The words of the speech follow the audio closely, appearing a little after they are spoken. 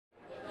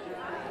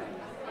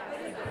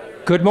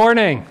Good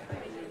morning.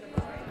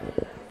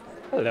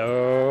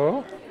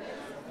 Hello.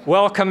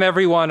 Welcome,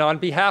 everyone. On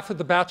behalf of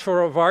the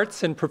Bachelor of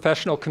Arts in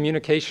Professional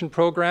Communication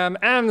program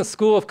and the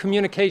School of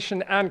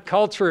Communication and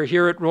Culture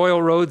here at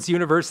Royal Roads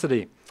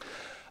University.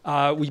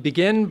 We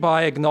begin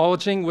by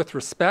acknowledging with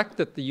respect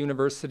that the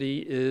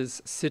university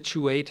is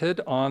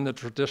situated on the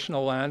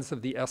traditional lands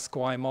of the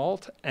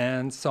Esquimalt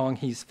and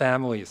Songhees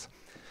families.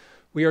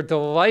 We are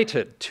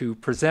delighted to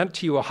present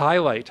to you a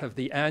highlight of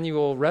the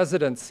annual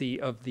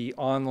residency of the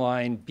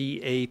online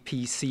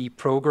BAPC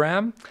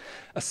program,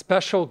 a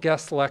special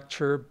guest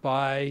lecture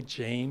by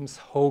James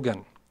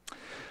Hoggan.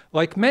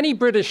 Like many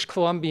British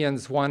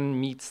Columbians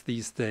one meets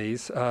these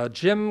days,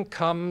 Jim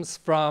comes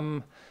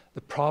from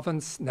the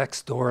province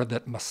next door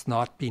that must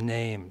not be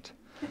named.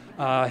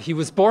 He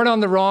was born on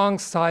the wrong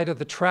side of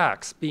the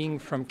tracks. Being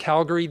from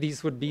Calgary,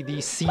 these would be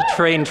the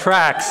C-train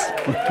tracks.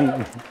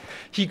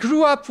 He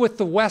grew up with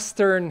the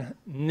Western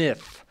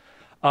myth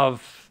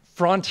of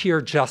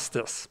frontier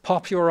justice,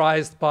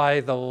 popularized by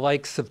the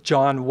likes of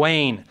John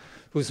Wayne,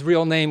 whose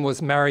real name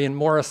was Marion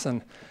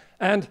Morrison,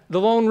 and the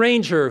Lone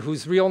Ranger,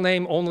 whose real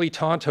name only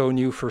Tonto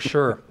knew for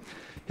sure.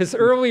 His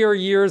earlier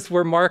years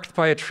were marked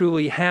by a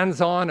truly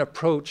hands-on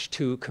approach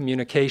to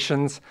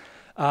communications,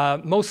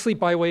 mostly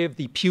by way of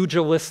the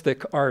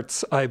pugilistic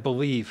arts, I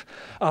believe.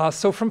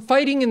 So from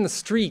fighting in the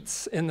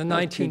streets in the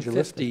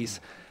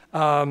 1950s,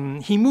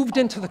 he moved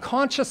into the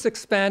conscious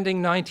expanding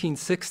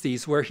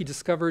 1960s, where he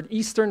discovered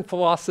Eastern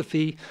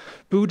philosophy,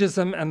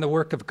 Buddhism, and the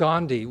work of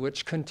Gandhi,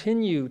 which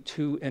continue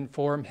to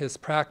inform his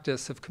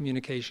practice of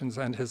communications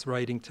and his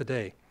writing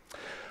today.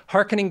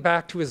 Harkening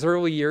back to his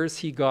early years,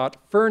 he got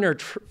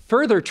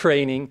further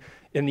training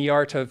in the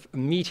art of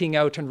meting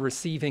out and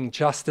receiving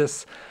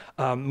justice,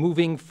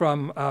 moving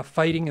from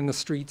fighting in the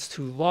streets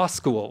to law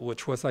school,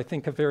 which was, I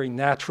think, a very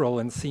natural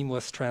and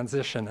seamless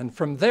transition. And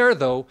from there,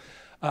 though,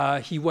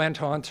 he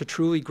went on to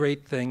truly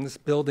great things,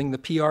 building the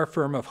PR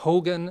firm of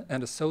Hoggan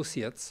and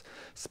Associates,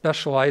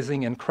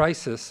 specializing in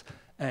crisis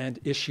and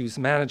issues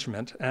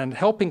management, and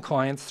helping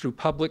clients through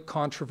public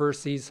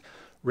controversies,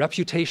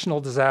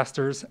 reputational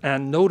disasters,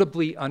 and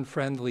notably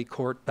unfriendly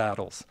court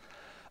battles.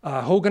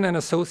 Hoggan and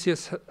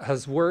Associates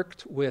has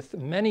worked with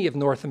many of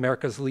North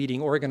America's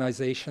leading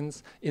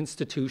organizations,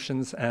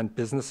 institutions, and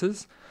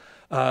businesses.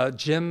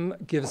 Jim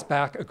gives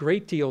back a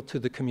great deal to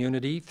the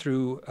community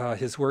through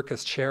his work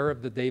as chair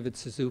of the David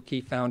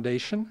Suzuki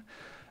Foundation,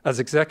 as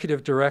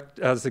executive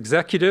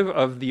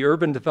of the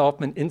Urban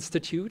Development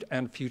Institute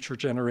and Future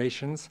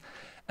Generations,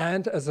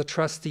 and as a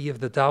trustee of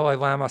the Dalai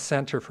Lama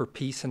Center for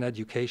Peace and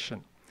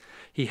Education.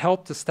 He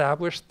helped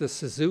establish the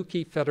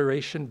Suzuki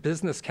Federation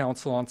Business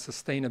Council on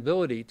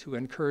Sustainability to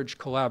encourage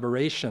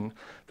collaboration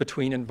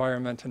between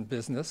environment and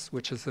business,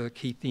 which is a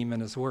key theme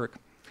in his work.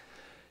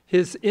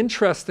 His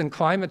interest in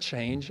climate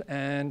change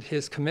and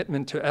his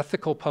commitment to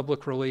ethical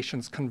public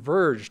relations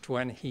converged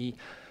when he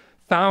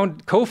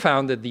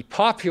co-founded the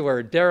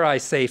popular, dare I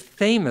say,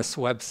 famous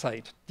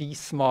website,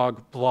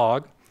 DSmog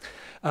blog,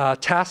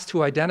 tasked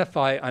to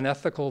identify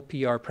unethical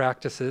PR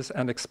practices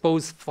and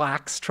expose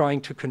flax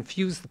trying to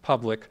confuse the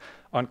public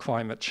on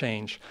climate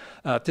change.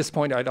 At this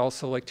point, I'd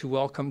also like to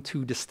welcome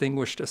two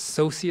distinguished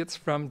associates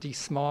from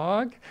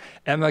DSmog,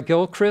 Emma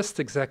Gilchrist,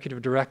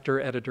 Executive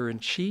Director,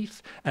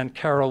 Editor-in-Chief, and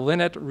Carol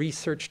Linnett,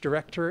 Research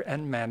Director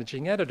and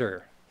Managing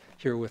Editor,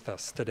 here with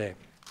us today.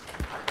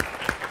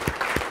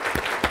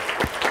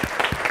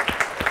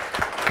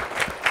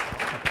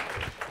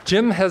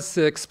 Jim has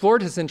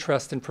explored his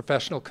interest in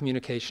professional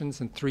communications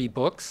in 3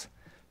 books: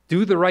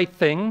 Do the Right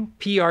Thing,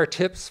 PR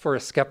Tips for a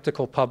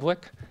Skeptical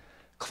Public,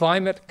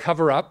 Climate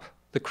Cover-Up,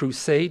 The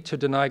Crusade to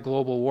Deny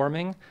Global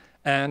Warming,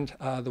 and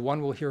the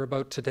one we'll hear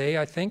about today,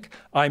 I think,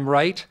 I'm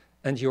Right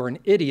and You're an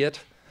Idiot,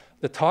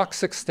 The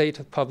Toxic State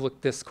of Public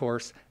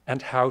Discourse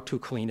and How to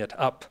Clean It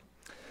Up.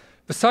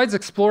 Besides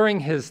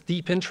exploring his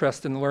deep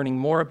interest in learning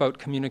more about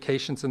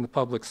communications in the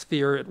public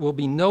sphere, it will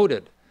be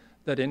noted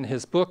that in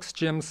his books,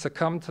 Jim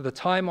succumbed to the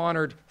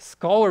time-honored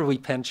scholarly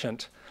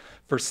penchant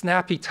for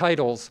snappy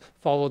titles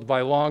followed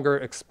by longer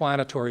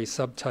explanatory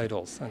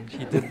subtitles, and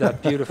he did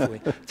that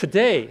beautifully.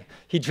 Today,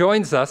 he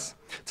joins us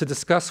to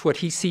discuss what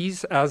he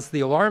sees as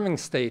the alarming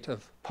state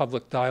of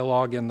public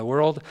dialogue in the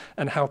world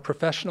and how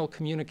professional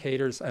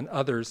communicators and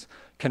others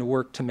can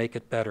work to make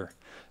it better.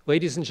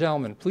 Ladies and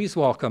gentlemen, please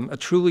welcome a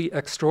truly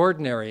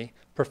extraordinary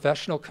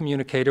professional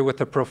communicator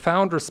with a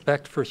profound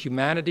respect for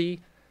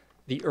humanity,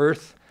 the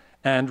earth,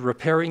 and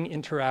repairing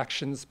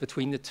interactions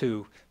between the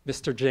two,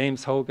 Mr.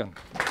 James Hoggan.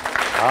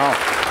 Wow.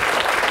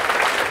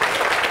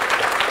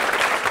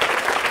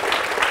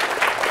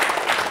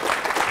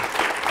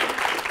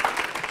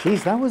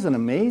 Geez, that was an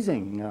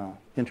amazing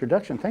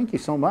introduction. Thank you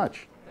so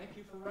much. Thank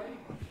you for writing.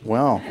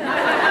 Well,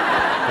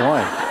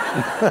 boy.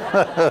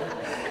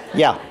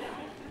 Yeah.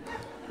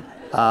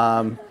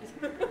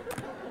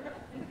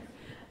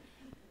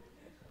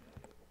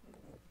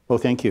 Oh,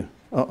 thank you.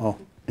 Uh-oh,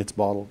 it's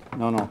bottled.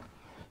 No.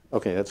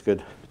 Okay, that's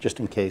good.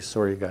 Just in case.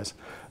 Sorry, guys.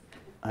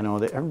 I know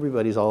that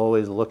everybody's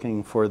always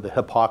looking for the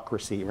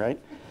hypocrisy, right?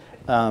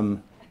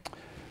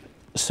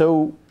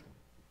 So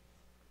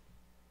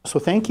So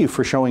thank you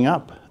for showing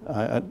up.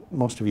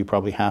 Most of you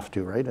probably have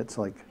to, right? It's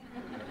like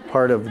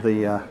part of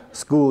the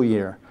school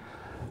year.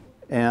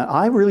 And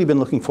I've really been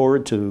looking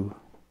forward to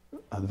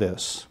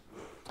this.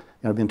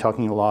 I've been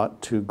talking a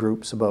lot to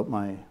groups about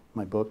my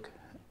book,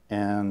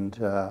 and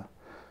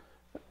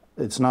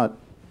it's not,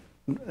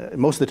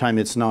 most of the time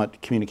it's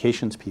not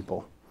communications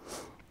people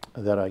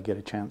that I get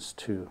a chance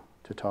to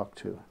talk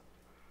to.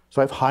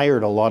 So I've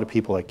hired a lot of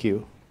people like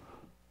you.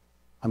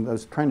 I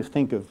was trying to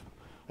think of,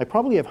 I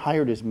probably have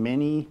hired as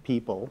many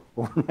people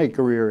over my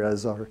career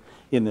as are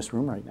in this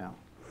room right now.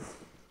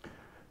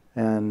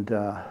 And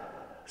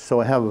so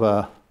I have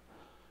a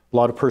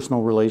lot of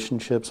personal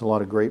relationships, a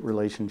lot of great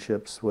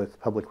relationships with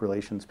public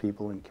relations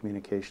people and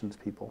communications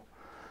people.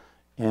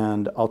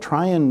 And I'll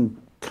try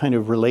and kind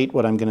of relate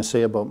what I'm going to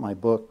say about my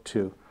book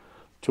to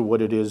what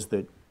it is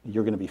that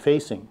you're going to be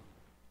facing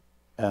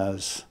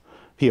as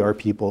PR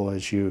people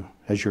as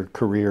your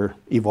career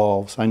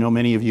evolves. I know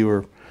many of you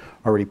are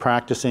already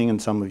practicing, and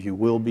some of you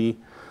will be.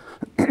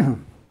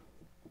 And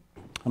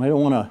I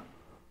don't want to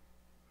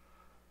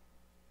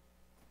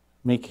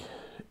make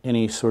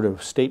any sort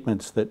of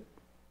statements that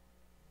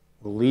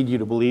will lead you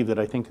to believe that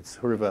I think it's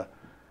sort of a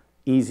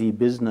easy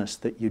business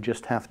that you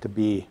just have to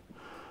be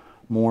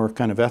more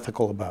kind of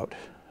ethical about.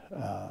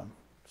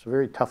 It's a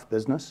very tough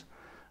business.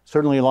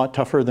 Certainly a lot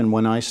tougher than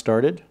when I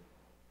started.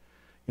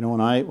 You know,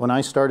 when I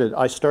started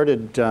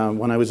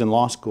when I was in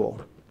law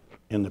school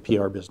in the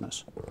PR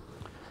business.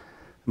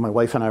 My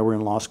wife and I were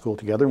in law school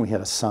together, and we had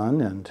a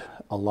son and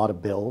a lot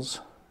of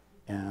bills.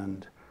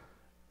 And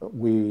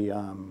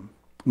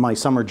my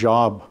summer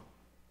job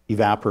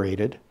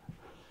evaporated.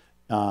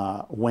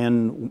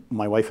 When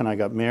my wife and I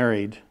got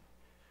married,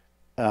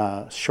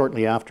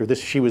 shortly after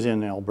this, she was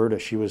in Alberta.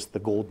 She was the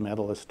gold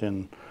medalist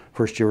in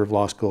first year of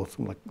law school,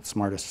 like the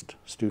smartest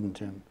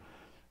student in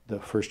the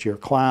first year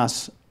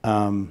class.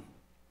 And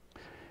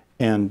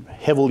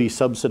heavily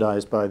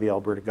subsidized by the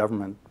Alberta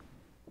government.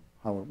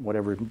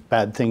 Whatever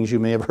bad things you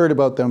may have heard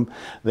about them,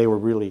 they were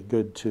really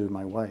good to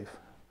my wife.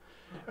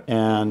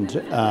 And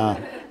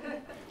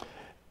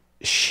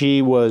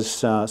she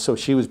was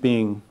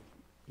being,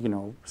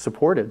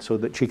 supported so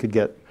that she could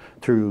get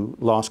through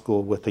law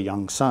school with a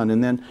young son.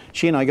 And then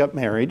she and I got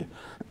married,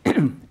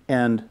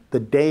 and the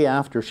day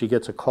after, she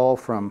gets a call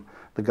from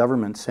the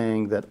government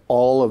saying that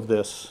all of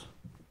this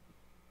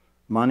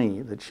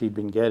money that she'd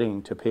been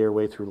getting to pay her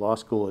way through law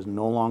school is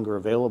no longer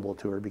available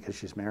to her because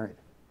she's married.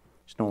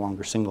 She's no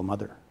longer a single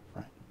mother,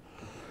 right?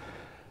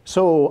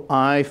 So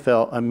I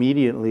felt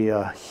immediately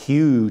a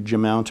huge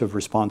amount of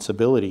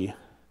responsibility.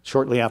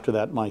 Shortly after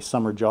that, my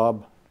summer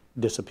job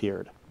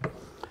disappeared.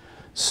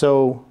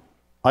 So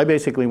I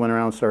basically went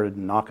around and started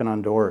knocking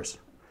on doors.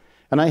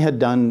 And I had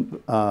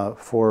done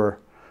for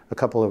a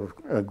couple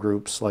of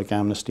groups like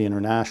Amnesty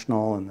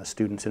International and the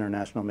Students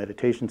International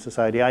Meditation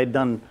Society, I had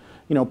done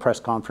press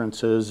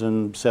conferences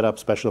and set up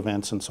special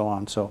events and so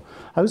on. So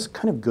I was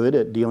kind of good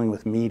at dealing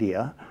with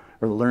media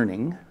or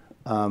learning.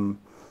 And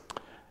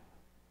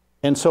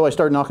so I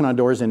started knocking on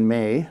doors in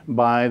May.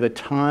 By the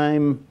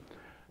time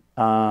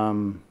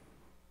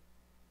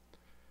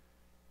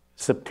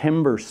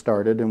September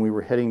started and we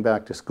were heading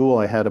back to school,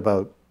 I had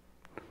about,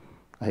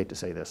 I hate to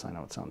say this, I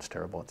know it sounds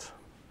terrible, it's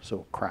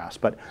so crass,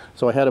 but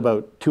so I had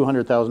about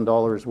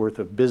 $200,000 worth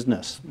of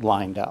business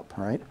lined up,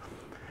 right?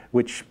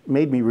 Which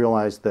made me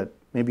realize that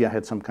maybe I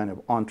had some kind of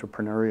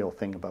entrepreneurial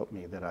thing about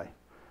me that I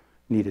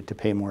needed to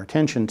pay more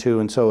attention to.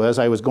 And so as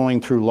I was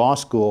going through law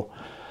school,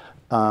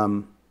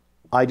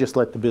 I just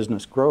let the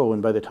business grow.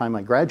 And by the time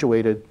I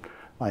graduated,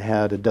 I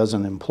had a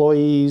dozen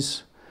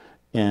employees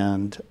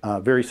and a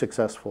very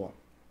successful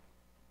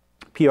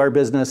PR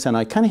business. And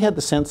I kind of had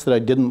the sense that I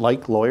didn't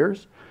like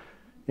lawyers.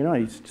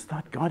 I just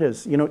thought, God,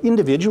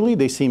 individually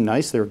they seem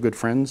nice, they're good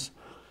friends.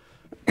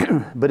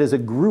 But as a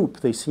group,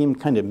 they seemed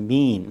kind of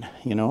mean,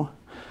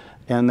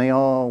 And they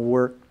all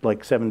worked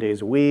like 7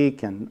 days a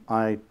week, and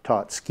I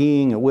taught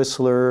skiing at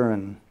Whistler,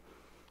 and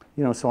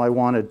so I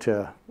wanted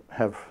to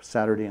have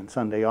Saturday and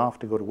Sunday off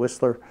to go to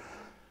Whistler.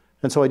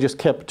 And so I just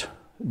kept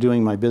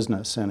doing my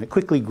business, and it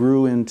quickly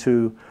grew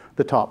into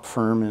the top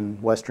firm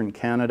in Western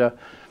Canada,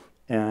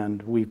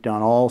 and we've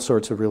done all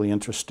sorts of really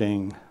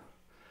interesting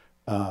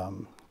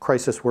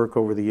crisis work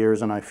over the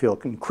years, and I feel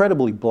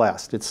incredibly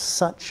blessed. It's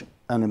such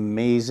an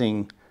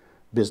amazing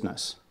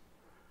business.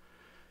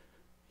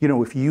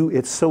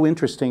 It's so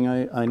interesting.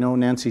 I know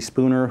Nancy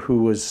Spooner,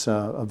 who was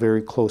a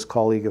very close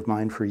colleague of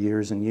mine for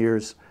years and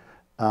years.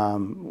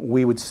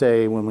 We would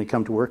say when we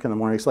come to work in the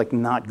morning, it's like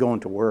not going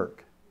to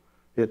work.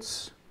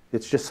 It's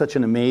just such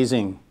an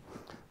amazing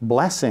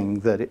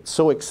blessing that it's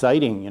so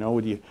exciting,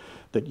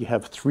 that you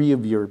have 3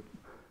 of your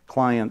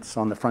clients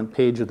on the front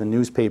page of the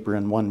newspaper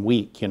in 1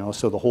 week,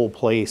 so the whole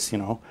place,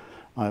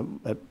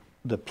 at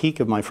the peak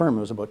of my firm,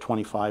 it was about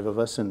 25 of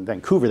us in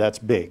Vancouver. That's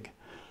big.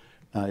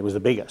 It was the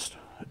biggest.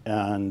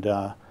 And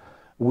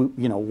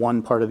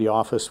one part of the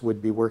office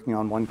would be working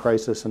on one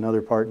crisis,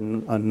 another part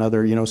in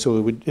another,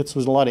 so it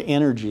was a lot of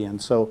energy. And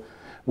so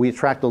we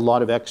attracted a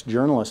lot of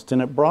ex-journalists,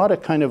 and it brought a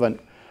kind of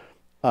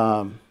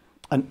an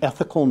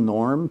ethical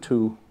norm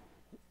to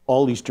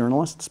all these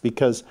journalists,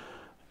 because,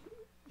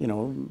 you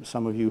know,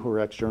 some of you who are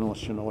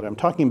ex-journalists, you know what I'm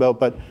talking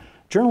about, but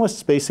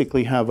journalists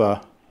basically have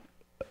a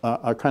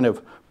kind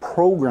of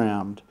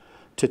programmed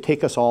to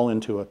take us all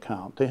into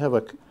account. They have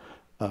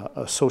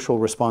a social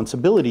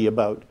responsibility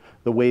about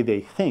the way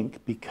they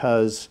think,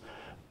 because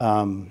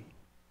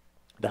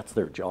that's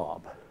their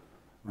job,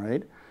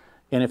 right?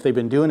 And if they've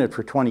been doing it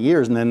for 20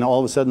 years and then all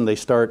of a sudden they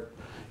start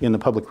in the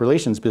public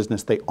relations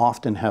business, they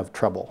often have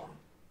trouble.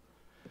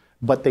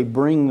 But they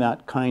bring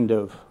that kind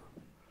of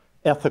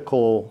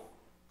ethical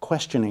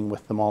questioning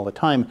with them all the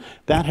time.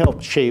 That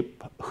helped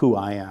shape who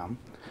I am.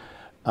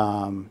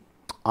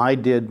 I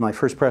did my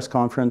first press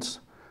conference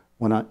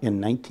in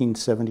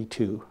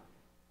 1972.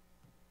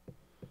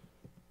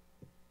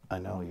 I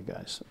know you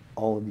guys,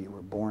 all of you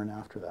were born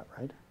after that,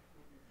 right?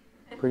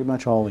 Pretty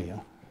much all of you.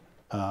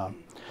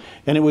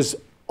 And it was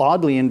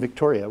oddly in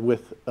Victoria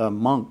with a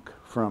monk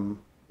from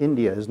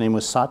India. His name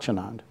was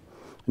Sachinand,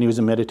 and he was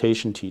a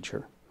meditation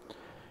teacher.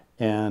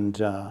 And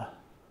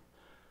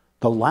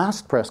the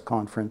last press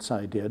conference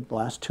I did, the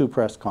last two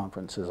press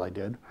conferences I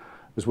did,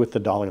 was with the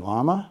Dalai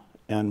Lama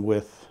and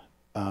with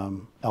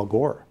Al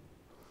Gore.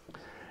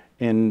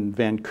 In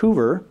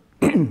Vancouver,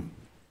 when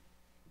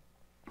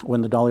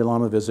the Dalai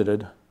Lama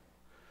visited,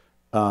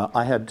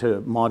 I had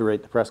to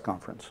moderate the press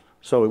conference.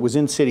 So it was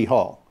in City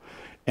Hall,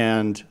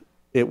 and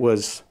it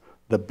was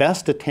the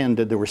best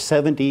attended. There were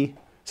 70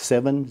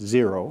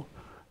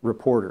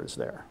 reporters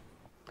there,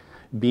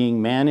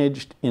 being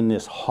managed in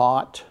this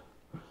hot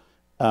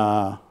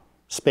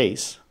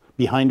space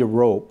behind a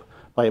rope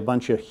by a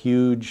bunch of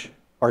huge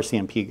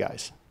RCMP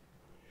guys.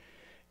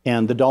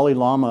 And the Dalai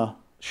Lama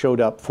showed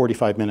up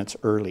 45 minutes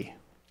early.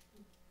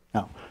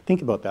 Now,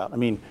 think about that. I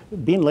mean,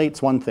 being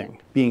late's one thing.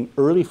 Being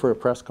early for a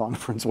press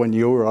conference when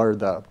you are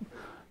the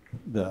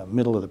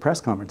middle of the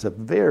press conference, a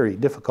very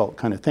difficult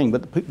kind of thing.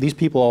 But these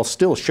people all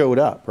still showed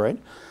up, right?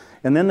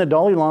 And then the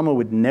Dalai Lama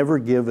would never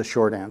give a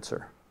short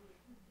answer.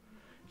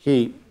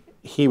 He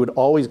would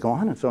always go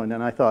on and so on.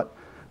 And I thought,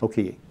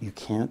 okay, you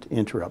can't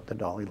interrupt the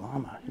Dalai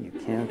Lama. You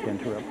can't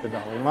interrupt the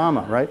Dalai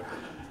Lama, right?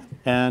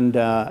 And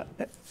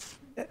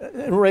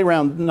right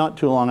around, not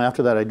too long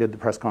after that, I did the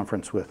press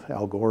conference with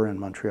Al Gore in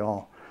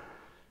Montreal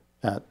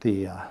at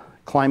the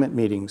climate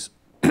meetings.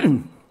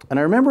 And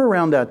I remember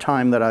around that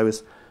time that I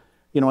was,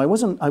 you know, I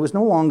was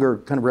no longer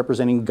kind of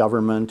representing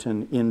government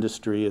and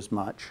industry as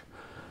much.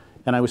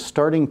 And I was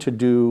starting to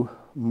do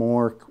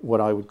more what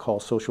I would call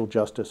social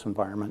justice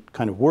environment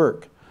kind of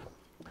work.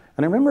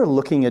 And I remember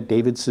looking at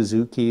David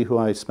Suzuki, who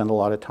I spent a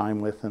lot of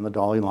time with, and the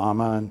Dalai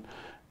Lama and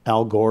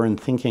Al Gore, and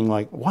thinking,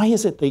 like, why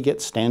is it they get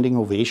standing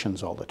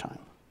ovations all the time?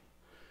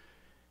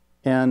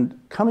 And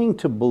coming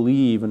to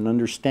believe and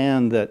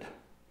understand that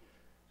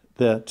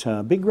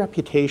big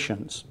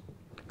reputations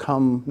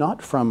come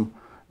not from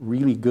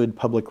really good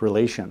public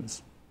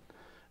relations,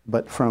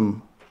 but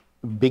from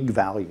big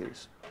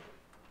values.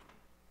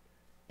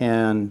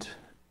 And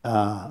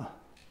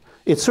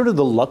it's sort of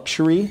the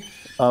luxury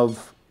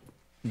of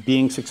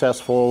being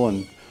successful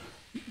and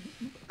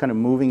kind of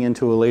moving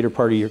into a later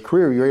part of your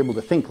career. You're able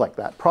to think like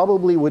that.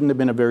 Probably wouldn't have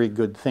been a very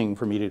good thing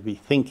for me to be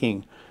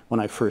thinking when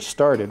I first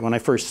started. When I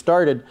first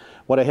started,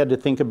 what I had to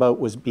think about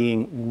was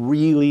being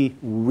really,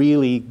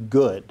 really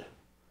good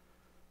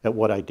at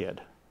what I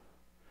did,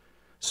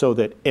 so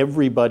that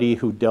everybody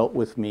who dealt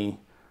with me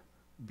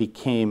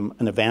became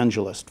an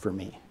evangelist for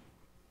me.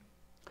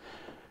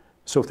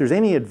 So if there's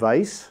any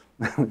advice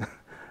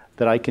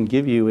that I can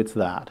give you, it's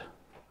that.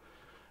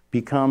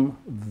 Become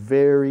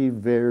very,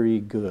 very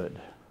good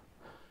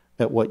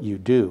at what you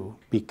do,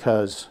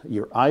 because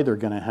you're either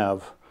going to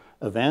have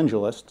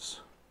evangelists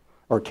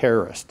or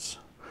terrorists,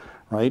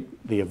 right?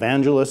 The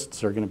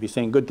evangelists are going to be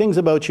saying good things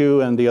about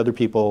you, and the other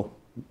people,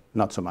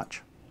 not so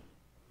much.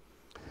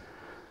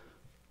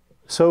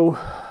 So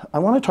I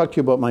want to talk to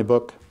you about my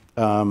book.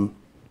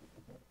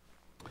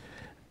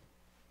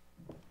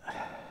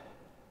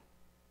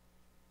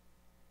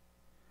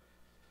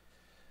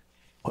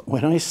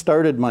 When I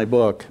started my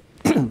book,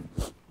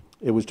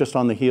 it was just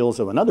on the heels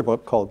of another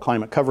book called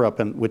Climate Cover-Up,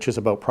 which is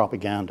about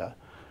propaganda.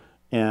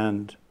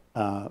 And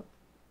the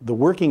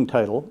working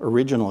title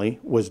originally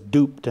was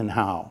Duped and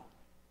How.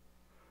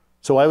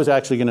 So I was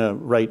actually going to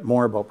write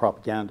more about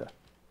propaganda.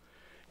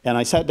 And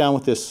I sat down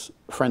with this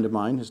friend of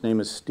mine. His name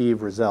is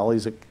Steve Rizal.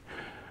 He's a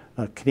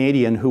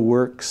Canadian who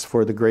works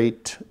for the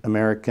great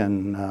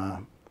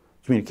American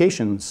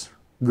communications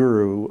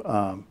guru,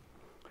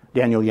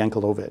 Daniel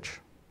Yankelovich,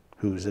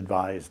 who's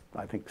advised,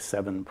 I think,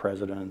 7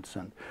 presidents.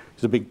 And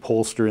he's a big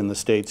pollster in the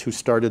States who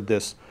started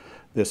this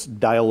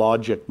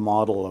dialogic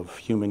model of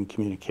human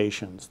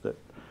communications that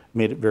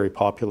made it very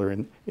popular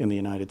in the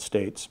United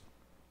States.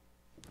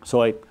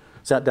 So I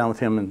sat down with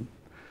him and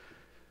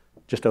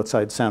just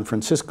outside San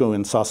Francisco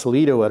in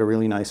Sausalito at a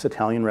really nice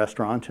Italian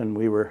restaurant, and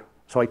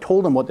so I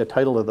told him what the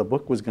title of the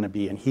book was going to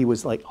be, and he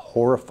was like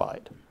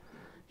horrified.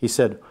 He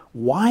said,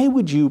 why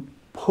would you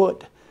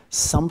put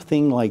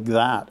something like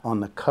that on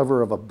the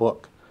cover of a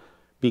book?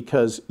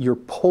 Because you're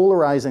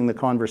polarizing the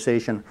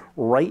conversation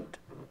right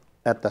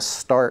at the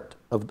start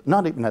of,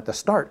 not even at the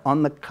start,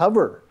 on the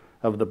cover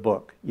of the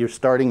book. You're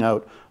starting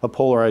out a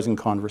polarizing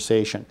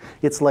conversation.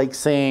 It's like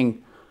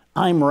saying,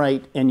 I'm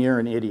right and you're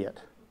an idiot.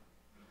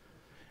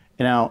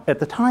 Now, at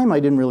the time, I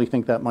didn't really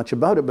think that much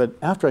about it, but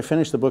after I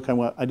finished the book,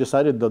 I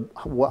decided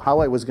how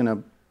I was going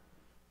to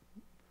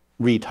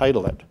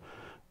retitle it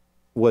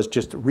was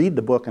just read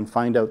the book and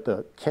find out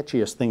the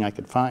catchiest thing I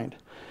could find.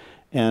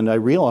 And I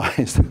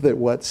realized that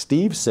what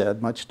Steve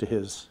said, much to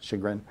his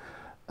chagrin,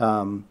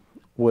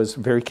 was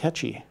very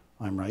catchy.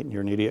 I'm right and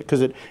you're an idiot.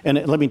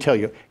 Let me tell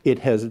you, it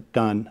has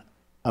done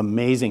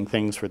amazing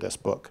things for this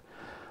book.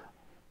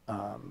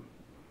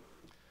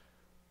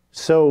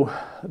 So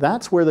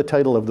that's where the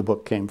title of the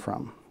book came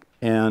from.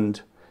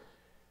 And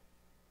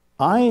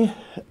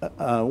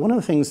one of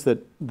the things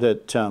that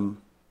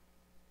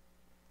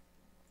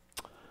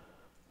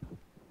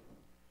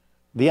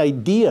the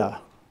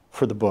idea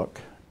for the book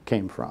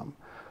came from,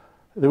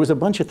 there was a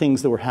bunch of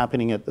things that were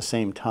happening at the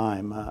same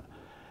time.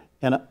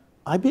 And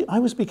I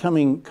was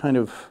becoming kind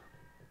of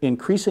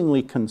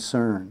increasingly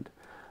concerned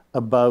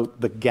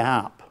about the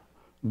gap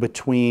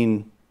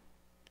between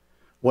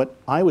what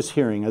I was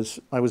hearing as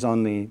I was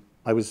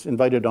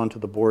invited onto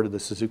the board of the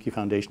Suzuki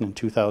Foundation in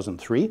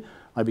 2003.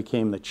 I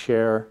became the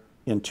chair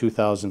in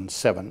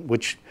 2007,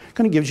 which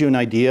kind of gives you an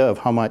idea of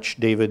how much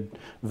David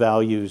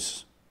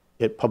values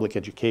public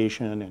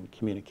education and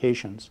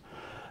communications.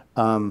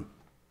 But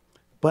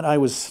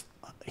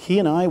he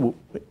and I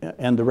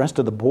and the rest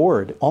of the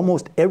board,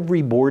 almost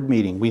every board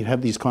meeting, we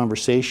have these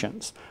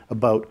conversations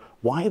about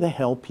why the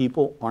hell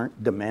people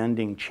aren't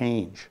demanding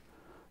change.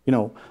 You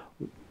know,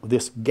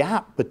 this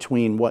gap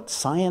between what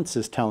science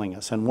is telling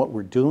us and what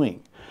we're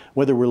doing,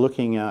 whether we're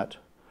looking at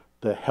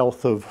the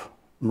health of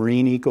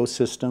marine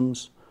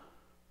ecosystems,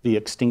 the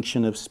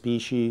extinction of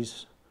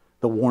species,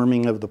 the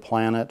warming of the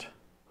planet,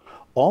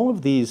 all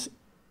of these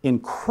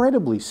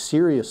incredibly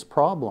serious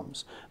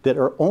problems that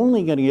are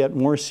only going to get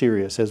more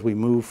serious as we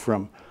move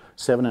from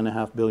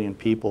 7.5 billion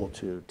people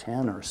to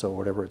 10 or so,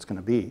 whatever it's going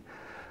to be.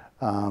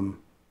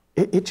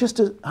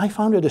 I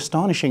found it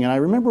astonishing. And I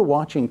remember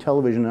watching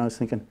television and I was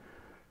thinking,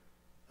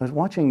 I was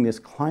watching this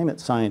climate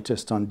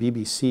scientist on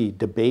BBC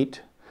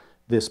debate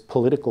this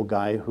political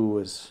guy who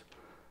was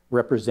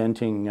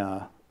representing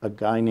a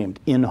guy named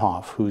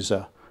Inhofe, who's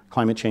a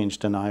climate change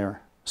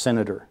denier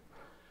senator,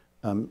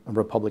 a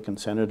Republican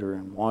senator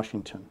in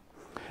Washington.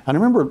 And I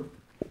remember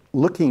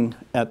looking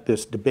at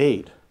this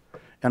debate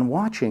and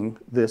watching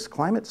this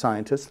climate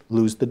scientist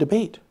lose the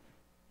debate.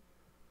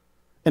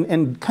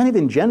 And kind of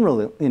in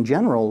general,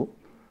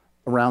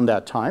 around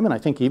that time, and I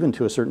think even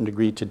to a certain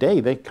degree today,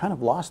 they kind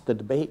of lost the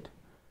debate.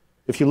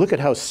 If you look at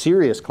how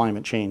serious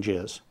climate change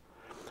is,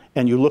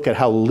 and you look at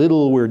how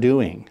little we're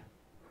doing,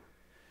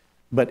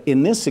 but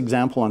in this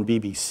example on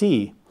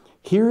BBC,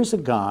 here's a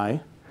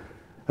guy,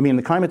 I mean,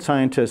 the climate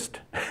scientist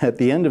at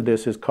the end of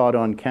this is caught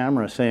on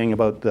camera saying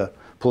about the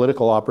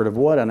political operative,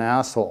 what an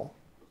asshole.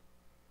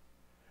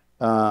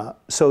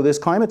 So this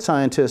climate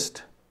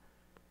scientist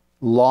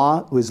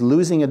was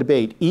losing a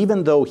debate,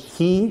 even though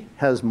he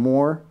has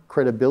more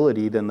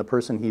credibility than the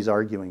person he's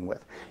arguing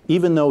with,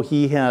 even though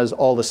he has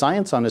all the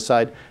science on his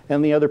side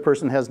and the other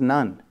person has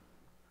none.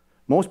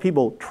 Most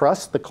people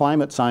trust the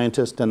climate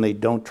scientist and they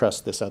don't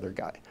trust this other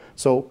guy.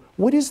 So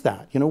what is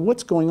that? You know,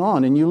 what's going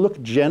on? And you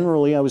look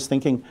generally, I was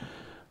thinking,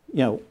 you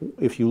know,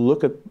 if you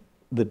look at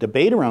the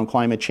debate around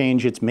climate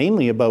change, it's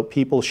mainly about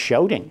people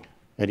shouting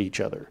at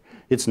each other.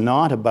 We're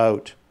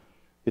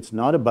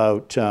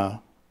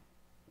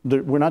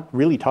not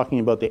really talking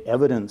about the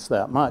evidence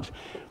that much.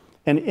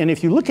 And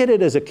if you look at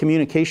it as a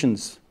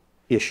communications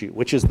issue,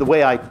 which is the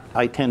way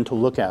I tend to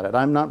look at it,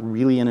 I'm not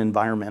really an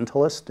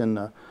environmentalist in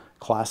the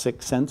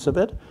classic sense of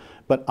it,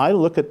 but I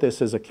look at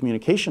this as a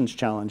communications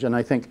challenge and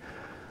I think,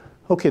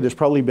 okay, there's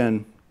probably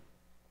been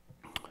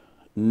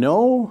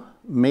no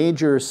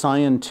major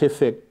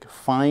scientific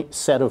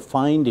set of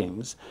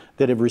findings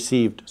that have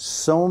received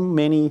so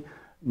many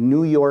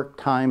New York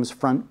Times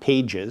front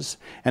pages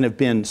and have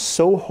been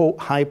so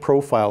high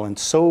profile and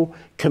so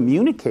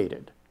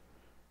communicated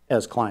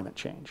as climate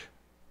change.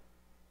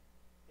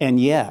 And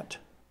yet,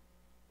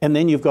 and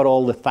then you've got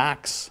all the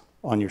facts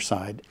on your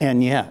side,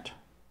 and yet,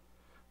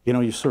 you know,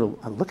 you sort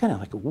of look at it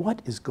like,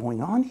 what is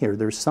going on here?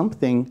 There's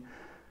something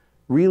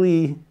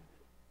really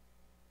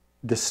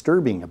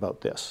disturbing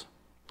about this.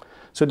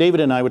 So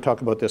David and I would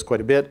talk about this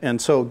quite a bit,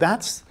 and so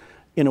that's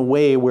in a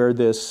way where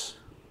this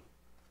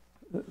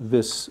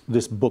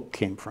book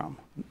came from.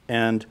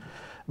 And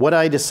what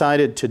I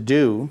decided to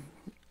do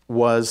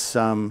was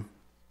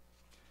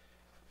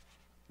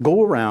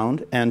go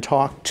around and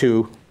talk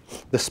to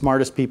the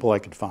smartest people I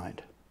could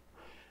find.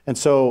 And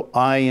so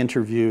I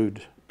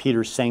interviewed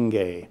Peter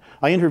Senge.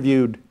 I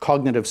interviewed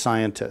cognitive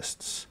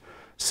scientists,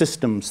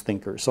 systems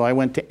thinkers. So I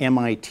went to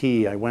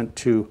MIT, I went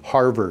to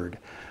Harvard,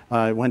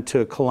 I went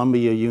to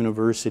Columbia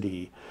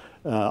University.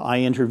 I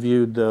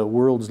interviewed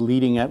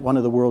one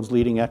of the world's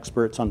leading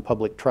experts on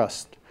public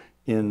trust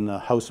in the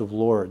House of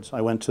Lords.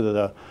 I went to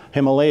the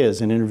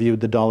Himalayas and interviewed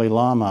the Dalai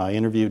Lama. I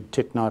interviewed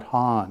Thich Nhat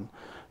Hanh,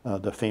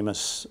 the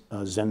famous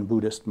Zen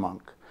Buddhist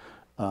monk.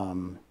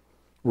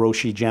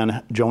 Roshi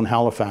Joan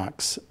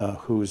Halifax,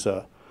 who's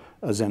a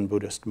Zen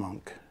Buddhist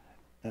monk.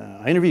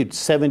 I interviewed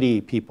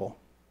 70 people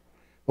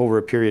over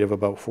a period of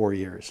about 4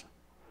 years.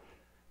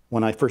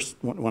 When I first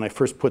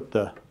put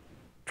the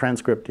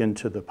transcript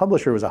into the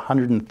publisher, it was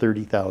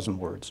 130,000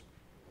 words.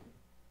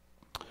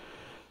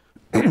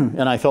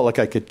 And I felt like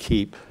I could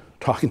keep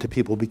talking to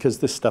people because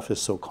this stuff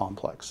is so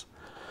complex.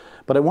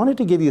 But I wanted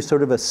to give you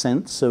sort of a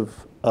sense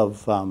of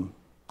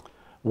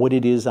what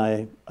it is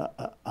I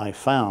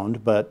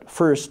found. But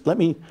first, let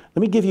me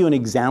give you an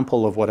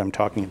example of what I'm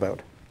talking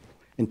about.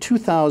 In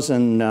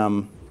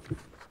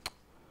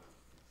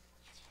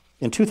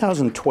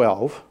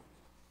 2012,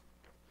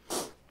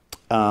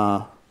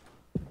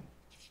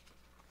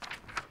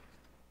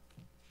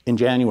 in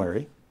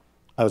January,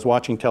 I was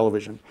watching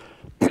television,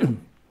 and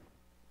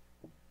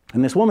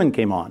this woman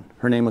came on.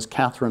 Her name was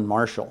Catherine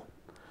Marshall,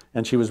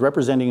 and she was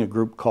representing a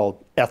group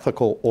called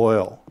Ethical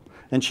Oil.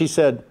 And she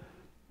said,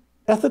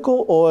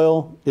 ethical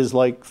oil is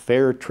like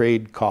fair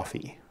trade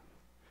coffee.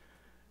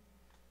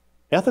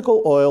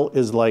 Ethical oil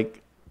is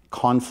like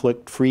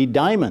conflict-free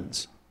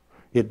diamonds.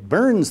 It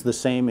burns the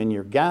same in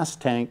your gas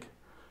tank,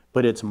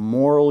 but it's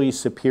morally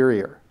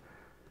superior.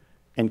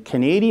 And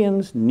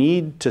Canadians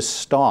need to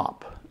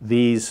stop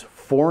these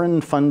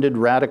foreign-funded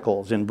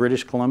radicals in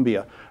British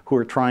Columbia who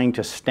are trying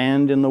to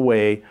stand in the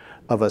way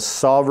of a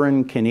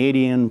sovereign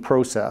Canadian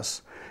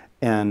process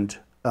and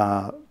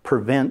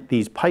prevent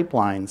these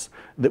pipelines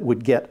that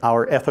would get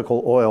our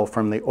ethical oil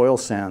from the oil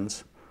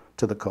sands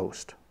to the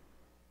coast.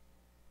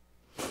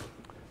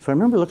 So I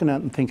remember looking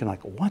at it and thinking,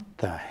 like, what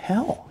the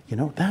hell? You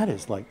know,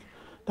 that's like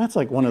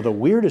one of the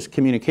weirdest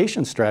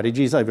communication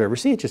strategies I've ever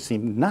seen. It just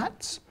seemed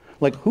nuts.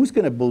 Like, who's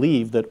going to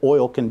believe that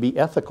oil can be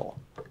ethical?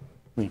 I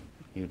mean,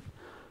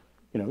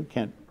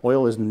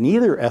 oil is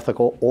neither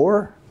ethical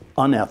or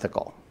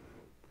unethical.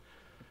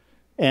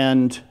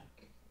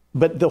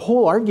 But the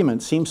whole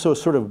argument seems so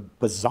sort of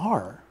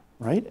bizarre,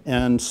 right?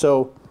 And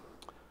so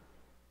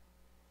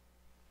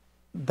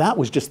that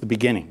was just the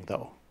beginning,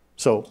 though.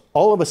 So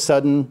all of a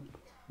sudden,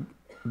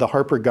 the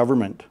Harper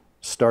government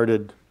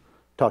started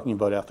talking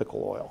about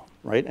ethical oil,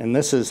 right? And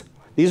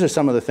these are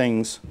some of the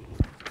things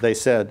they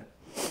said.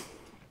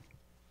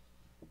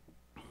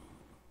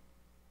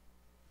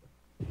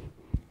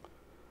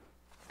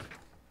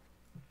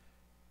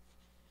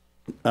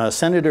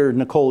 Senator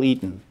Nicole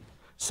Eaton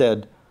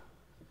said,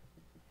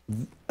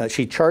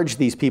 she charged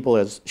these people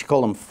as, she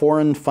called them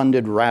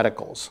foreign-funded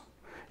radicals.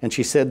 And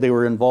she said they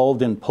were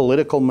involved in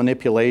political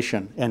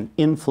manipulation and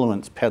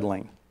influence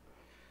peddling.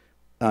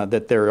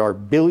 That there are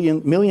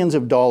millions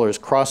of dollars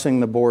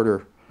crossing the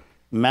border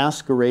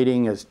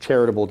masquerading as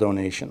charitable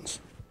donations.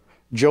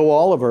 Joe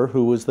Oliver,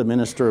 who was the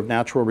Minister of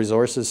Natural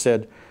Resources,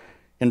 said,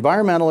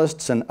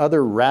 environmentalists and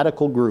other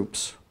radical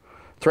groups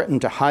threaten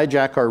to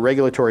hijack our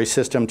regulatory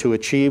system to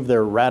achieve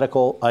their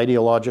radical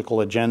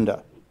ideological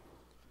agenda.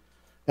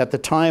 At the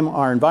time,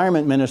 our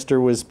environment minister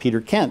was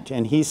Peter Kent,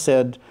 and he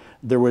said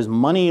there was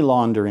money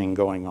laundering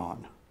going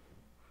on.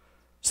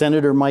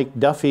 Senator Mike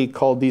Duffy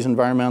called these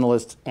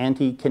environmentalists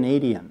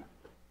anti-Canadian.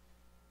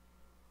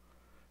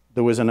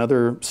 There was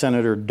another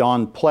Senator,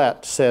 Don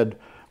Plett, said,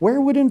 where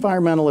would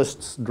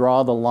environmentalists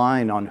draw the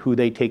line on who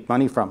they take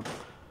money from?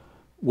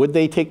 Would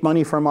they take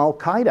money from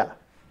Al-Qaeda,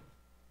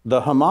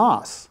 the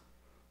Hamas,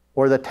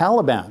 or the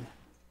Taliban?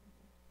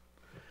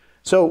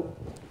 So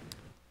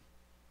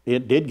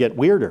it did get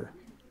weirder,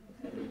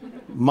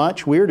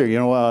 much weirder. You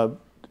know,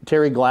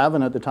 Terry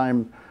Glavin at the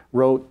time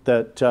wrote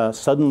that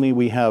suddenly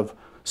we have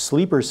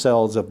sleeper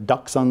cells of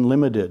Ducks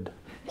Unlimited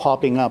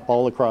popping up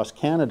all across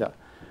Canada.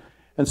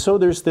 And so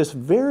there's this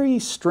very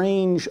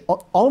strange,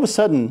 all of a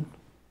sudden,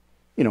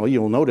 you know,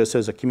 you'll notice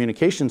as a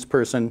communications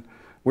person,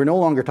 we're no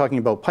longer talking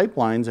about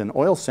pipelines and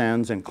oil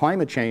sands and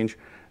climate change.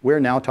 We're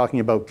now talking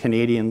about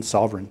Canadian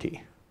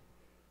sovereignty.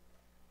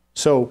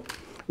 So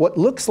what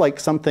looks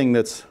like something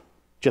that's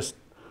just,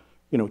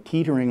 you know,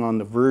 teetering on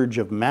the verge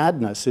of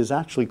madness is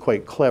actually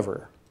quite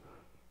clever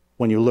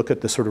when you look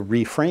at the sort of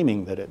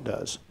reframing that it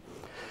does.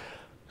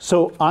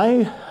 So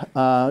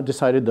I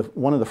decided that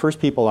one of the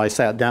first people I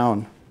sat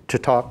down to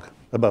talk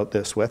about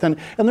this with, and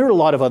there are a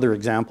lot of other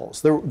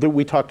examples.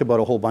 We talked about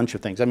a whole bunch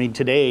of things. I mean,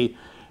 today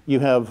you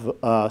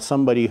have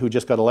somebody who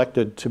just got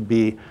elected to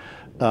be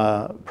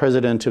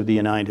President of the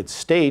United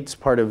States.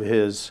 Part of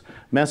his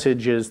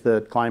message is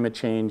that climate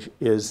change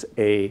is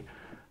a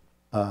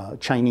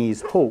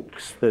Chinese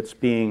hoax that's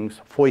being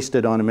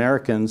foisted on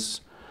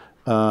Americans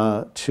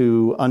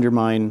to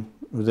undermine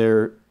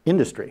their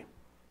industry.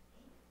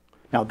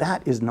 Now,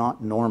 that is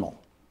not normal,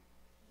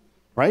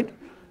 right?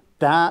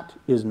 That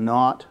is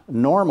not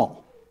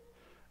normal.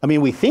 I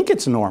mean, we think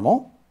it's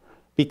normal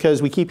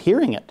because we keep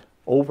hearing it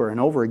over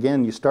and over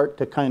again. You start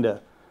to kind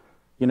of,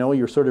 you know,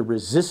 your sort of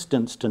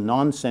resistance to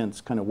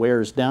nonsense kind of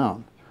wears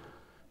down.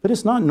 But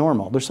it's not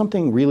normal. There's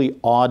something really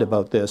odd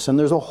about this. And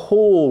there's a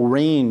whole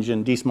range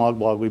in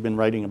Desmogblog. We've been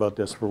writing about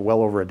this for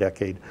well over a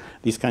decade,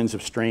 these kinds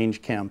of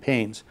strange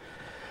campaigns.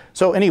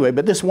 So anyway,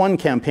 but this one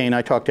campaign,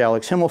 I talked to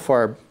Alex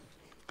Himmelfarb,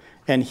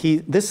 And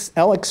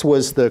Alex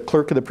was the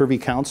clerk of the Privy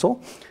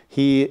Council.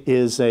 He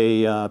is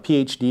a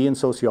PhD in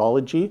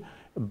sociology.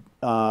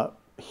 The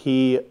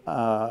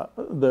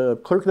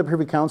clerk of the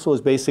Privy Council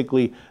is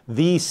basically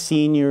the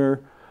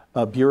senior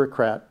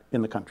bureaucrat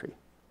in the country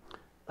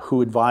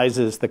who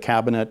advises the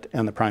cabinet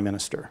and the prime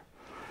minister.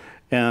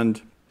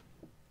 And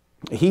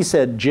he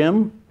said,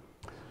 Jim,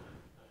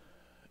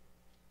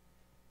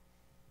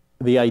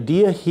 the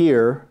idea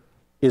here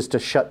is to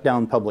shut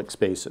down public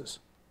spaces.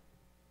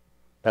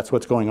 That's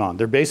what's going on.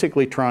 They're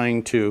basically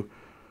trying to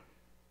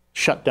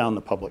shut down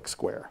the public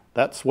square.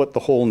 That's what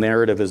the whole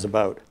narrative is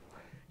about.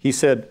 He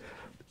said,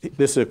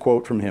 this is a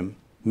quote from him,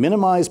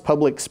 minimize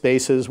public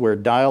spaces where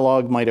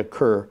dialogue might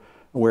occur.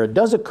 Where it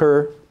does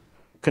occur,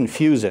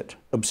 confuse it,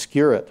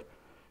 obscure it.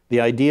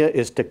 The idea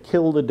is to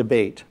kill the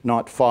debate,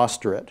 not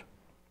foster it.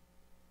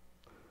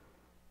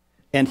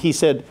 And he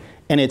said,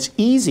 and it's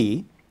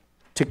easy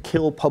to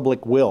kill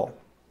public will.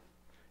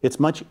 It's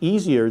much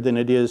easier than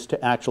it is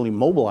to actually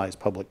mobilize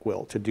public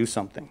will to do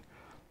something.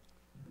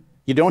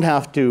 You don't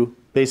have to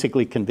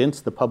basically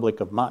convince the public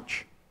of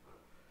much.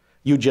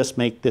 You just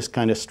make this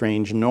kind of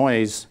strange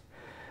noise.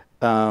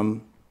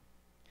 And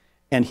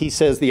he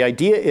says the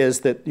idea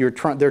is that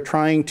they're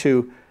trying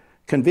to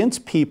convince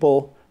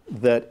people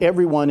that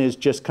everyone is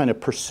just kind of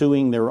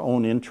pursuing their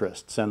own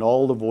interests and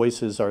all the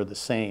voices are the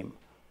same.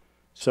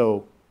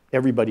 So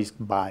everybody's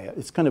biased.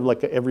 It's kind of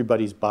like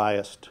everybody's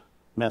biased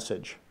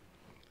message.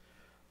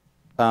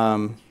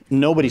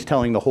 Nobody's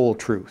telling the whole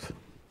truth.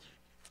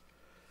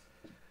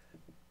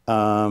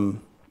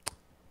 So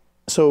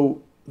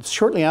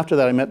shortly after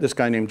that, I met this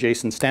guy named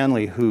Jason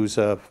Stanley, who's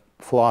a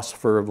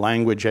philosopher of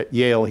language at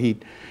Yale.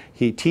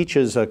 He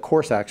teaches a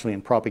course actually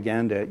in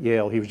propaganda at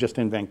Yale. He was just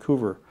in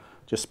Vancouver.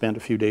 Just spent a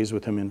few days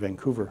with him in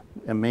Vancouver.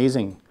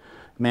 Amazing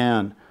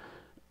man.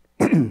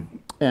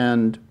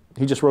 And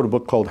he just wrote a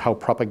book called How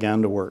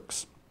Propaganda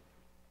Works.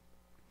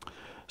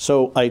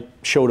 So I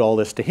showed all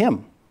this to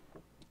him.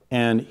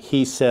 And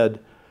he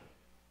said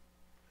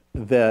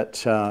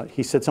that,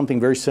 he said something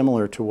very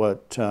similar to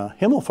what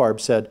Himmelfarb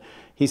said.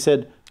 He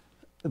said,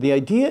 the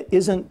idea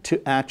isn't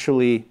to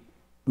actually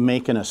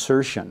make an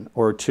assertion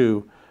or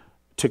to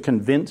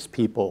convince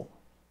people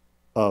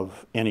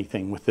of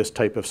anything with this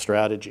type of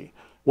strategy.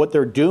 What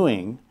they're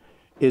doing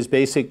is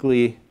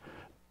basically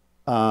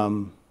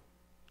trying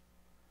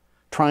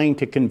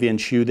to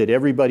convince you that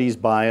everybody's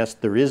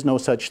biased, there is no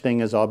such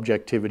thing as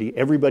objectivity,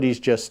 everybody's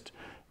just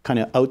kind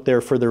of out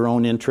there for their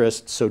own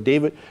interests. So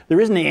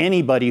there isn't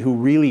anybody who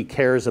really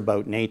cares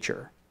about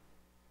nature.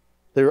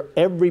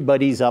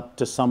 Everybody's up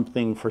to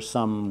something for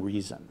some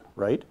reason,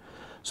 right?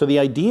 So the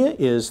idea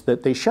is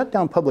that they shut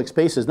down public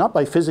spaces not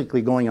by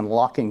physically going and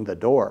locking the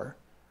door.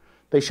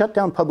 They shut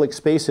down public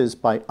spaces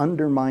by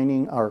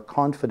undermining our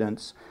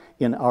confidence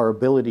in our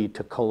ability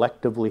to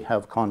collectively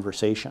have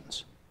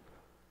conversations.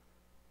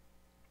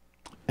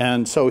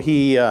 And so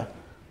he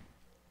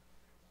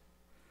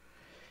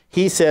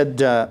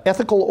said,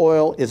 ethical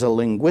oil is a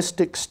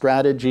linguistic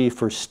strategy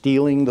for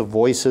stealing the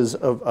voices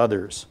of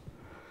others.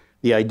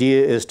 The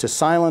idea is to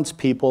silence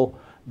people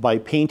by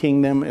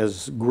painting them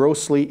as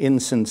grossly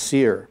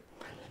insincere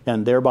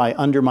and thereby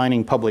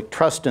undermining public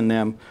trust in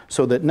them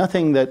so that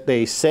nothing that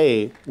they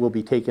say will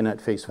be taken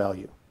at face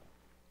value.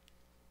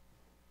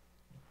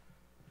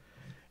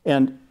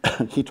 And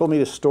he told me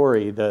this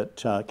story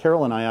that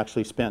Carol and I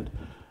actually spent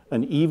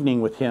an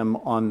evening with him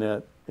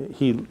on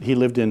he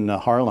lived in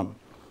Harlem.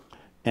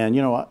 And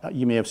you know,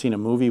 you may have seen a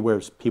movie where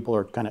people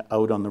are kind of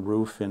out on the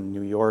roof in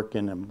New York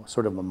in a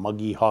sort of a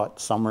muggy, hot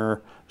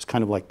summer. It's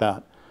kind of like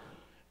that.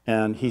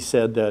 And he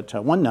said that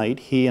one night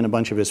he and a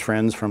bunch of his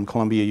friends from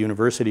Columbia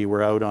University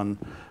were out on,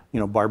 you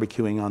know,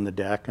 barbecuing on the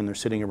deck, and they're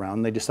sitting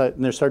around. And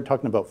they started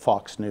talking about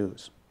Fox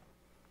News.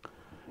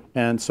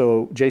 And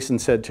so Jason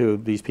said to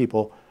these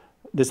people,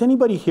 "Does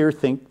anybody here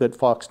think that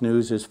Fox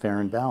News is fair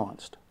and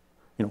balanced?"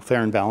 You know,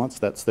 fair and balanced.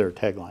 That's their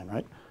tagline,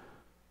 right?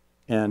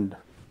 And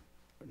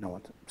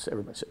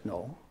everybody said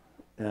no.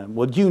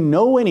 Well, do you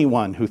know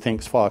anyone who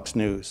thinks Fox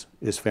News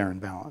is fair and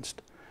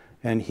balanced?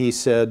 And he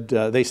said,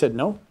 they said,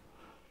 no,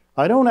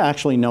 I don't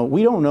actually know.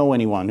 We don't know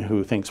anyone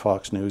who thinks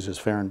Fox News is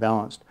fair and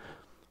balanced.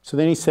 So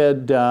then he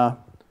said, do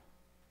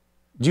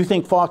you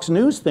think Fox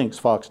News thinks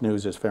Fox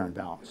News is fair and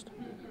balanced?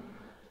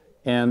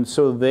 And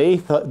so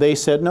they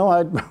said,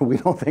 no, we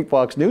don't think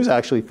Fox News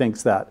actually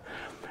thinks that.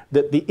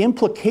 That the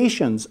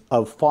implications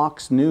of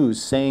Fox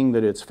News saying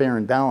that it's fair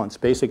and balanced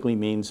basically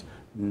means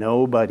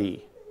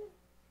nobody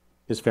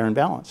is fair and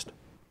balanced.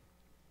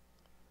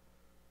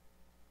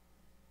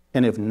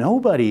 And if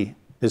nobody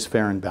is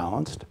fair and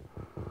balanced,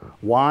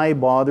 why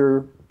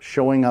bother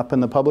showing up in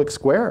the public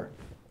square?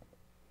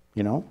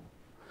 You know?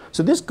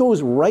 So this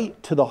goes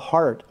right to the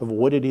heart of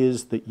what it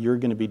is that you're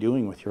going to be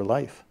doing with your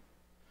life.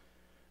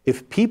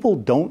 If people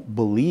don't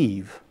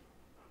believe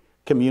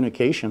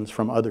communications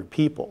from other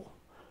people,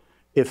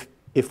 if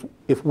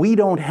we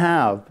don't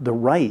have the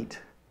right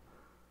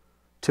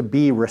to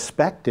be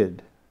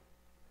respected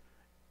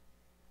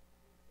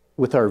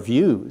with our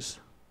views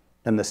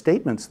and the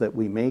statements that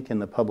we make in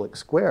the public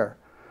square,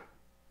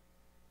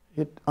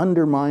 It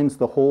undermines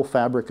the whole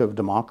fabric of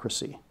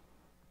democracy.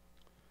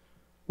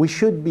 We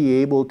should be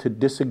able to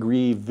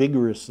disagree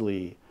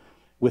vigorously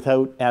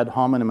without ad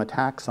hominem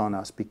attacks on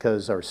us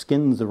because our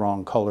skin's the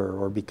wrong color,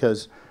 or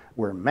because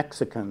we're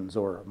Mexicans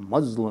or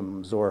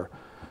Muslims or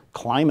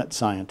climate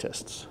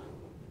scientists.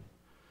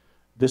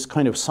 This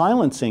kind of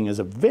silencing is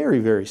a very,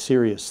 very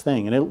serious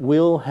thing, and it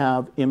will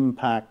have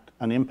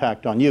an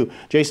impact on you.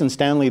 Jason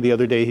Stanley, the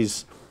other day,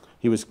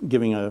 he was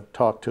giving a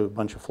talk to a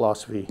bunch of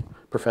philosophy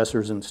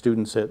professors and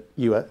students at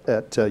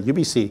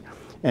UBC,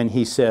 and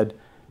he said,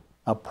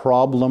 a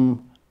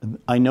problem,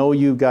 I know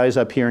you guys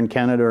up here in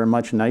Canada are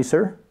much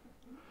nicer,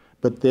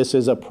 but this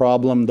is a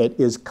problem that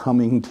is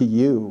coming to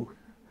you.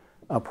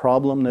 A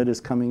problem that is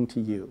coming to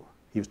you.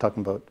 He was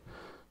talking about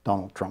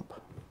Donald Trump.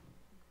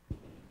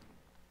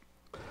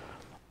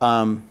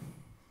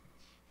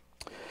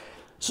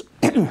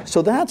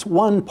 So that's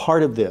one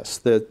part of this,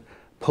 the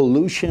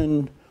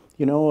pollution.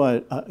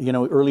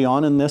 Early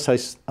on in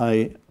this,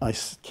 I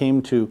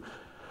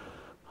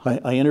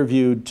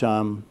interviewed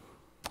a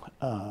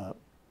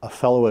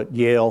fellow at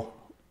Yale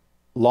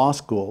Law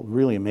School,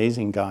 really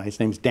amazing guy. His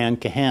name's Dan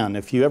Kahan.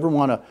 If you ever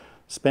want to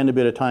spend a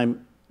bit of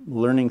time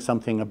learning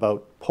something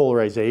about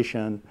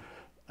polarization,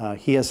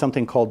 he has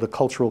something called the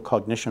Cultural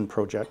Cognition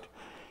Project,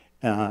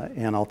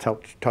 and I'll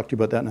talk to you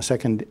about that in a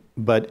second.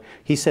 But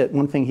he said,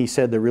 one thing he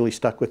said that really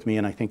stuck with me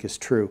and I think is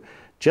true,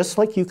 just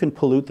like you can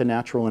pollute the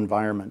natural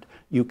environment,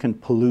 you can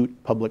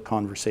pollute public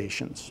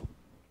conversations.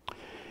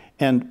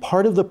 And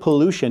part of the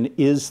pollution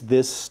is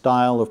this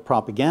style of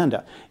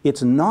propaganda.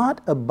 It's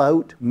not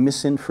about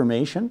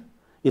misinformation.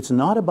 It's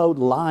not about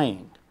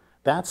lying.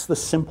 That's the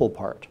simple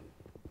part.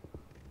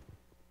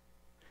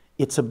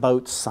 It's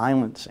about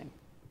silencing.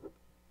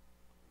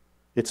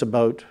 It's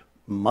about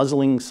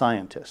muzzling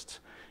scientists.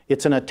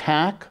 It's an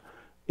attack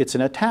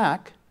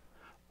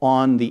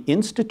on the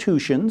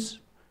institutions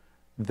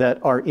that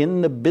are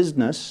in the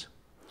business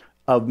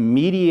of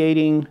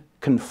mediating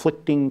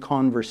conflicting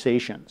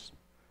conversations.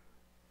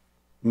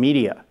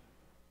 Media,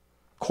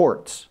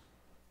 courts,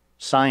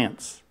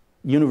 science,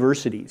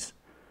 universities.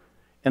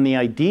 And the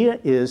idea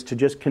is to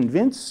just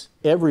convince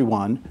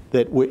everyone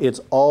that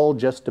it's all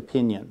just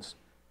opinions.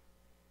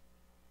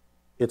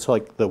 It's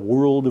like the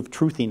world of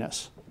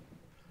truthiness.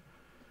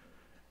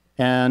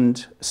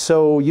 And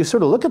so you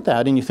sort of look at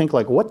that and you think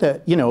like, what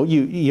the,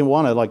 you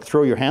want to like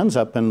throw your hands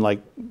up and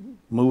like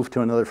move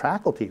to another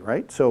faculty,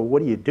 right? So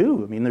what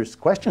do? I mean, there's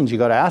questions you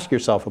got to ask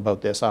yourself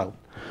about this,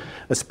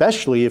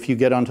 especially if you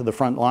get onto the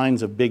front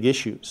lines of big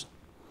issues.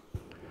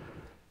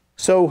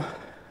 So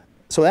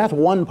that's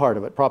one part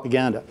of it,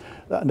 propaganda.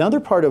 Another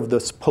part of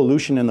this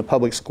pollution in the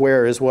public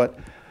square is what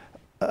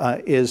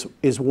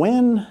is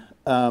when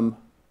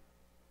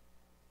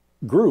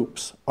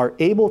groups are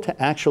able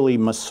to actually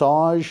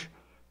massage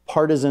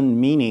partisan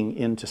meaning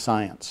into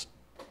science.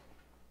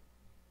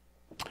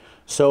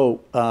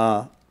 So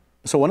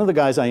one of the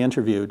guys I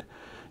interviewed,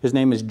 his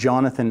name is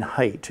Jonathan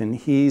Haidt, and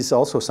he's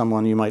also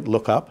someone you might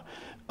look up.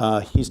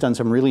 He's done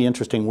some really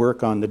interesting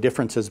work on the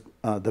differences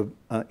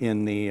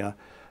in the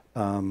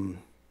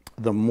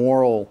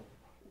moral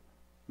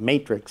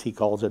matrix, he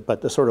calls it,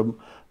 but the sort of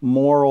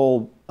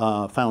moral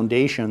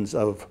foundations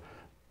of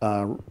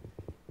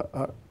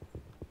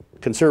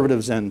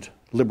conservatives and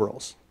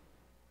liberals,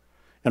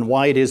 and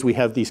why it is we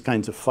have these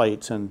kinds of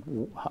fights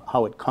and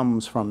how it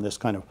comes from this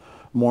kind of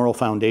moral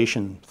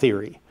foundation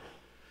theory.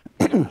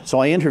 So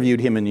I interviewed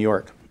him in New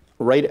York,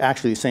 right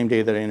actually the same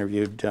day that I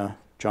interviewed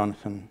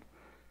Jonathan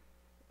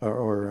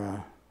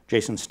or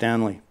Jason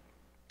Stanley.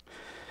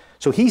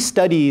 So he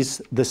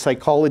studies the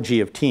psychology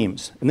of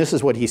teams, and this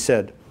is what he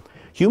said.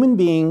 Human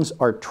beings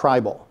are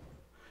tribal.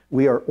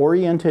 We are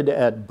oriented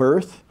at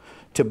birth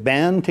to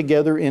band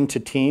together into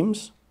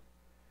teams,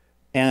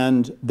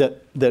 and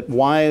that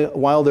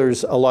while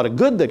there's a lot of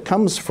good that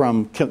comes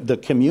from the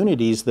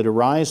communities that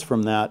arise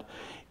from that,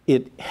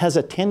 it has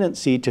a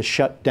tendency to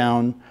shut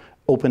down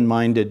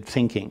open-minded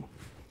thinking.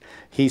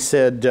 He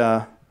said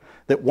that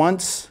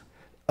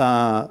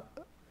our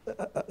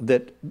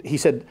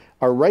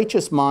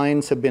righteous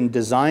minds have been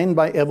designed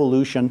by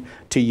evolution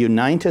to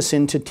unite us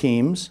into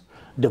teams,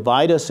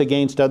 divide us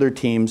against other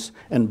teams,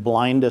 and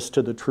blind us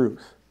to the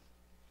truth.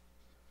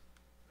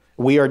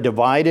 We are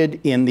divided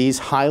in these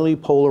highly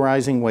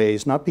polarizing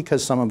ways, not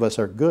because some of us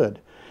are good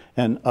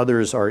and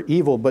others are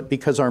evil, but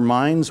because our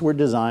minds were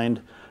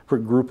designed for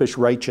groupish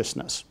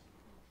righteousness.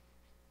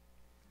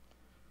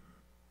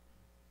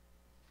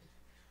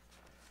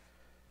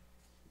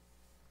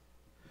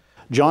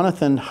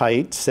 Jonathan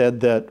Haidt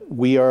said that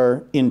we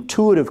are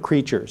intuitive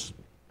creatures.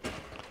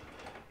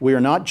 We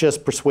are not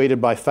just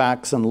persuaded by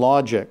facts and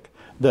logic,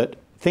 that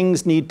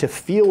things need to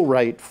feel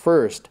right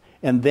first,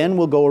 and then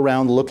we'll go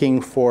around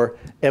looking for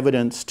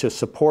evidence to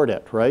support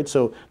it, right?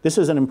 So this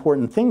is an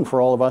important thing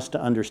for all of us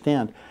to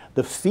understand.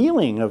 The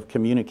feeling of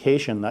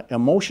communication, the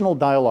emotional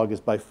dialogue, is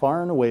by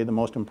far and away the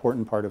most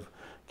important part of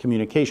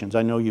communications.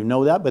 I know you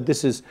know that, but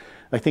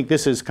I think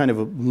this is kind of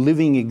a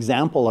living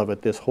example of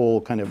it, this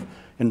whole kind of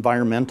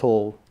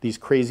these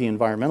crazy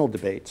environmental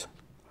debates.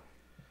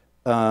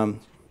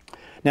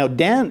 Now,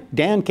 Dan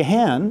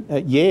Kahan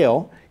at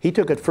Yale, he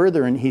took it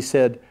further and he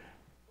said,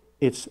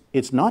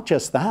 it's not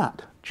just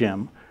that,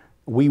 Jim.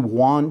 We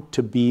want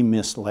to be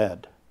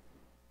misled.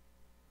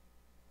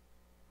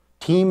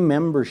 Team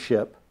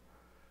membership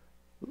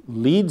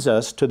leads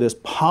us to this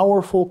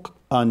powerful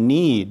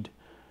need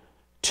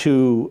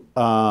to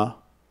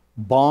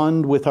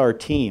bond with our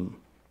team.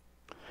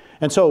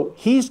 And so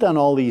he's done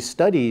all these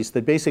studies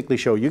that basically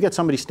show you get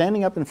somebody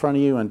standing up in front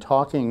of you and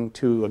talking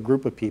to a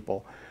group of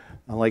people,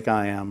 like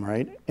I am,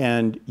 right?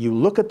 And you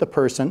look at the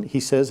person, he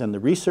says, and the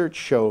research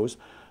shows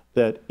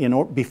that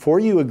before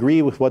you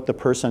agree with what the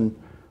person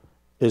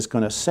is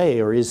going to say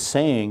or is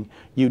saying,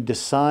 you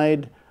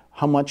decide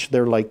how much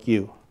they're like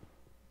you.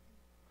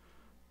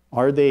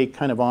 Are they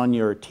kind of on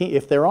your team?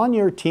 If they're on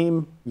your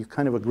team, you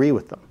kind of agree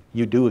with them.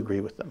 You do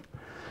agree with them.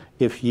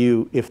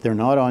 If they're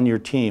not on your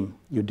team,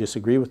 you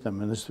disagree with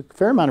them. And there's a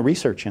fair amount of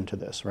research into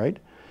this, right?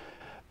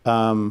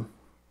 And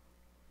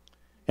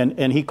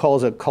he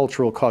calls it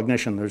cultural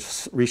cognition.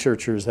 There's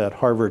researchers at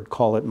Harvard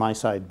call it my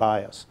side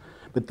bias.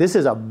 But this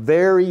is a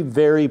very,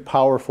 very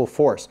powerful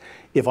force.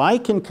 If I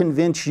can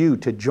convince you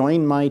to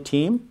join my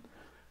team,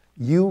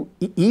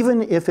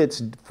 even if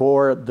it's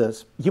for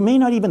this, you may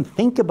not even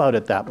think about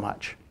it that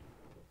much.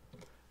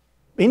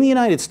 In the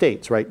United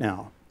States right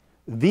now,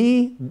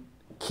 the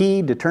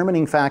key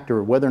determining factor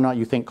of whether or not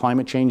you think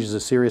climate change is a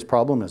serious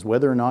problem is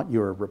whether or not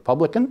you're a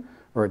Republican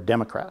or a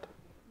Democrat.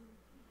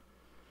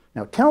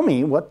 Now tell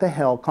me what the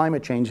hell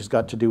climate change has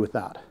got to do with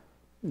that.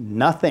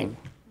 Nothing.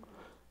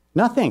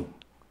 Nothing.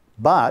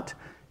 But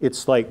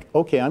it's like,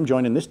 okay, I'm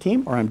joining this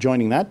team or I'm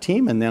joining that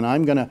team and then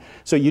I'm gonna,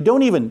 so you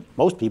don't even,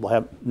 most people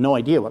have no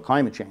idea what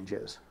climate change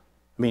is.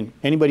 I mean,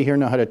 anybody here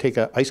know how to take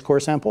an ice core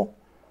sample?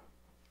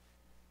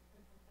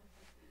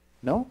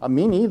 No?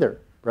 Me neither,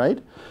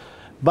 right?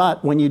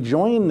 But when you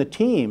join the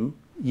team,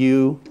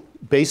 you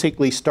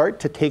basically start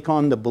to take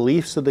on the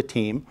beliefs of the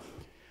team.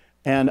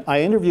 And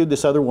I interviewed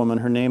this other woman,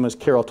 her name is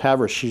Carol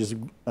Tavris. She's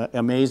an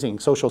amazing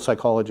social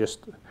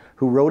psychologist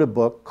who wrote a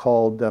book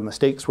called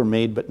Mistakes Were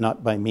Made But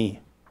Not By Me.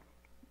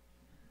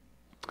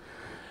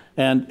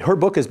 And her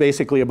book is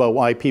basically about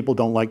why people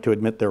don't like to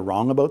admit they're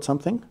wrong about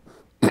something.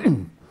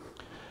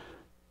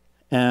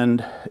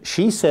 And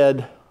she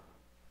said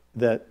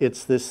that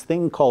it's this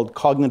thing called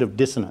cognitive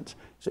dissonance.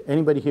 Has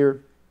anybody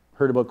here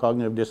heard about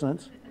cognitive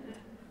dissonance?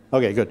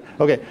 Okay, good.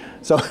 Okay,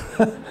 so,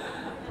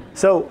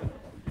 so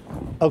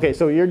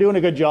you're doing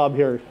a good job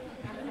here.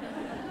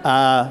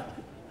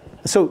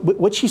 So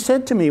what she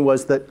said to me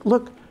was that,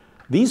 look,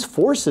 these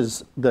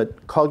forces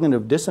that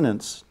cognitive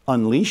dissonance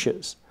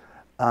unleashes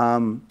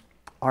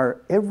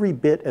are every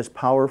bit as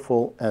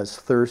powerful as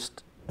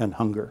thirst and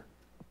hunger.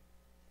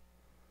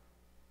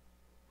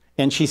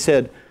 And she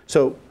said,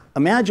 so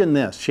imagine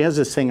this. She has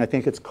this thing, I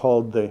think it's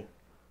called the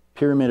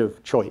pyramid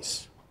of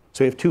choice.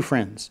 So you have two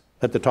friends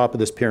at the top of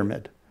this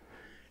pyramid.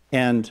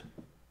 And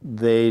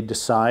they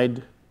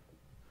decide,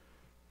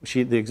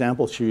 the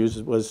example she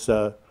used was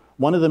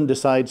one of them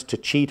decides to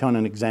cheat on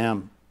an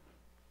exam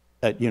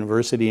at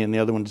university and the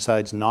other one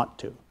decides not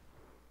to.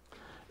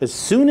 As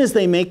soon as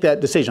they make that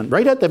decision,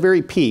 right at the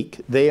very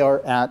peak, they are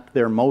at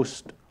their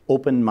most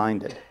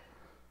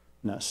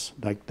open-mindedness.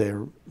 Like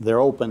they're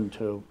open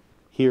to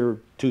hear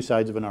two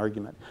sides of an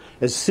argument.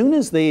 As soon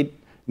as they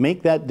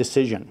make that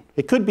decision,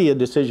 it could be a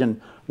decision,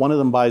 one of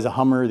them buys a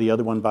Hummer, the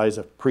other one buys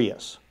a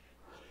Prius.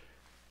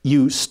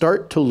 You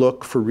start to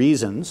look for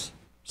reasons,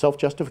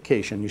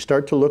 self-justification, you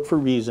start to look for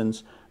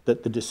reasons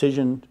that the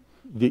decision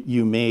that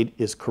you made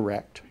is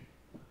correct.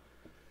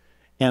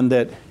 And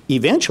that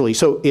eventually,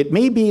 so it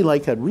may be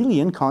like a really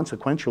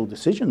inconsequential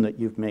decision that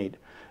you've made,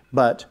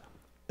 but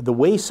the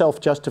way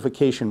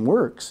self-justification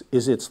works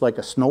is it's like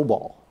a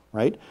snowball,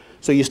 right?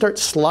 So you start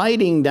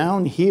sliding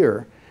down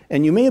here,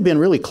 and you may have been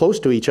really close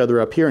to each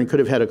other up here and could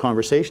have had a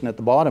conversation at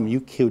the bottom.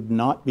 You could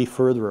not be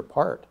further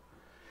apart.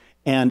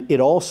 And it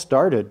all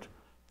started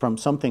from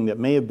something that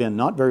may have been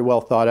not very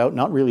well thought out,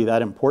 not really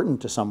that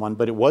important to someone,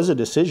 but it was a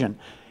decision.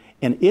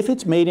 And if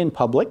it's made in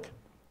public,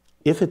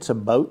 if it's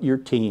about your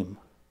team,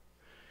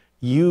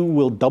 you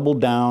will double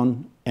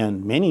down,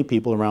 and many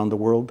people around the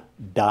world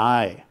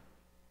die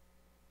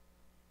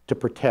to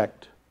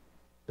protect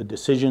the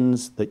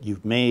decisions that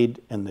you've made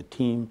and the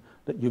team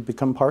that you've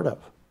become part of.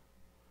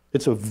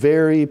 It's a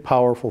very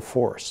powerful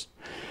force.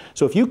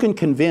 So if you can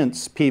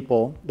convince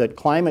people that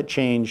climate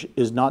change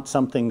is not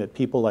something that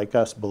people like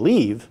us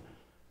believe,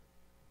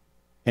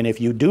 and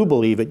if you do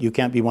believe it, you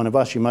can't be one of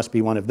us, you must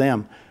be one of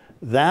them,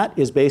 that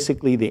is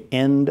basically the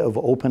end of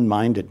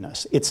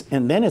open-mindedness.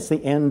 And then it's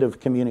the end of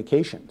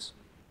communications,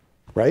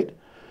 right?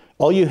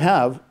 All you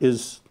have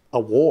is a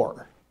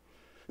war.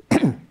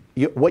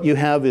 What you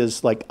have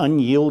is like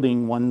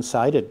unyielding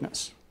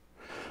one-sidedness.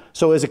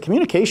 So as a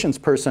communications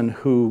person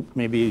who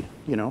maybe,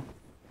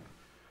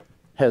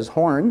 has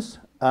horns,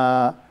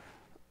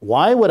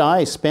 why would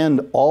I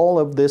spend all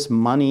of this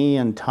money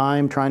and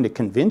time trying to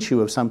convince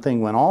you of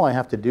something when all I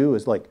have to do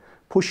is like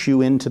push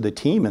you into the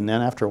team, and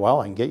then after a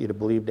while I can get you to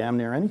believe damn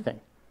near anything?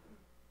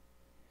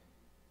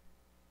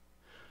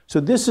 So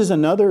this is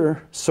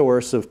another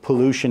source of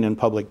pollution in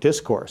public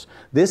discourse.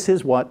 This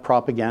is what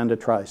propaganda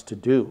tries to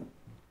do.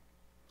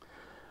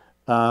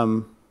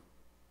 Now,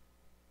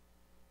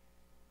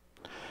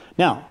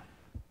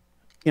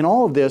 in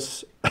all of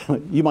this,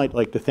 you might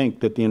like to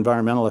think that the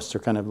environmentalists are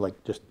kind of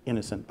like just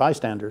innocent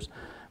bystanders,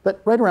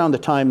 but right around the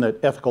time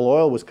that ethical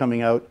oil was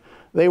coming out,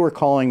 they were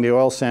calling the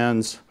oil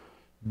sands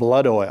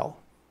blood oil.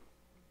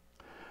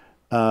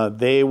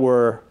 They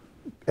were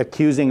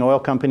accusing oil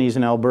companies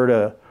in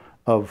Alberta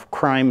of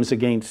crimes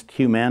against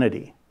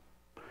humanity.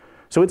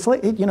 So it's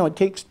like, you know, it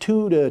takes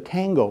two to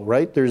tango,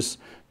 right? There's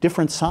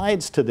different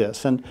sides to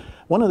this. And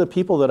one of the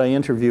people that I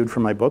interviewed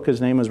for my book,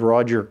 his name is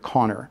Roger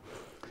Connor.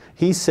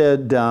 He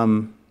said,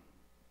 what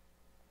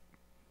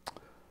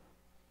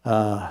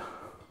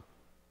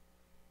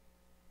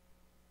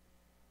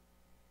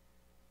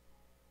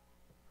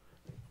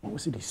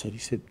was it he said? He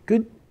said,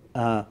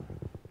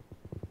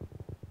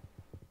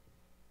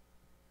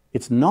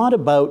 it's not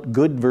about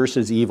good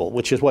versus evil,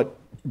 which is what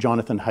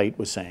Jonathan Haidt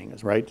was saying,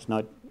 is right? It's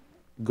not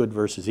good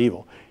versus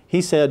evil.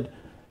 He said,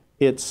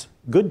 it's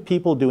good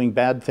people doing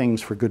bad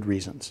things for good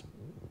reasons.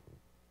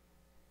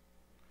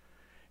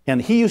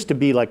 And he used to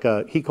be like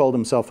he called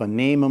himself a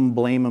name 'em,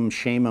 blame 'em,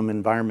 shame 'em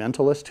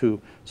environmentalist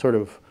who sort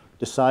of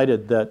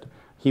decided that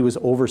he was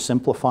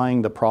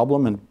oversimplifying the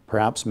problem and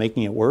perhaps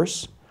making it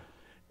worse.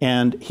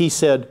 And he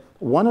said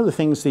one of the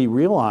things he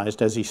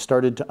realized as he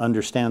started to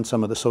understand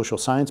some of the social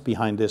science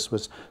behind this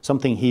was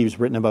something he's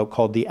written about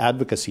called the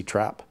advocacy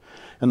trap.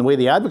 And the way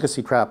the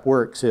advocacy trap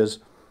works is,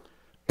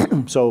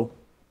 so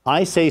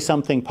I say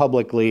something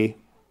publicly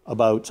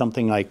about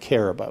something I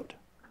care about,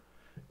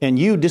 and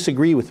you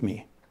disagree with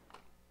me.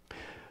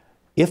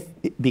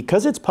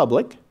 Because it's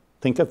public,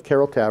 think of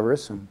Carol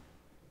Tavris and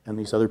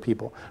these other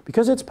people,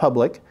 because it's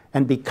public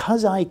and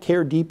because I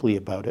care deeply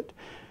about it,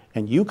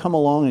 and you come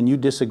along and you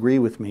disagree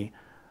with me,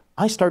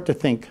 I start to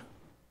think,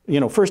 you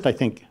know, first I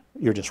think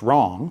you're just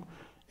wrong,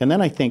 and then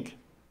I think,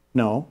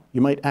 no, you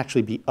might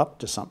actually be up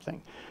to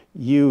something.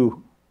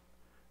 You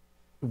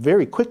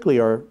very quickly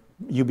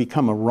you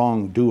become a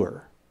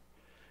wrongdoer,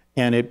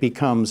 and it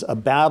becomes a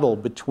battle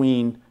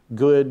between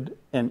good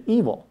and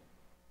evil.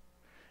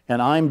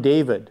 And I'm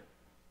David,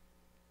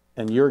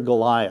 and you're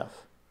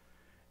Goliath.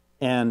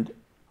 And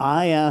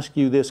I ask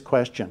you this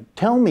question.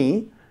 Tell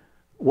me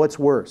what's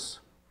worse.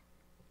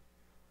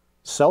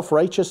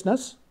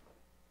 Self-righteousness,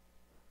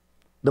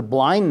 the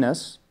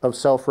blindness of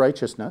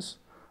self-righteousness,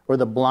 or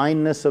the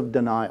blindness of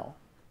denial?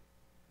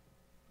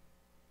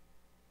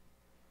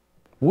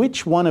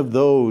 Which one of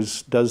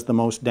those does the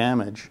most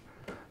damage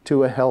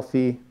to a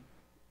healthy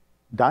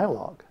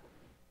dialogue?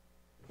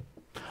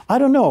 I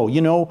don't know.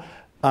 You know,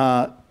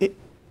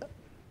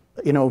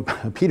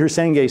 Peter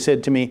Senge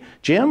said to me,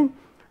 Jim,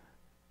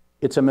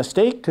 it's a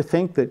mistake to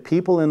think that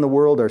people in the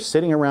world are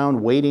sitting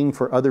around waiting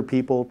for other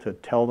people to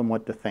tell them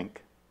what to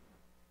think.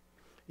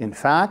 In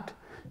fact,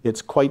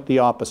 it's quite the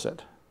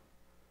opposite.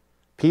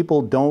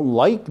 People don't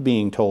like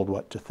being told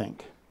what to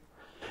think.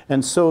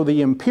 And so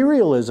the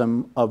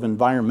imperialism of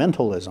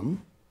environmentalism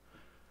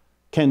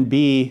can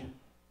be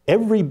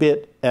every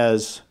bit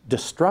as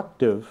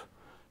destructive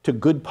to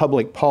good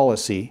public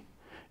policy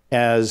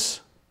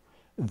as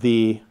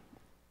the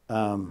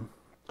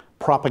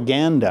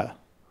propaganda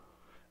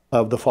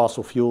of the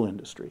fossil fuel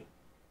industry.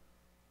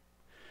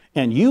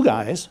 And you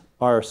guys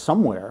are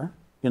somewhere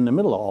in the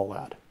middle of all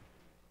that.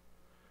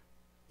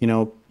 You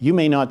know, you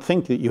may not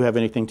think that you have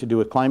anything to do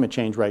with climate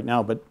change right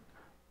now, but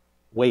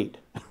wait.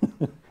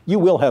 You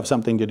will have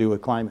something to do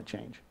with climate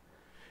change.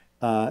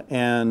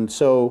 And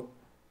so,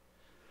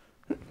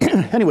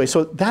 anyway,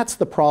 so that's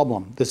the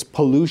problem. This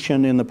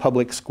pollution in the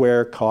public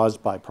square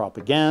caused by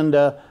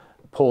propaganda,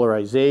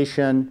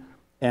 polarization,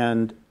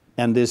 and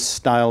this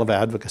style of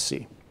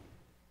advocacy.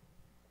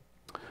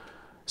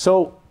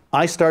 So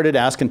I started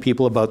asking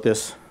people about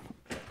this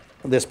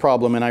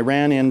problem, and I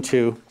ran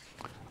into,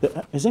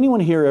 has anyone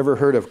here ever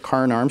heard of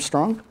Karen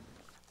Armstrong?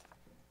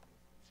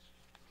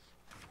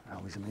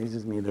 Always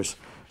amazes me.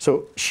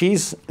 So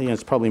she's,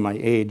 it's probably my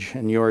age,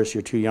 and yours,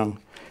 you're too young.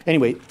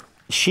 Anyway,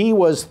 she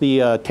was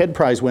the TED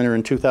Prize winner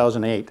in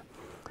 2008.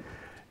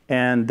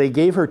 And they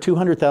gave her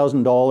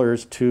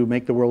 $200,000 to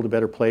make the world a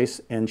better place,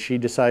 and she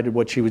decided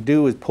what she would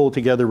do is pull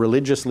together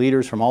religious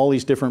leaders from all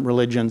these different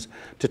religions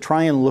to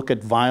try and look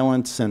at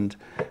violence and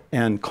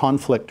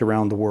conflict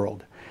around the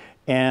world.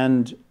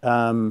 And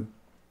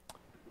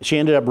she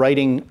ended up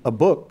writing a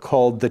book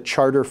called The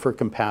Charter for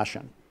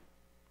Compassion.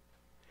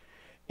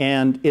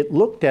 And it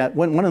looked at,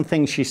 one of the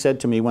things she said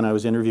to me when I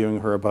was interviewing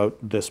her about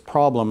this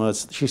problem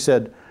was, she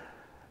said,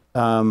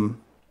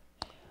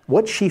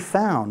 what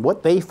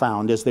they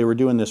found as they were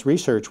doing this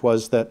research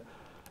was that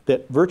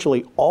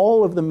virtually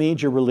all of the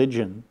major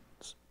religions,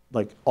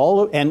 like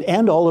all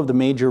of the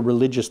major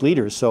religious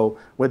leaders, so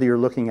whether you're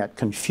looking at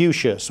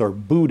Confucius or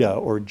Buddha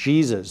or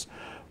Jesus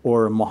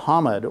or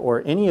Muhammad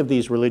or any of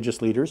these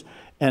religious leaders,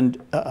 and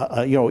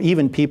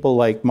even people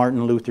like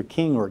Martin Luther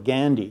King or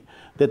Gandhi,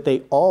 that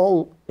they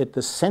all, at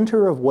the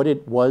center of what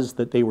it was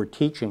that they were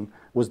teaching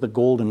was the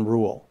golden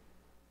rule.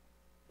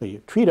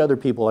 You treat other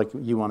people like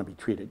you want to be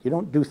treated. You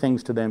don't do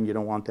things to them you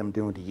don't want them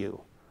doing to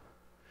you.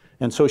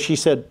 And so she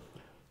said,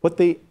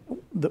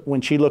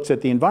 when she looks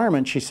at the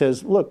environment, she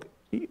says, look,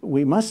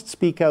 we must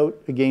speak out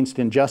against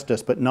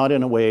injustice, but not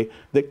in a way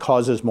that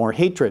causes more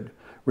hatred.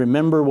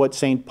 Remember what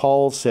St.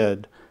 Paul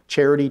said,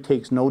 charity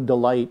takes no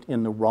delight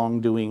in the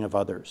wrongdoing of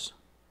others.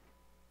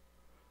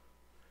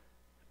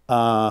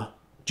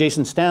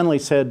 Jason Stanley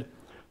said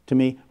to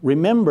me,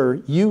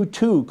 remember, you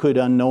too could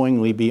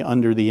unknowingly be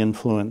under the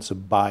influence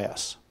of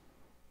bias.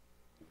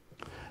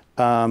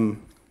 And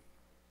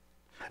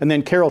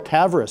then Carol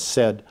Tavris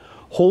said,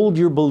 hold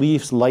your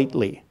beliefs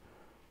lightly,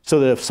 so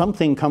that if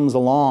something comes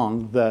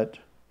along that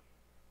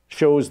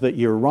shows that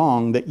you're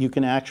wrong, that you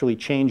can actually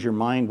change your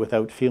mind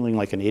without feeling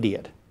like an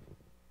idiot.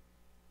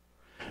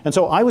 And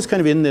so I was kind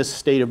of in this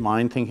state of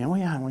mind thinking, oh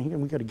yeah,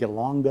 we got to get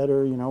along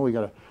better, you know, we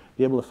got to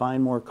be able to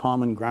find more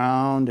common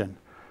ground.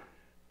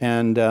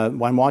 And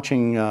I'm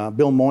watching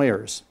Bill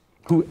Moyers,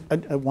 who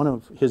one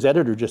of his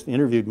editor just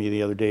interviewed me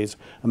the other day.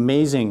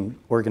 Amazing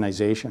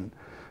organization,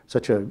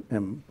 such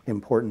an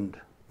important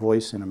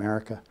voice in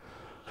America.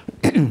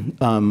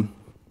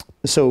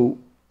 So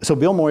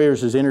Bill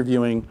Moyers is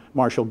interviewing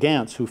Marshall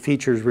Gantz, who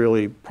features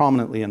really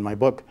prominently in my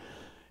book.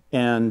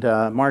 And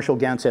Marshall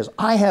Gantz says,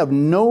 I have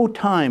no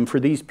time for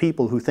these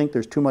people who think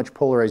there's too much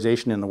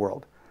polarization in the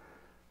world.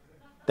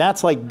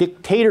 That's like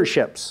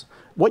dictatorships.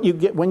 What you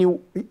get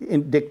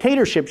in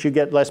dictatorships, you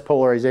get less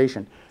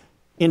polarization.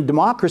 In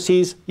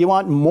democracies, you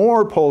want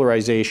more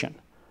polarization.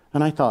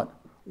 And I thought,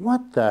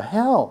 what the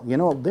hell? You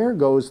know, there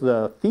goes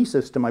the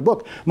thesis to my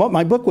book.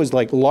 My book was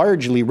like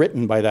largely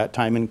written by that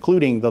time,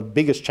 including the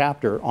biggest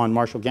chapter on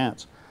Marshall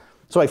Gantz.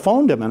 So I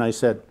phoned him and I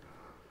said,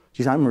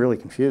 geez, I'm really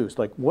confused.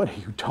 Like, what are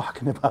you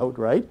talking about,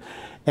 right?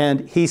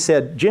 And he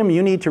said, Jim,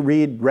 you need to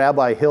read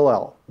Rabbi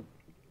Hillel.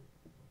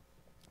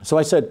 So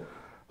I said,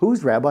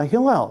 who's Rabbi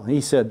Hillel? And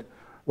he said,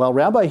 well,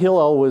 Rabbi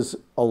Hillel was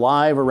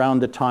alive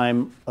around the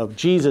time of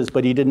Jesus,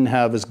 but he didn't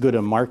have as good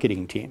a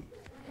marketing team.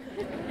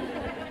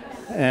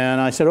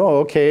 And I said, oh,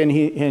 okay. And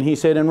he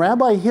said, and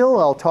Rabbi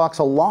Hillel talks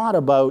a lot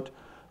about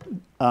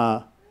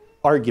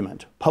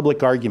argument,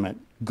 public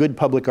argument, good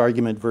public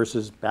argument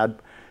versus bad.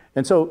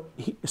 And so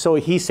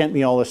he sent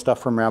me all this stuff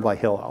from Rabbi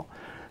Hillel.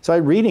 So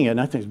I'm reading it,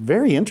 and I think,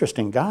 very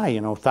interesting guy.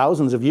 You know,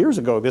 thousands of years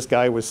ago, this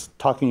guy was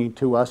talking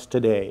to us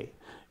today.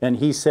 And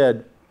he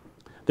said,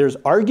 there's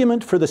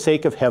argument for the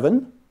sake of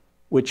heaven,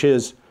 which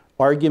is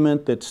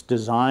argument that's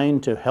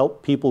designed to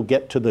help people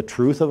get to the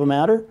truth of a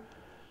matter.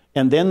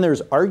 And then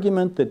there's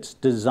argument that's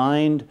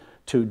designed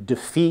to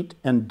defeat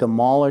and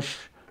demolish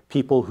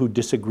people who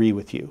disagree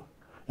with you.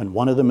 And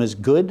one of them is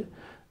good,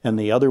 and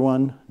the other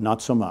one,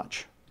 not so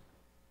much.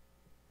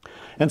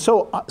 And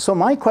so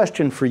my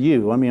question for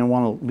you, I mean, I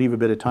want to leave a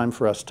bit of time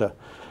for us to,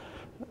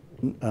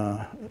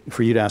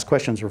 for you to ask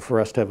questions or for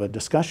us to have a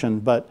discussion.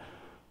 But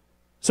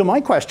so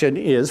my question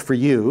is for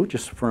you,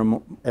 just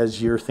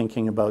as you're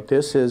thinking about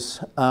this,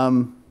 is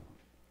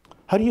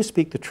how do you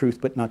speak the truth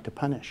but not to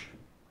punish?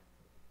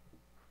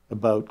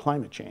 About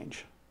climate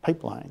change,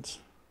 pipelines,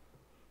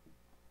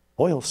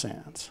 oil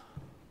sands,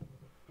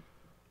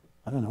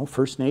 I don't know,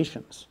 First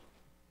Nations.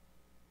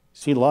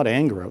 See a lot of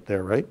anger out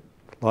there, right?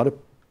 A lot of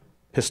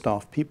pissed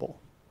off people.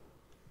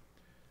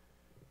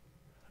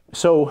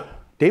 So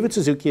David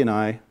Suzuki and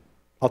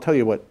I'll tell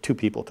you what two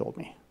people told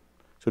me.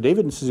 So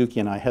David and Suzuki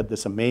and I had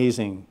this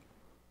amazing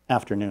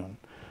afternoon.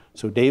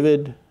 So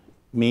David,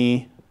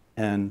 me,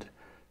 and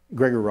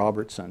Gregor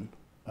Robertson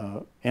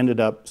ended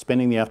up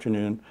spending the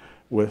afternoon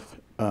with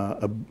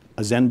a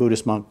Zen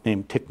Buddhist monk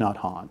named Thich Nhat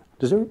Hanh.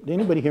 Does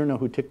anybody here know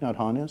who Thich Nhat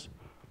Hanh is?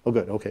 Oh,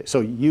 good. Okay.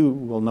 So you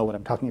will know what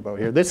I'm talking about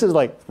here. This is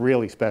like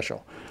really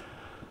special.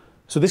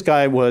 So this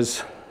guy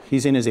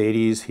he's in his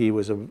 80s. He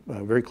was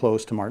very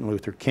close to Martin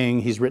Luther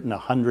King. He's written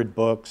 100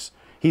 books.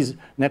 He's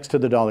next to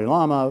the Dalai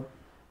Lama,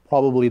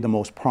 probably the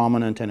most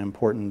prominent and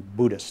important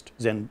Buddhist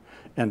Zen,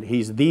 and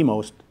he's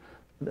the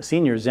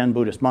senior Zen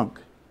Buddhist monk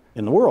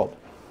in the world.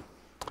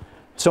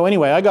 So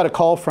anyway, I got a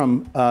call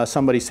from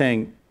somebody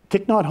saying,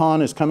 Thich Nhat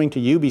Hanh is coming to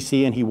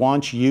UBC and he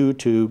wants you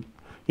to,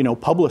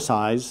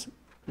 publicize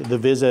the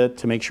visit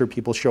to make sure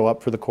people show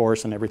up for the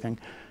course and everything.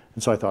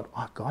 And so I thought,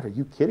 oh God, are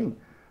you kidding?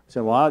 I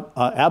said, well,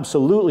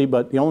 absolutely,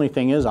 but the only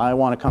thing is I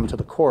want to come to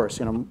the course.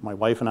 My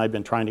wife and I have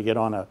been trying to get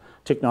on a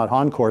Thich Nhat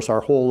Hanh course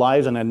our whole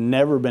lives and I've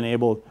never been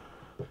able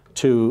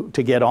to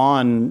get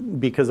on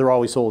because they're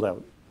always sold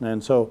out.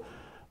 And so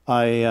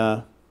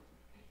I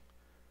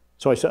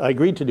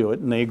agreed to do it,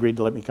 and they agreed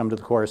to let me come to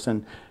the course.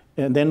 And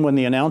then when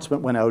the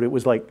announcement went out, it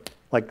was like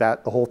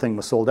that. The whole thing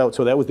was sold out.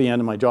 So that was the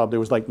end of my job. There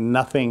was like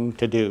nothing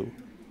to do.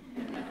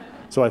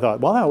 So I thought,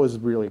 well, that was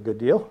really a good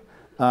deal.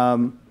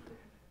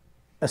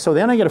 So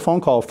then I get a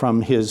phone call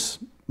from his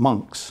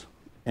monks,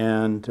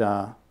 and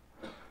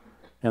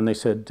they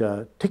said,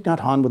 Thich Nhat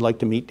Hanh would like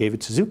to meet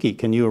David Suzuki.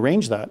 Can you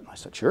arrange that? I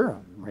said, sure,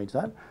 I'll arrange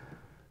that.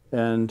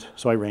 And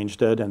so I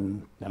arranged it,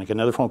 and then I get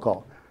another phone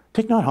call.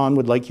 Thich Nhat Hanh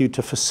would like you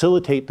to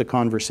facilitate the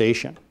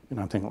conversation. And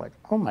I'm thinking like,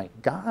 oh my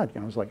God,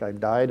 it was like I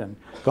died and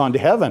gone to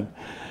heaven.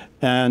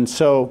 And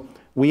so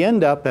we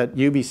end up at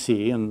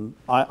UBC, and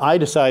I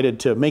decided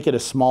to make it a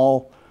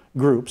small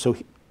group. So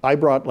I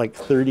brought like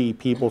 30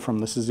 people from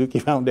the Suzuki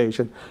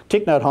Foundation.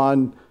 Thich Nhat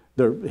Hanh,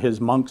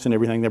 his monks and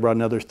everything, they brought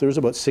another, there was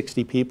about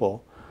 60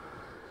 people.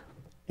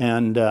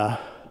 And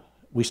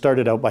we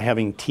started out by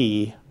having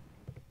tea.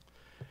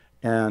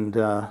 And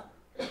it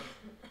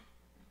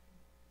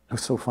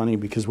was so funny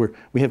because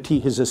we have tea.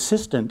 His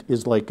assistant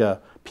is like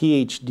a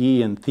PhD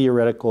in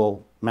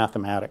theoretical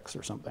mathematics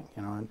or something,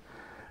 you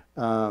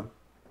know.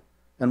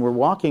 And we're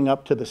walking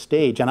up to the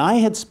stage, and I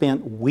had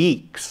spent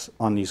weeks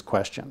on these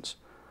questions.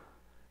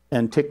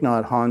 And Thich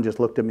Nhat Hanh just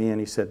looked at me and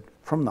he said,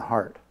 "From the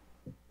heart."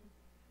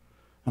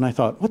 And I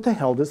thought, what the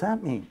hell does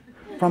that mean?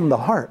 From the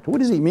heart. What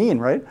does he mean,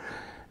 right?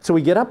 So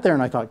we get up there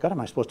and I thought, God,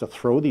 am I supposed to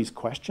throw these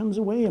questions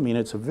away? I mean,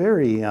 it's a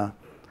very...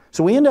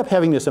 So we end up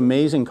having this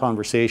amazing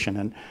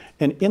conversation.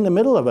 And in the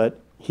middle of it,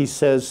 he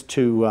says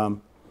to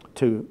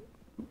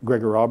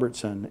Gregor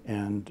Robertson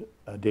and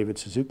David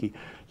Suzuki,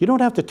 you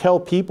don't have to tell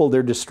people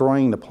they're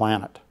destroying the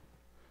planet.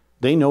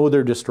 They know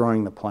they're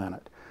destroying the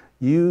planet.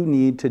 You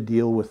need to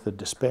deal with the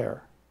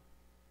despair.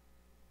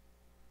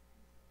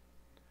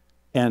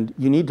 And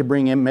you need to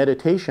bring in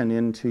meditation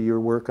into your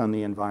work on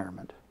the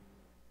environment.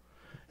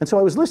 And so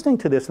I was listening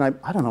to this, and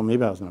I don't know,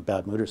 maybe I was in a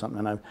bad mood or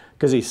something,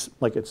 because he's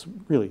like, it's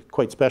really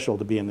quite special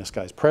to be in this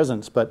guy's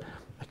presence, but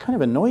it kind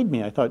of annoyed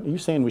me. I thought, are you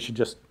saying we should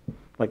just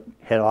like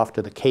head off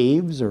to the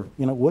caves, or,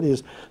 you know, what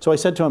is? So I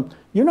said to him,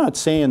 you're not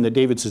saying that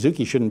David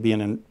Suzuki shouldn't be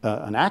an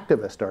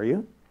activist, are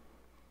you?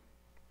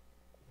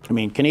 I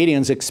mean,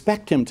 Canadians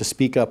expect him to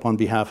speak up on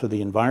behalf of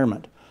the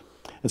environment.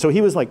 And so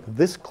he was like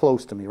this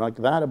close to me, like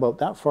that, about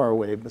that far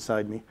away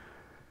beside me.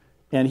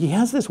 And he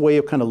has this way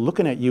of kind of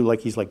looking at you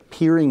like he's like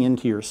peering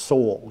into your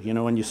soul, you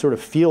know, and you sort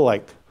of feel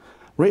like,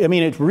 I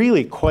mean, it's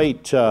really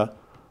quite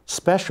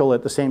special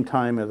at the same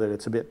time that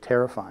it's a bit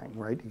terrifying,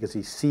 right? Because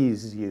he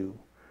sees you.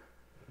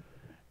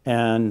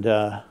 And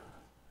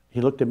he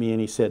looked at me and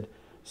he said,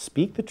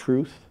 speak the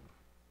truth,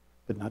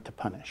 but not to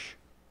punish.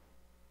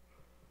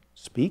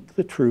 Speak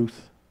the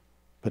truth,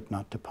 but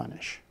not to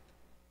punish.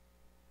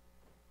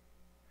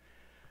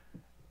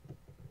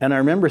 And I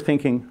remember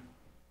thinking,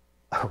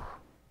 oh,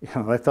 you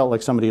know, I felt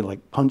like somebody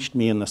like punched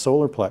me in the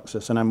solar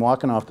plexus, and I'm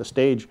walking off the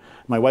stage.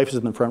 My wife is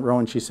in the front row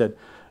and she said,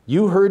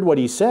 you heard what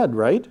he said,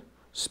 right?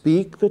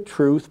 Speak the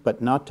truth,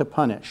 but not to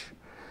punish.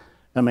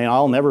 I mean,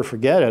 I'll never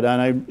forget it.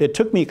 And it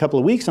took me a couple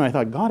of weeks, and I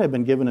thought, God, I've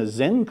been given a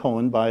Zen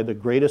koan by the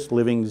greatest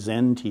living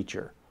Zen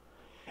teacher.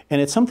 And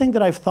it's something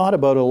that I've thought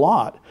about a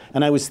lot.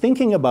 And I was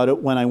thinking about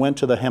it when I went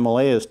to the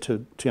Himalayas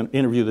to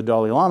interview the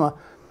Dalai Lama.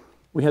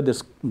 We had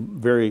this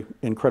very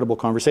incredible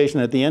conversation.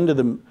 At the end of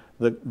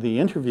the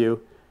interview,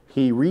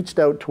 he reached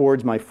out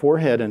towards my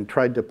forehead and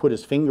tried to put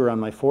his finger on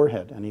my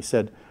forehead. And he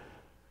said,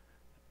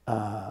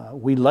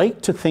 we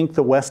like to think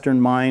the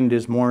Western mind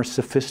is more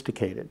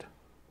sophisticated.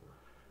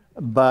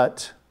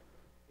 But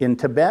in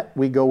Tibet,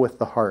 we go with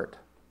the heart.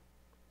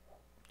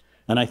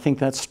 And I think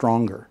that's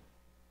stronger.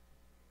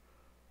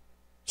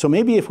 So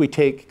maybe if we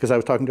take, because I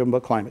was talking to him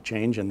about climate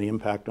change and the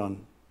impact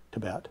on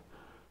Tibet,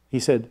 he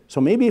said,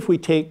 so maybe if we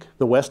take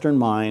the Western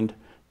mind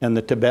and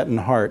the Tibetan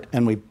heart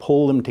and we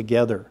pull them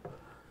together,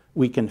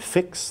 we can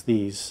fix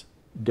these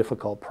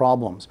difficult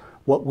problems.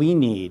 What we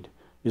need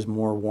is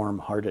more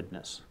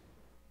warm-heartedness.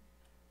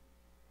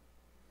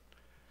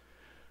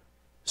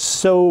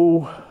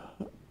 So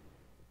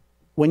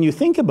when you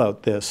think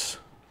about this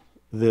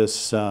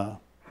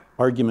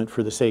argument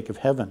for the sake of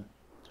heaven,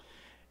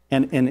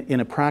 and in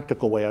a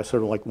practical way, I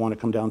sort of like want to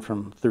come down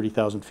from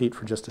 30,000 feet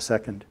for just a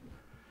second.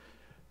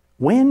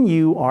 When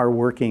you are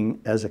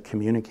working as a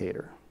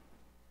communicator,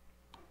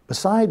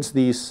 besides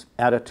these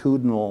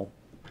attitudinal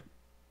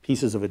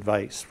pieces of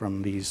advice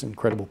from these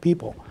incredible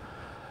people,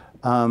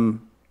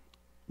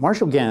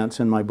 Marshall Gantz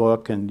in my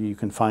book, and you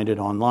can find it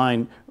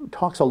online,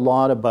 talks a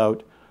lot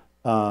about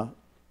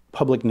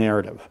public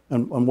narrative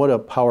and what a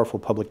powerful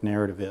public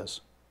narrative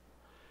is.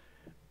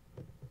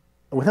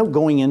 Without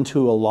going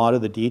into a lot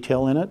of the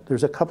detail in it,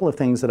 there's a couple of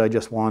things that I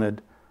just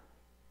wanted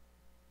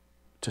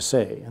to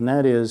say, and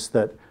that is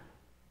that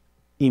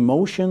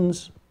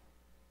emotions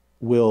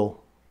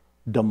will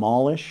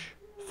demolish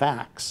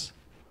facts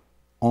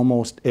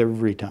almost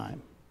every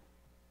time.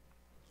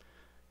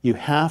 You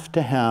have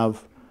to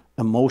have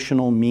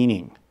emotional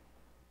meaning.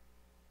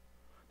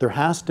 There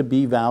has to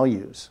be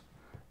values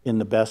in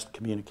the best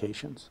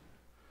communications.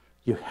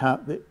 You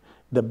have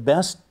the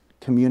best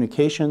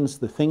communications,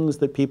 the things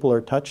that people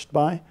are touched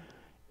by,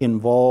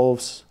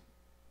 involves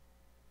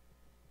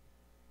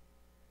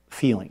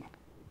feeling.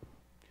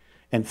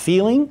 And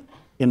feeling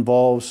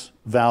involves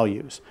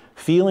values.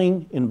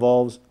 Feeling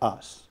involves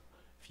us.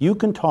 If you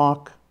can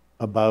talk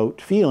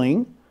about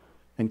feeling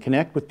and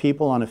connect with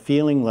people on a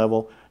feeling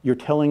level, you're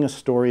telling a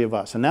story of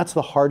us. And that's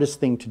the hardest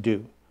thing to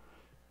do.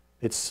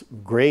 It's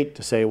great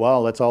to say,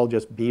 well, let's all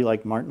just be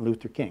like Martin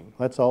Luther King.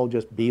 Let's all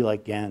just be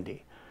like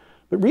Gandhi.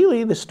 But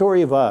really, the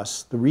story of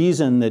us, the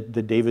reason that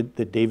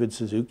David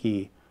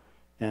Suzuki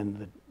and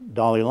the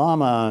Dalai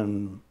Lama,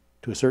 and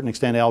to a certain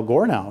extent Al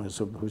Gore now,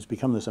 who's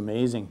become this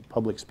amazing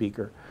public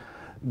speaker,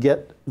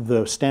 get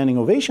the standing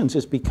ovations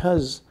is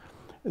because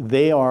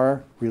they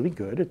are really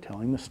good at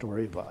telling the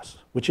story of us,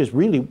 which is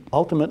really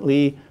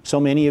ultimately so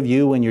many of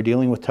you, when you're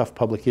dealing with tough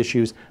public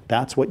issues,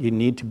 that's what you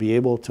need to be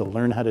able to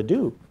learn how to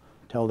do,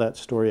 tell that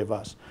story of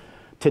us.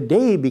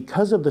 Today,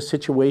 because of the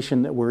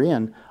situation that we're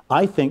in,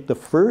 I think the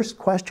first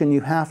question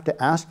you have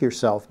to ask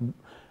yourself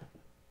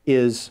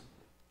is,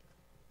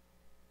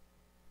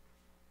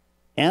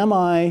 am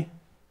I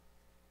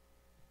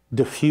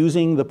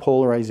diffusing the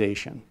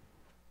polarization,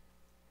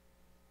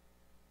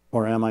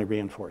 or am I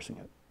reinforcing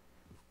it?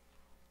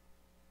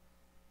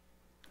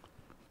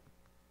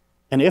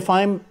 And if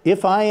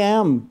I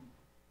am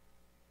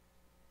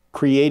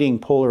creating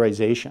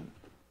polarization,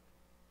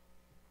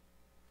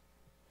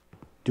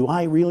 do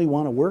I really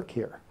want to work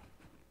here?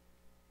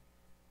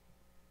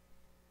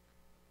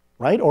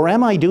 Right? Or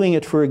am I doing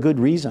it for a good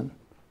reason?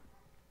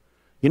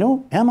 You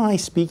know, am I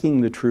speaking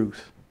the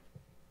truth,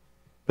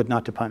 but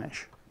not to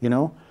punish? You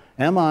know,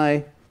 am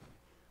I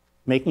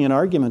making an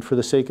argument for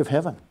the sake of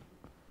heaven?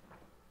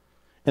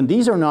 And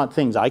these are not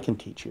things I can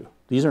teach you.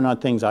 These are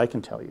not things I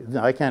can tell you.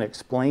 I can't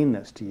explain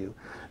this to you.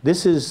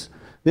 This is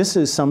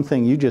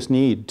something you just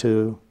need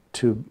to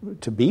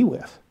be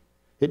with.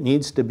 It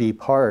needs to be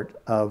part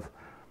of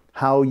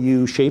how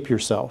you shape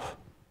yourself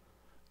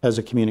as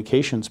a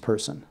communications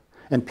person.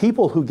 And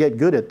people who get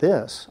good at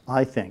this,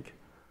 I think,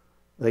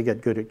 they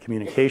get good at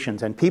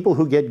communications. And people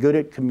who get good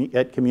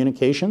at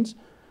communications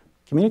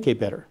communicate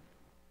better.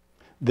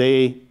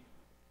 They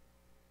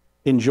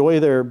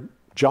enjoy their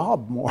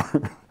job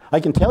more.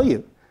 I can tell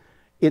you,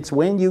 it's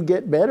when you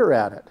get better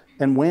at it,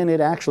 and when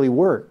it actually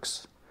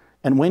works,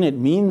 and when it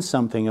means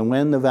something, and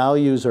when the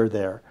values are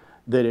there,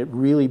 that it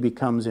really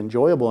becomes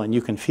enjoyable, and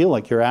you can feel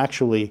like you're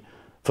actually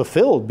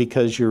fulfilled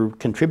because you're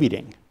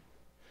contributing.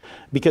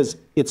 Because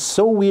it's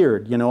so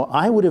weird, you know,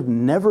 I would have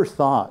never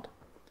thought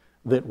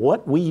that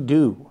what we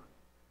do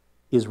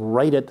is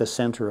right at the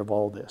center of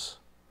all this.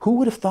 Who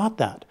would have thought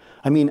that?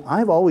 I mean,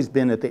 I've always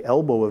been at the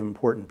elbow of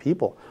important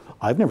people.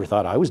 I've never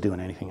thought I was doing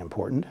anything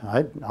important.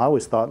 I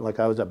always thought like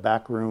I was a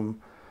backroom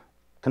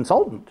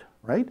consultant,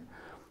 right?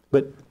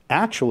 But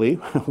actually,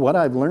 what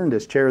I've learned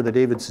as chair of the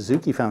David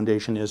Suzuki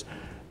Foundation is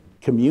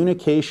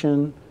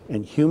communication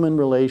and human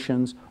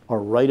relations are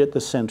right at the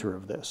center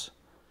of this.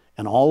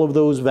 And all of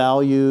those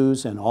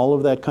values and all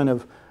of that kind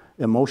of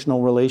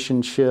emotional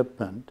relationship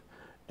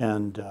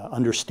and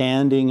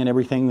understanding and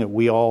everything that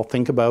we all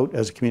think about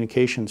as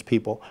communications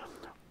people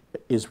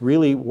is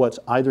really what's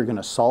either going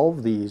to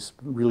solve these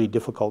really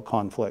difficult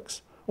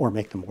conflicts or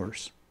make them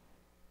worse.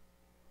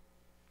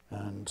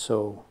 And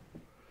so,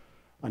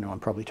 I know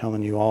I'm probably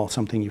telling you all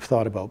something you've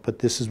thought about, but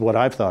this is what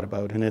I've thought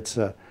about, and it's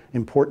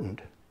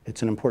important.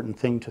 It's an important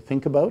thing to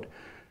think about.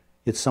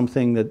 It's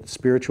something that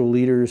spiritual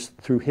leaders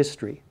through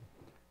history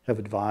have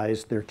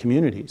advised their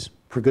communities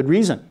for good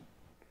reason.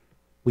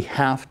 We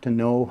have to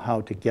know how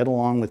to get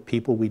along with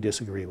people we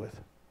disagree with.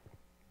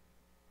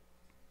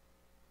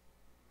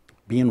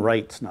 Being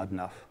right's not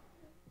enough.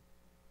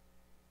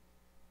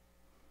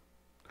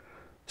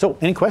 So,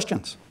 any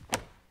questions?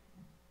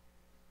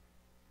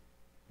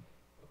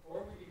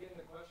 Before we begin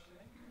the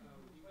questioning,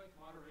 would you like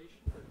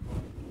moderation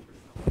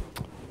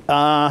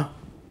or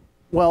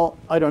well,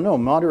 I don't know.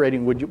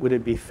 Moderating, would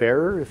it be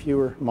fairer if you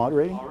were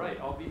moderating? All right,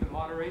 I'll be the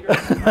moderator.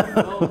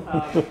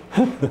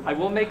 I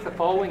will make the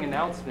following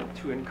announcement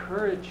to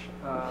encourage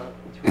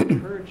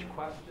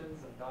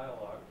questions and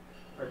dialogue.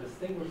 Our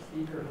distinguished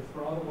speaker has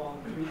brought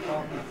along 3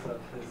 copies of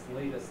his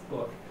latest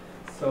book.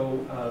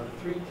 So the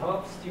 3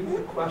 top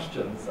student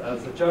questions,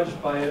 as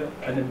judged by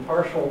an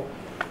impartial,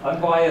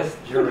 unbiased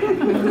jury,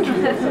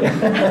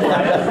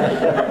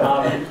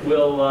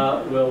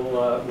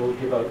 will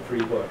give out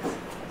 3 books.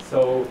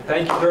 So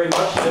thank you very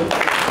much.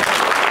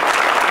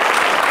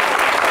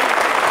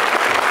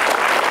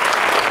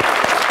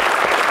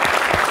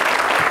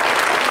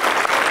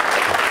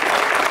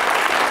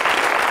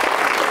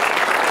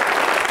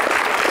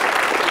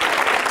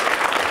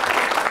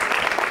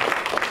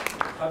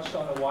 Touched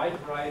on a wide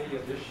variety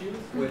of issues,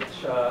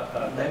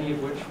 many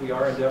of which we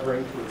are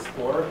endeavoring to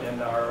explore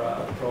in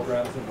our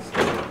programs in the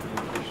School of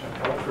Communication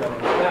and Culture. And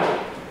with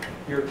that,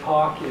 your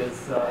talk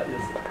is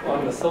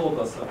on the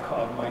syllabus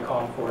of my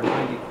Com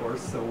 490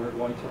 course, so we're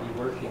going to be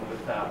working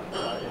with that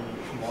in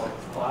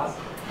tomorrow's class.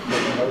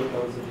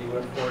 Those of you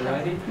in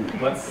 490,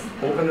 let's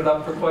open it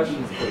up for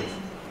questions, please.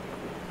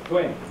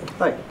 Dwayne.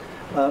 Hi.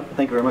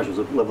 Thank you very much. It was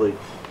a lovely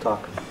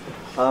talk.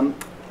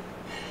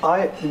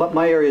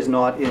 My area is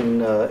not in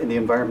the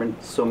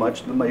environment so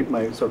much.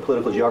 My sort of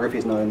political geography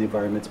is not in the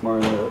environment. It's more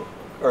in the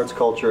arts,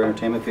 culture,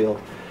 entertainment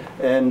field.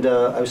 And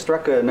I was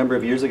struck a number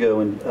of years ago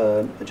when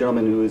a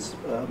gentleman who was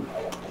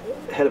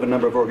head of a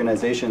number of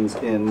organizations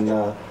in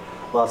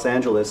Los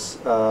Angeles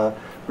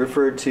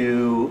referred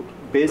to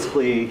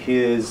basically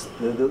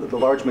the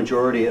large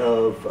majority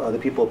of the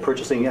people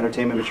purchasing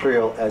entertainment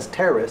material as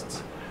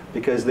terrorists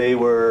because they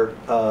were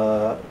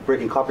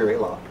breaking copyright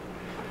law.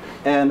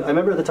 And I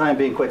remember at the time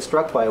being quite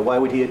struck by it. Why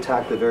would he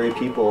attack the very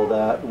people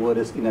that would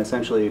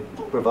essentially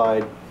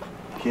provide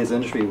his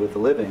industry with a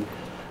living?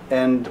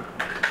 And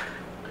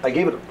I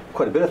gave it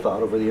quite a bit of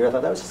thought over the year. I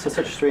thought that was just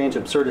such a strange,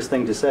 absurdist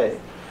thing to say.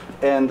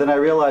 And then I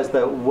realized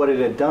that what it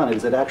had done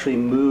is it actually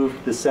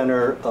moved the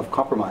center of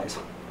compromise.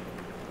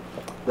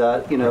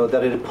 That,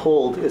 that it had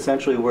pulled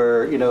essentially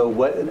where,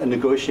 what a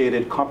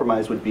negotiated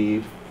compromise would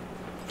be,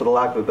 for the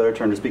lack of a better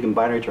term, to speak in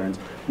binary terms,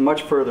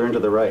 much further into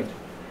the right.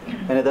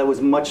 And it was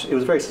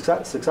very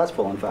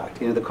successful, in fact.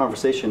 The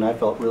conversation, I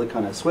felt, really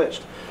kind of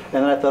switched.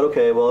 And then I thought,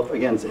 okay, well,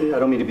 again, I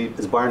don't mean to be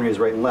as binary as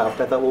right and left.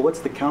 I thought, well, what's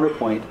the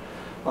counterpoint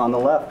on the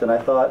left? And I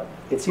thought,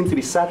 it seems to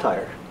be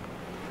satire.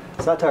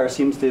 Satire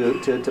seems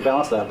to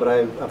balance that, but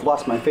I've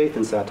lost my faith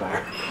in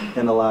satire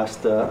in the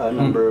last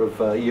number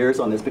of years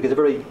on this, because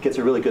everybody gets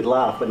a really good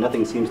laugh, but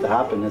nothing seems to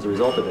happen as a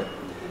result of it.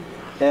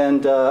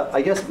 And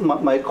I guess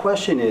my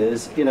question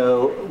is,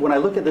 when I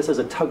look at this as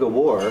a tug of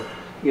war,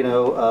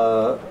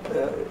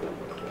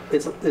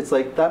 it's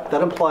like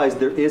that implies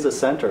there is a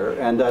center,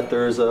 and that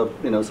there's a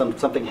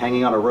something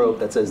hanging on a rope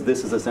that says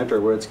this is a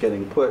center where it's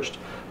getting pushed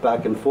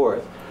back and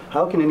forth.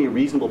 How can any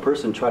reasonable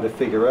person try to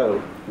figure out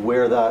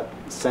where that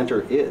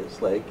center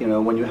is? Like,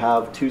 when you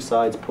have two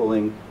sides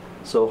pulling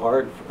so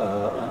hard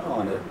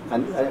on it.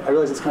 And I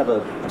realize it's kind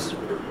of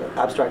an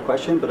abstract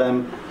question, but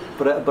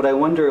I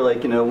wonder,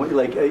 like,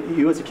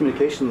 you as a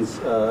communications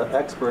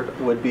expert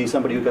would be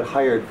somebody who got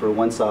hired for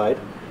one side,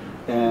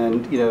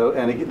 and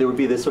there would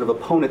be this sort of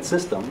opponent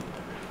system.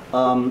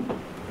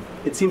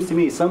 It seems to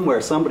me somewhere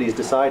somebody's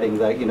deciding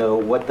that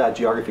what that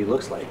geography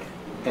looks like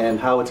and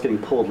how it's getting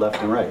pulled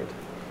left and right.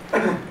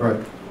 Right.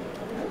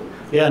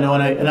 Yeah, no,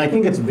 and I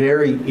think it's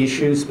very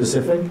issue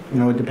specific.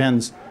 It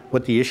depends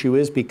what the issue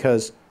is,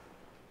 because,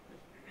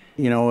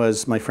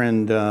 as my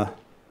friend, oh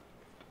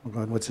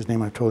God, what's his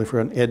name? I've totally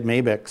forgotten. Ed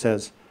Mabeck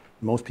says,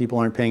 most people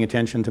aren't paying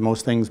attention to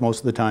most things most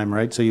of the time,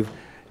 right? So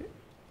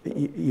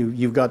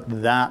you've got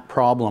that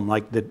problem,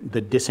 like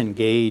the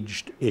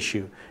disengaged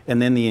issue,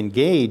 and then the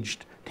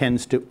engaged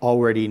tends to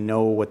already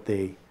know what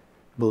they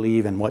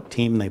believe and what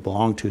team they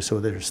belong to.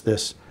 So there's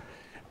this,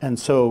 and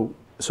so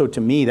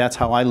to me, that's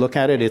how I look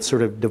at it. It's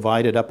sort of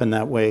divided up in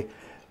that way,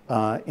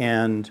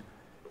 and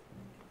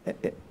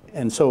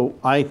so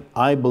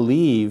I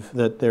believe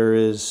that there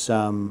is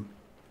a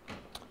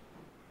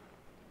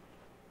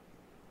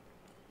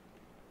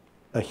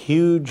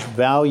huge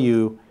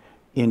value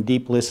in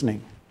deep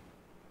listening.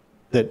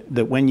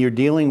 That when you're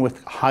dealing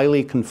with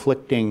highly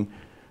conflicting,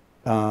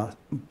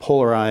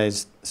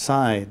 polarized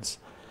sides,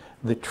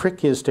 the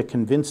trick is to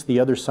convince the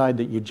other side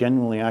that you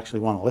genuinely actually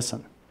want to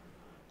listen.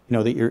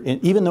 That you're,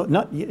 even though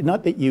not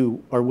that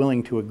you are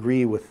willing to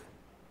agree with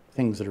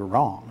things that are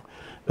wrong,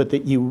 but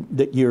that you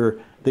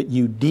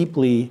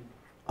deeply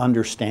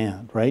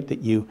understand, right?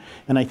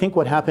 And I think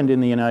what happened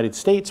in the United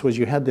States was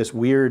you had this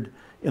weird,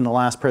 in the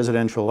last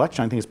presidential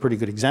election, I think it's a pretty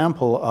good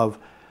example of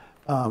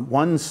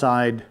one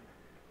side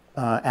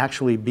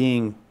actually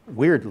being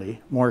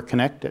weirdly more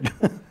connected,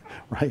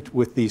 right,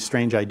 with these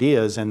strange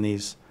ideas and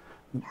these,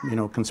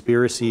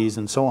 conspiracies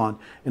and so on,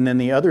 and then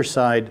the other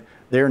side,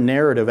 their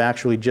narrative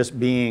actually just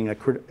being a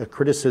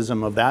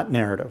criticism of that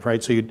narrative,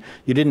 right? So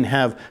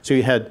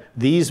you had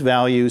these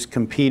values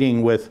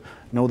competing with,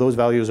 no, those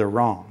values are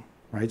wrong,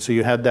 right? So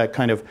you had that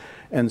kind of,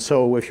 and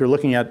so if you're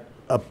looking at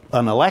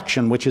an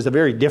election, which is a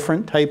very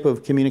different type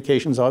of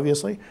communications,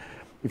 obviously,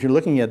 if you're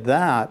looking at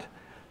that,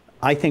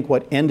 I think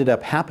what ended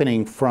up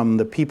happening from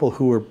the people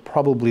who were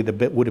probably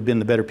would have been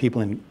the better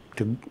people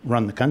to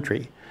run the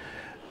country,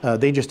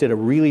 they just did a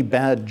really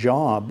bad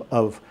job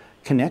of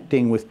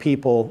connecting with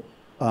people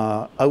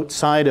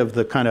outside of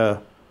the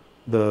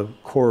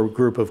core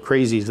group of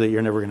crazies that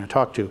you're never going to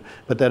talk to,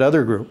 but that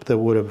other group that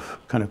would have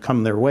kind of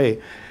come their way.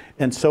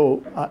 And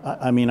so,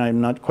 I mean, I'm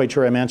not quite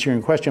sure I'm answering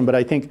your question, but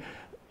I think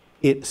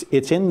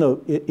it's in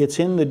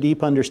the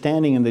deep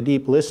understanding and the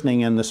deep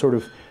listening and the sort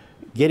of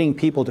getting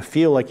people to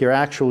feel like you're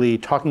actually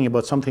talking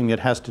about something that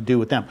has to do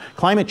with them.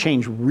 Climate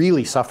change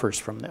really suffers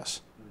from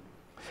this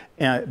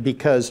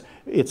because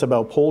it's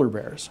about polar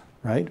bears,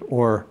 right?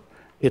 Or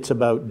it's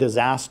about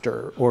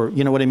disaster, or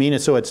you know what I mean?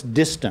 So it's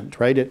distant,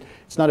 right?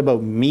 It's not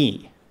about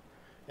me.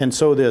 And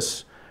so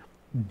this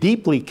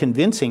deeply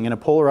convincing in a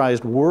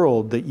polarized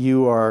world that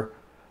you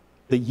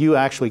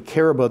actually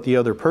care about the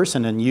other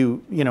person,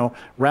 and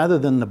rather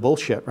than the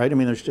bullshit, right? I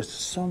mean, there's just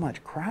so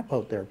much crap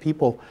out there.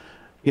 People,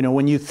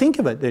 when you think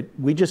of it, that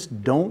we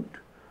just don't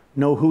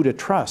know who to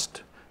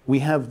trust. We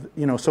have,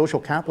 social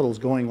capital is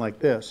going like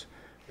this.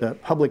 The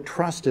public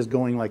trust is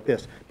going like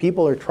this.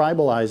 People are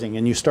tribalizing,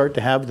 and you start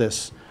to have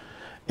this.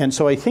 And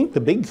so I think the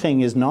big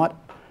thing is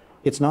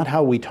it's not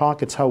how we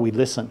talk, it's how we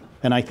listen.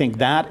 And I think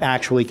that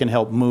actually can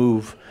help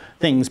move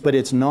things, but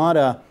it's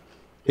not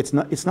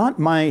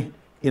my,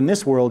 in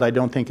this world, I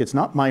don't think it's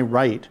not my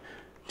right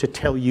to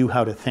tell you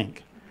how to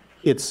think.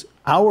 It's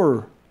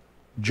our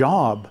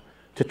job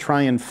to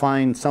try and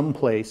find some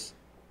place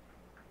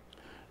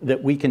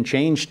that we can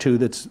change to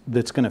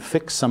that's going to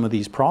fix some of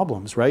these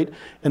problems, right?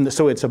 And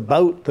so it's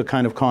about the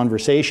kind of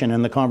conversation,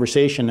 and the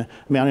conversation, I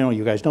mean, I don't know,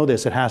 you guys know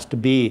this, it has to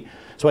be,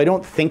 so I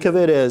don't think of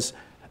it as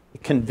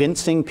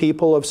convincing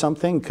people of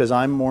something because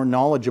I'm more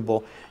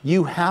knowledgeable.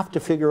 You have to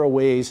figure out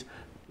ways,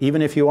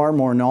 even if you are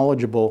more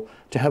knowledgeable,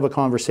 to have a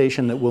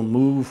conversation that will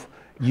move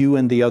you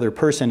and the other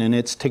person, and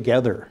it's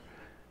together.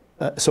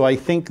 So I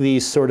think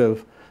these sort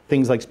of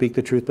things like speak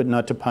the truth but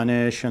not to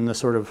punish, and the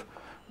sort of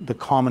the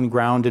common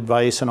ground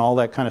advice and all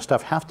that kind of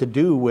stuff have to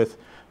do with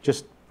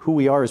just who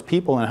we are as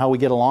people and how we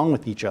get along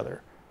with each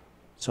other.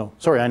 So,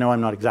 sorry, I know I'm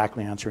not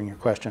exactly answering your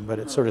question, but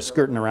it's sort of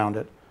skirting around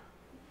it.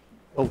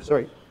 Oh,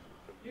 sorry.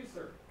 You,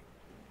 sir.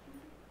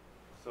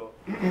 So,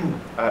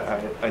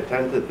 I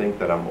tend to think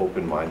that I'm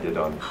open-minded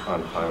on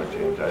climate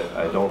change.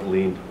 I don't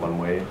lean one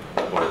way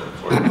or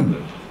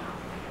the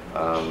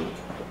other.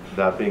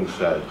 That being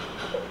said,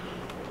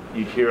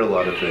 you hear a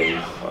lot of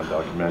things on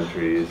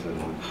documentaries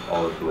and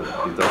all of these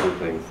other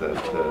things that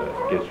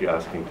get you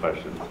asking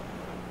questions.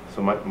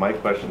 So my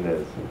question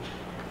is,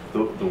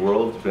 the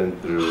world's been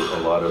through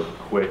a lot of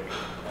quick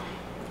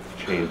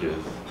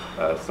changes,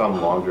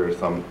 some longer,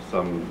 some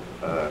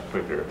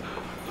quicker,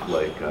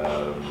 like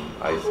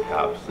ice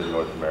caps in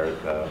North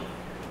America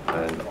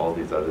and all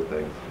these other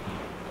things.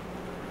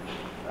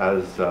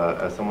 As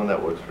someone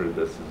that works for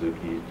the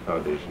Suzuki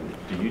Foundation,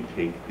 do you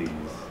take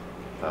these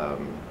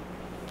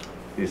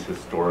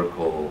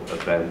historical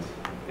events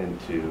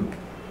into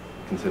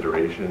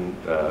consideration?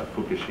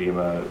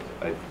 Fukushima,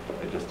 I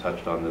just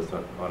touched on this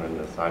on an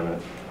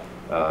assignment,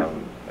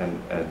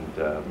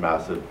 and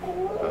massive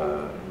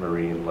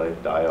marine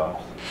life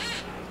die-offs.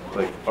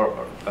 Like,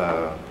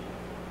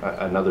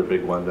 another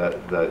big one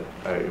that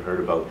I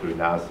heard about through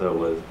NASA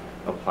was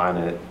a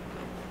planet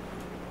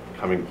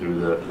coming through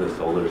the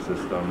solar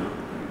system.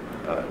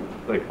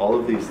 Like, all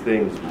of these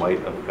things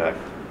might affect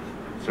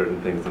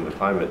certain things in the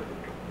climate.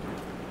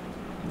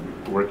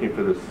 Working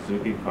for the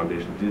Suzuki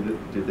Foundation,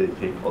 do they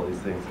take all these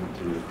things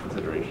into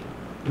consideration?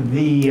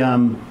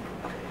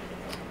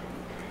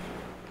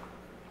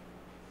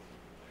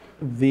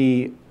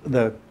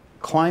 The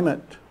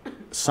climate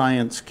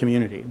science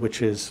community,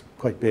 which is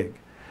quite big,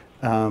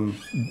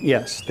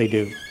 yes, they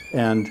do.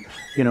 And,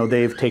 you know,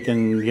 they've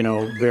taken, you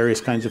know, various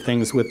kinds of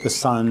things with the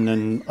sun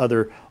and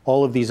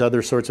all of these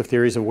other sorts of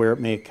theories of where it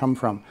may come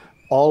from.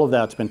 All of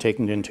that's been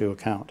taken into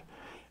account.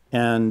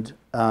 And,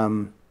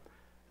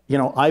 you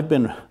know, I've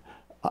been,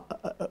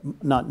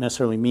 not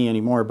necessarily me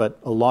anymore, but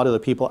a lot of the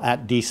people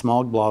at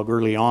Smogblog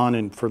early on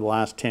and for the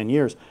last 10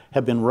 years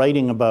have been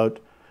writing about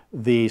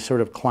the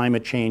sort of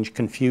climate change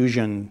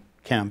confusion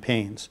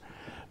campaigns.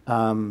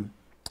 And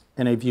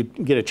if you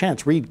get a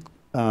chance, read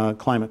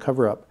Climate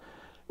Cover-Up.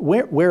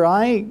 Where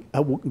I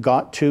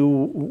got to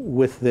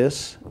with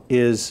this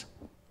is,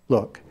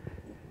 look,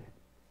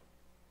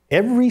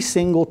 every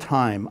single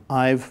time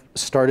I've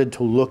started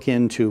to look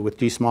into, with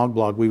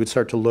Smogblog, we would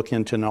start to look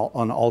into an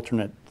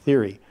alternate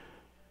theory.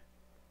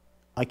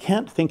 I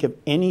can't think of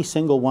any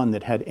single one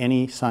that had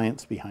any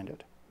science behind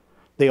it.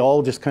 They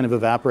all just kind of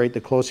evaporate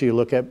the closer you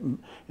look at,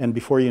 and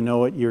before you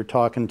know it, you're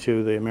talking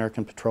to the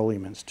American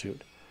Petroleum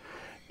Institute.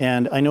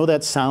 And I know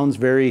that sounds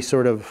very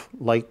sort of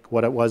like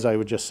what it was I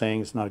was just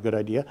saying, it's not a good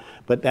idea,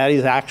 but that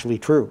is actually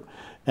true.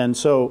 And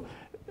so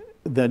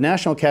the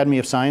National Academy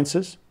of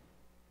Sciences,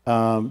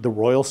 the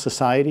Royal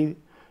Society,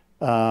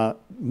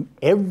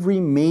 every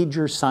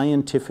major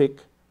scientific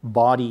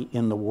body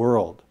in the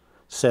world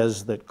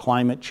says that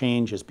climate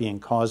change is being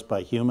caused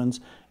by humans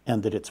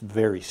and that it's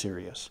very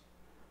serious.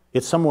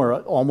 It's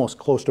somewhere almost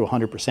close to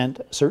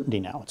 100% certainty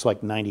now. It's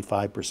like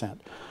 95%.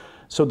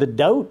 So the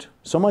doubt,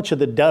 so much of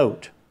the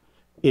doubt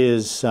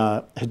is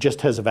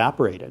just has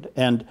evaporated.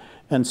 And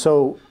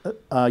so,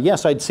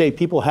 yes, I'd say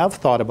people have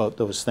thought about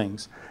those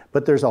things,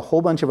 but there's a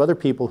whole bunch of other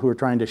people who are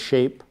trying to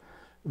shape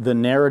the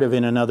narrative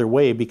in another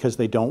way because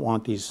they don't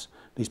want these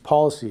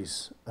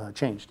policies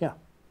changed. Yeah,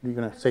 you're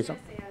going to say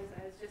something?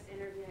 I was just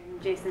interviewing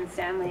Jason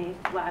Stanley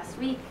last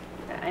week,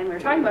 and we were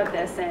talking about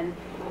this, and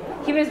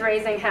he was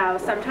raising how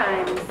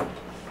sometimes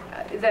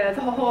the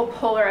whole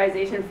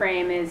polarization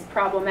frame is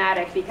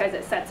problematic because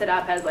it sets it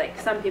up as like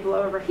some people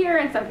are over here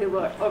and some people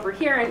are over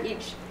here, and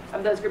each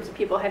of those groups of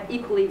people have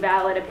equally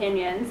valid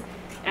opinions,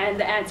 and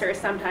the answer is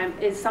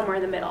sometimes somewhere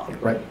in the middle.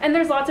 Right. And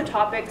there's lots of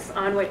topics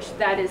on which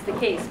that is the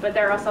case, but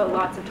there are also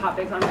lots of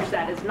topics on which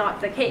that is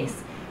not the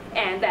case,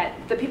 and that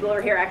the people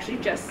over here actually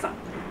just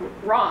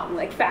wrong,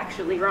 like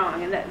factually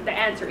wrong, and that the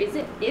answer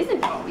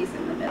isn't always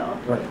in the middle.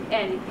 Right.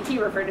 And he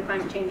referred to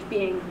climate change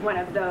being one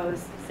of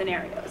those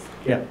scenarios.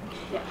 Yeah.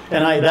 Yeah.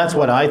 And that's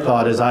what I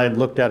thought as I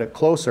looked at it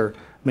closer.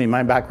 I mean,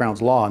 my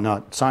background's law,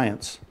 not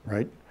science,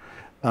 right?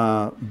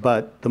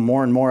 But the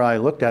more and more I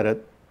looked at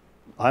it,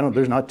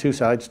 there's not two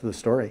sides to the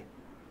story.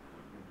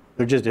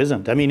 There just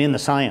isn't. I mean, in the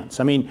science.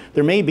 I mean,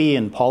 there may be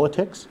in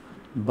politics,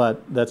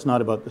 but that's not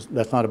about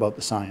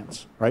the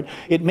science, right?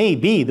 It may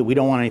be that we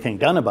don't want anything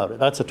done about it.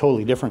 That's a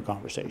totally different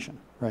conversation,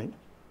 right?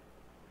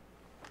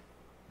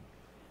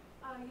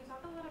 You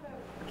talk a lot about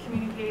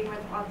communicating with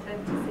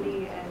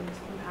authenticity and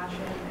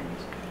compassion and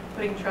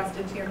putting trust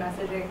into your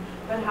messaging,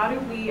 but how do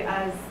we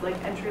as like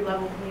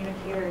entry-level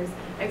communicators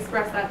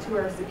express that to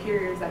our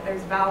superiors, that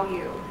there's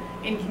value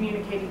in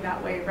communicating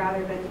that way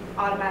rather than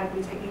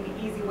automatically taking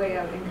the easy way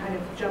out and kind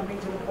of jumping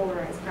to the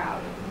polarized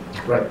crowd?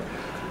 Right.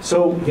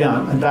 So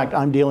yeah, in fact,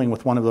 I'm dealing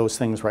with one of those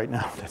things right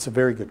now. That's a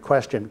very good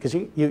question, because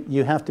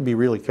you have to be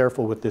really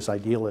careful with this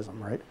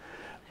idealism, right?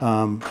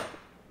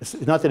 It's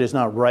not that it's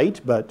not right,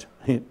 but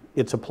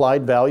its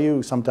applied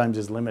value sometimes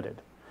is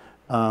limited.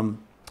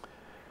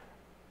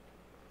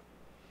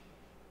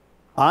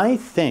 I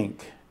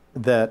think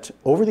that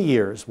over the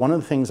years, one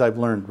of the things I've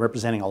learned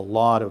representing a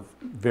lot of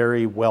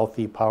very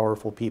wealthy,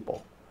 powerful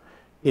people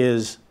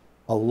is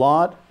a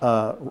lot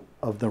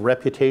of the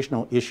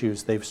reputational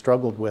issues they've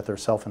struggled with are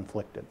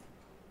self-inflicted.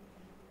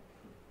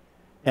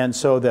 And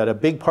so that a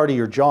big part of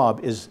your job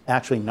is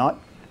actually not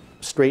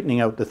straightening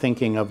out the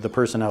thinking of the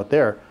person out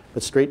there,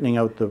 but straightening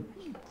out the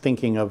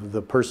thinking of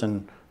the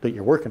person that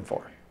you're working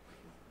for.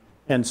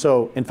 And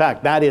so, in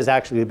fact, that is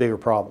actually a bigger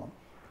problem.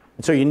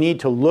 And so you need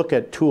to look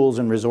at tools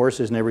and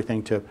resources and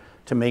everything to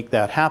make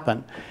that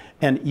happen.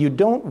 And you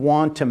don't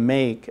want to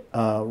make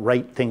a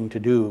right thing to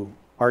do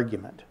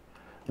argument.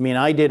 I mean,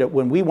 I did it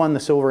when we won the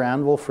Silver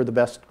Anvil for the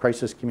best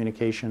crisis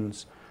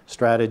communications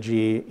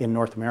strategy in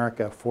North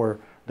America for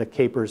the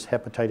Capers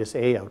hepatitis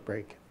A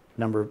outbreak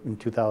in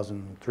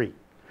 2003.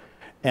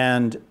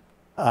 And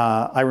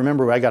I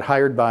remember I got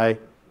hired by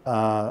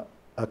a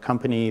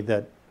company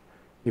that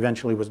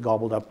eventually was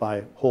gobbled up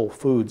by Whole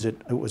Foods. It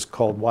was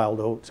called Wild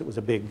Oats. It was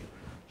a big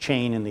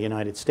chain in the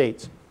United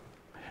States.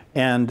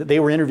 And they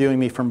were interviewing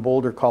me from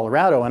Boulder,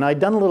 Colorado, and I'd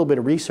done a little bit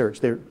of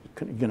research. They're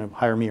going to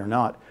hire me or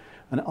not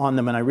on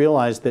them, and I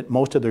realized that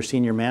most of their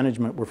senior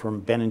management were from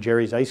Ben &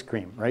 Jerry's ice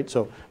cream, right?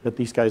 So that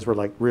these guys were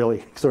like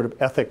really sort of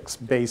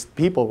ethics-based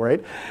people,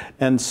 right?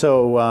 And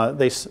so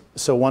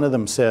so one of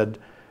them said,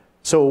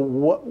 so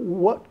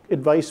what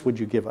advice would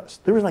you give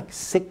us? There was like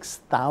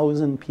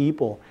 6,000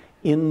 people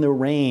in the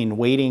rain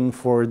waiting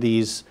for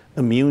these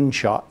immune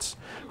shots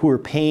who were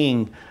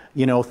paying,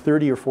 you know,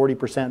 30 or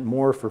 40%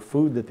 more for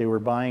food that they were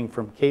buying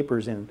from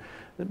Capers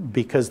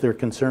because they're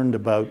concerned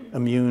about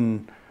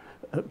immune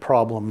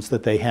problems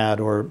that they had,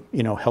 or,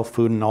 you know, health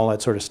food and all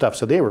that sort of stuff.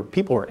 So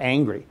people were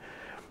angry.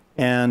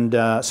 And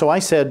so I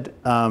said,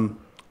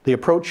 the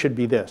approach should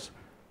be this.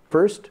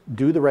 First,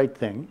 do the right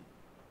thing.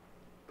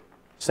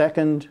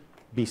 Second,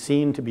 be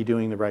seen to be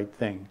doing the right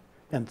thing.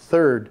 And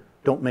third,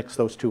 don't mix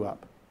those two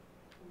up.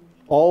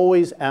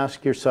 Always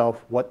ask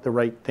yourself what the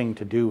right thing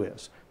to do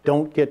is.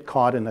 Don't get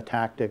caught in the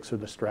tactics or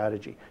the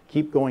strategy.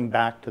 Keep going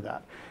back to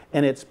that.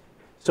 And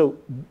so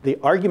the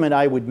argument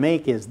I would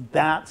make is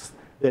that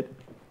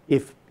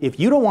if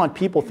you don't want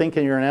people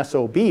thinking you're an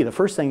SOB, the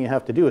first thing you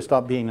have to do is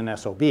stop being an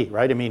SOB,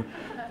 right? I mean,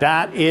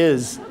 that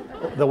is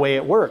the way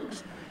it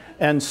works.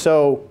 And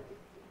so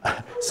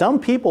some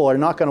people are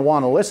not going to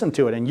want to listen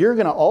to it, and you're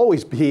going to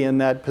always be in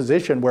that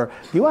position where,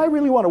 do I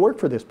really want to work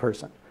for this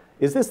person?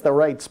 Is this the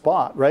right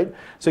spot, right?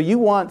 So you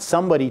want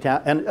somebody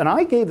to, and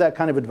I gave that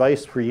kind of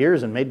advice for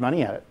years and made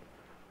money at it.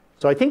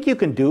 So I think you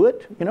can do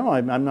it. You know,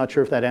 I'm not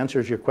sure if that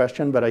answers your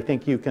question, but I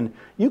think you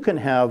can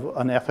have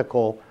an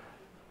ethical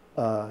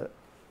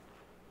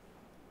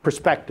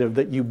perspective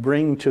that you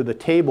bring to the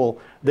table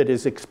that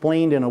is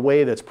explained in a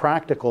way that's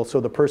practical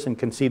so the person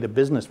can see the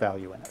business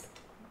value in it.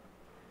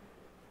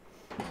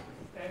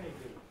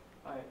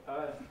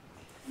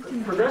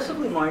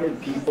 Progressively minded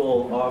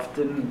people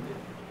often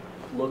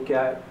look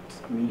at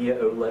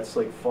media outlets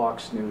like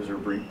Fox News or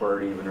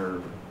Breitbart, even,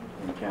 or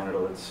in Canada,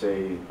 let's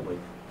say, like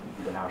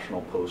the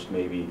National Post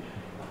maybe,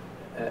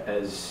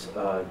 as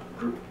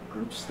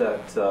groups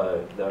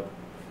that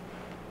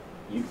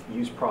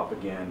use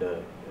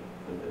propaganda,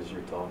 as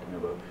you're talking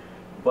about.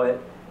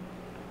 But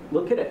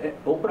look at it,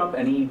 open up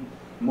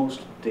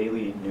most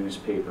daily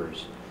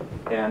newspapers,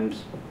 and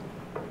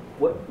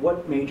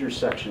what major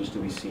sections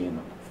do we see in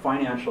them?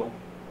 Financial,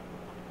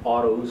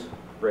 autos,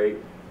 right?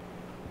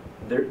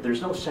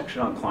 There's no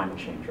section on climate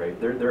change, right?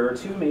 There are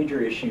two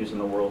major issues in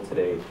the world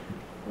today.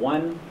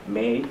 One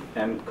may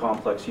end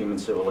complex human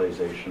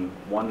civilization.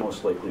 One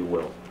most likely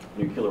will.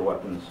 Nuclear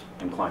weapons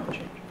and climate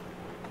change.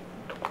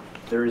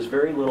 There is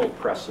very little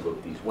press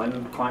about these.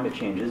 When climate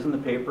change is in the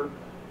paper,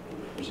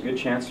 there's a good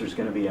chance there's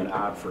going to be an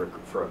ad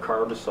for a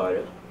car beside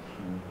it.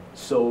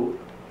 So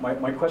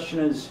my question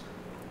is,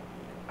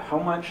 how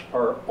much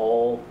are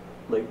all,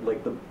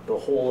 like the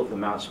whole of the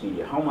mass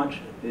media, how much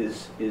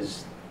is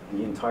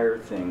the entire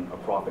thing a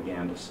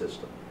propaganda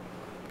system?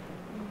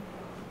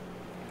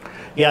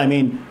 Yeah, I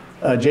mean,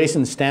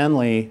 Jason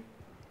Stanley,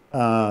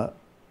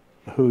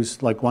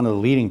 who's like one of the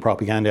leading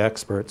propaganda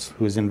experts,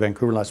 who was in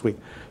Vancouver last week,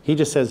 he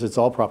just says it's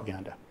all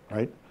propaganda,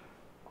 right?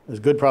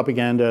 There's good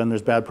propaganda and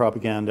there's bad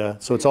propaganda,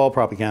 so it's all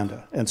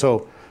propaganda. And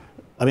so,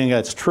 I mean,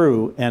 that's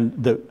true.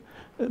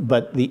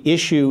 But the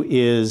issue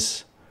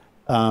is,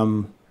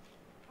 for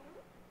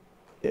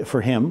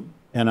him,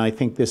 and I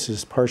think this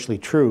is partially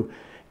true,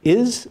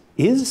 is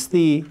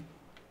the,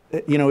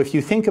 you know, if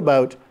you think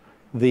about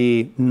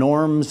the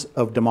norms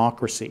of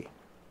democracy,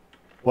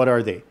 what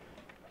are they?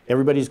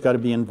 Everybody's got to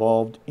be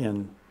involved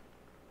in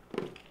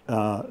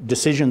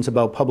decisions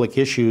about public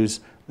issues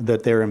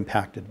that they're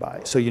impacted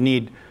by. So you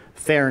need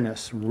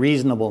fairness,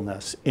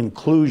 reasonableness,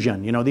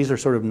 inclusion. You know, these are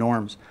sort of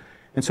norms.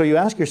 And so you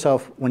ask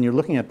yourself, when you're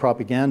looking at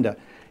propaganda,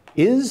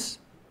 is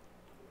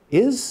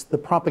is the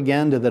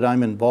propaganda that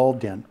I'm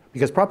involved in,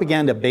 because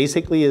propaganda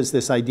basically is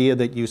this idea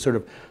that you sort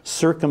of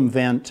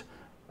circumvent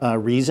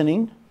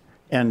reasoning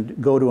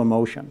and go to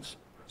emotions.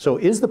 So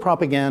is the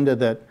propaganda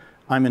that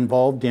I'm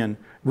involved in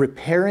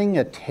repairing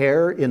a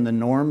tear in the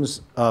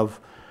norms of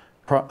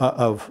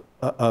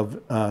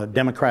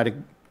democratic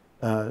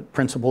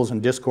principles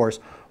and discourse,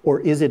 or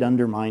is it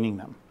undermining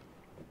them?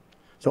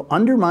 So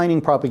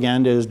undermining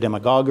propaganda is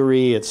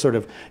demagoguery. It's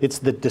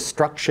the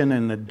destruction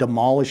and the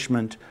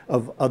demolishment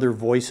of other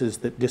voices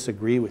that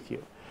disagree with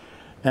you.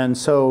 And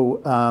so,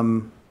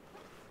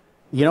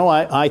 you know,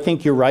 I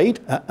think you're right,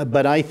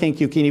 but I think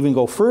you can even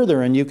go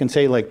further, and you can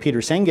say, like Peter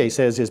Senge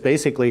says, is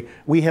basically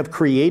we have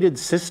created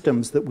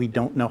systems that we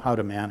don't know how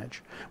to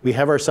manage. We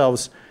have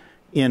ourselves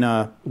in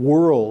a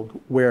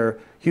world where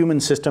human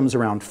systems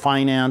around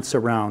finance,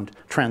 around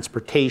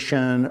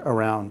transportation,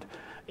 around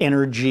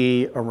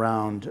energy,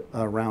 around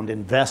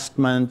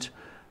investment,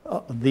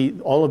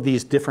 all of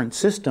these different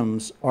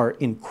systems are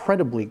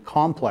incredibly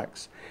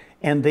complex,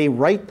 and they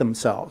right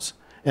themselves.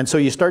 And so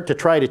you start to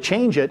try to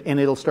change it, and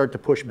it'll start to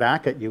push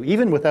back at you,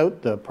 even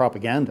without the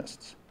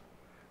propagandists,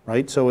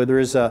 right? So there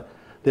is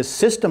this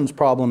systems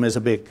problem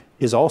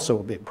is also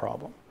a big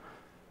problem.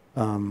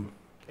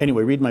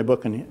 Anyway, read my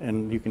book,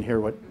 and you can hear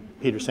what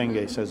Peter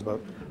Senge says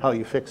about how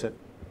you fix it.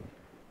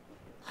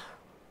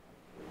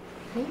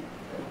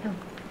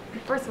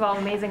 First of all,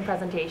 amazing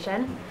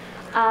presentation.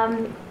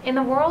 In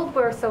the world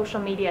where social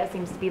media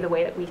seems to be the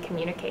way that we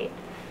communicate,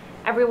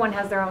 everyone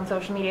has their own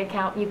social media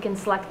account. You can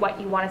select what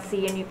you want to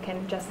see, and you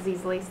can just as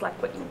easily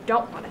select what you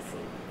don't want to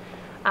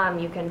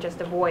see. You can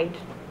just avoid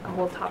a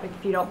whole topic.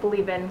 If you don't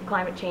believe in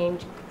climate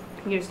change,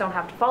 you just don't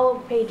have to follow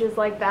pages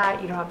like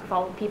that. You don't have to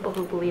follow people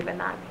who believe in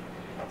that.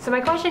 So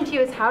my question to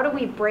you is, how do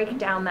we break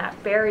down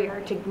that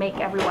barrier to make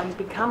everyone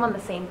become on the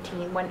same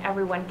team when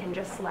everyone can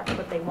just select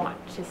what they want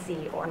to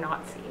see or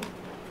not see?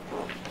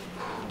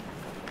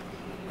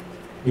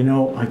 You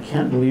know, I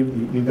can't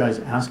believe you guys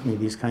ask me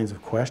these kinds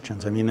of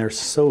questions. I mean, they're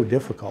so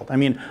difficult. I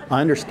mean, I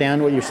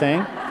understand what you're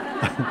saying.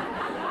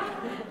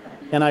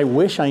 And I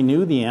wish I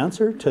knew the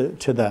answer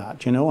to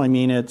that. You know, I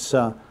mean, it's...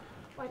 Well,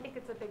 I think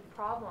it's a big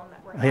problem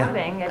that we're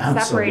having. It's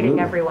absolutely separating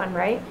everyone,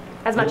 right?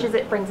 As much as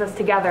it brings us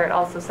together, it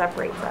also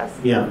separates us.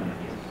 Yeah.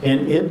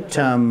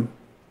 And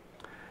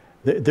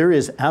there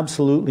is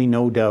absolutely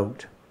no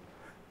doubt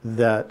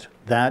that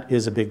that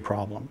is a big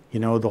problem. You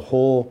know, the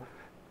whole...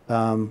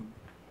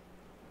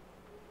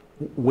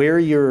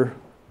 where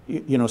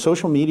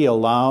social media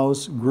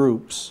allows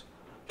groups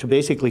to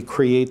basically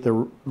create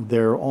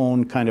their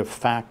own kind of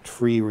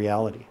fact-free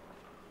reality.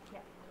 Yeah.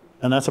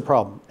 And that's a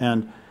problem.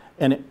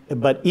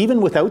 But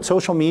even without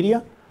social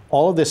media,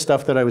 all of this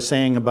stuff that I was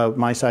saying about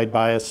my side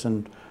bias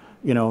and,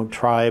 you know,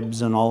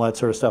 tribes and all that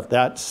sort of stuff,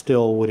 that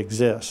still would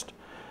exist.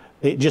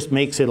 It just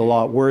makes it a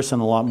lot worse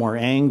and a lot more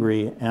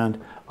angry.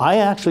 And I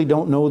actually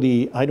don't know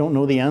the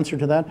answer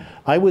to that.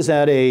 I was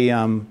at a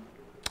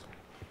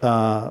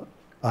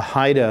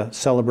Haida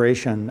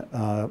celebration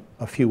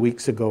a few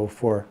weeks ago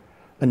for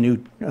a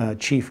new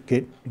chief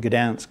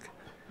Gdansk,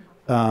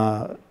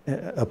 a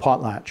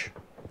potlatch,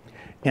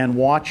 and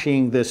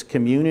watching this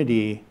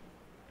community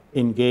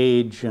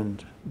engage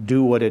and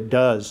do what it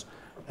does.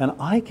 And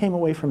I came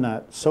away from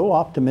that so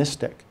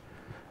optimistic,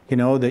 you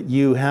know, that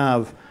you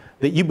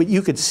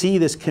could see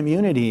this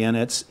community, and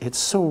it's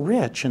so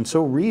rich and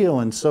so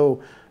real and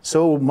so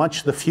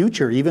much the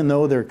future, even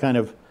though they're kind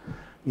of,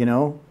 you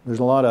know, there's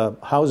a lot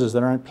of houses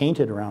that aren't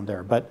painted around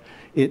there, but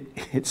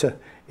it's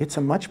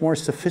a much more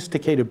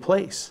sophisticated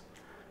place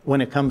when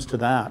it comes to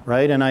that,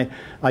 right? And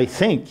I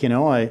think, you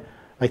know, I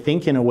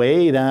think in a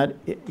way that,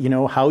 you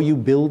know, how you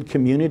build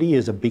community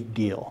is a big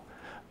deal.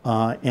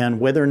 And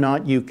whether or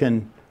not you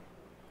can,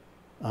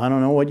 I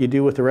don't know what you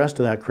do with the rest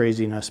of that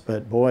craziness,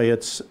 but boy,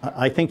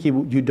 I think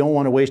you don't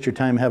want to waste your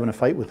time having a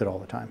fight with it all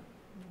the time.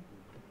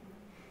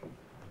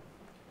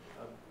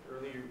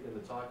 Earlier in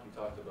the talk, you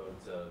talked about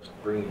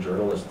bringing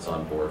journalists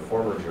on board,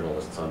 former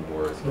journalists on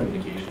board,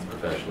 communications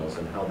professionals,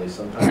 and how they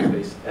sometimes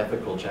face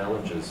ethical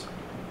challenges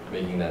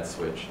making that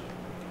switch.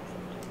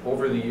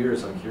 Over the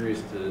years, I'm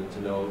curious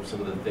to know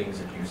some of the things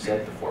that you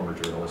said to former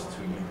journalists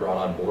who you brought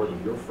on board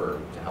with your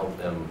firm to help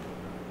them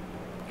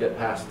get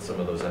past some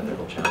of those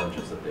ethical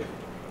challenges that they've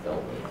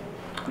dealt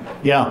with.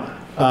 Yeah,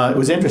 it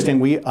was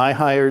interesting. I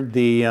hired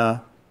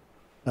a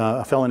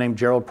fellow named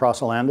Gerald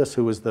Prosolandis,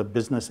 who was the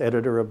business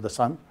editor of The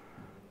Sun.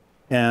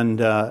 And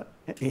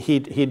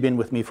he'd been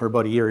with me for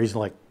about a year. He's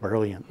like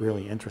brilliant,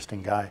 really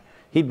interesting guy.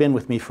 He'd been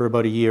with me for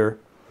about a year.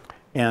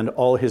 And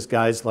all his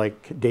guys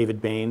like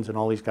David Baines and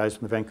all these guys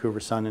from the Vancouver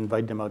Sun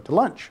invited him out to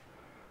lunch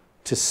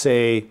to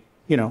say,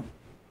 you know,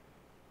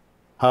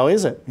 how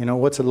is it? You know,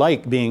 what's it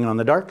like being on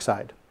the dark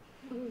side?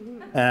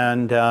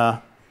 And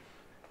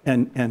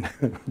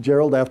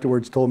Gerald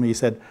afterwards told me, he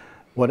said,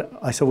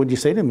 I said, what did you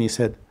say to him? He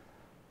said,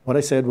 what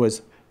I said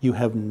was, you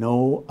have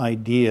no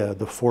idea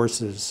the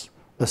forces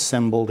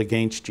assembled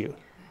against you.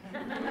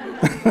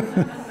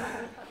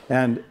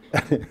 And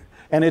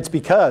it's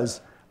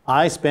because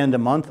I spend a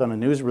month on a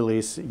news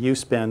release, you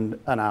spend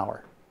an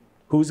hour.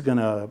 Who's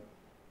gonna,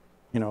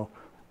 you know,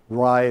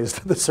 rise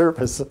to the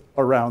surface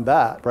around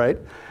that, right?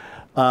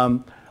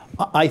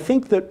 I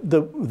think that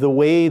the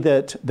way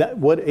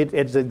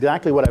it's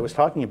exactly what I was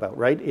talking about,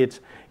 right?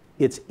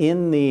 It's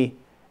in the,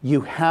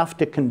 you have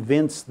to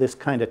convince this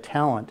kind of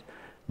talent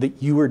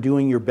that you are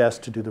doing your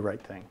best to do the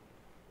right thing,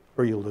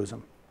 or you'll lose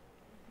them.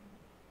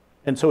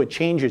 And so it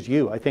changes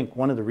you. I think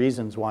one of the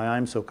reasons why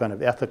I'm so kind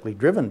of ethically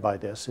driven by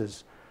this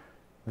is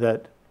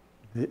that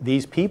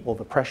these people,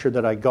 the pressure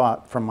that I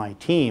got from my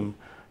team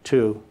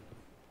to,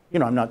 you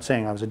know, I'm not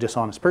saying I was a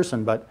dishonest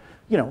person, but,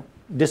 you know,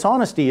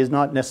 dishonesty is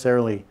not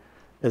necessarily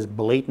as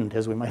blatant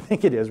as we might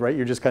think it is, right?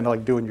 You're just kind of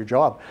like doing your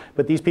job.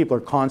 But these people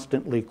are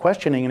constantly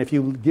questioning, and if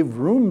you give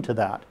room to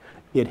that,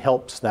 it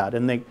helps that.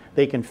 And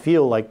they can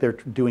feel like they're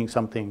doing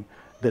something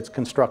that's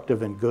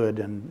constructive and good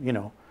and, you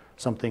know,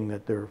 something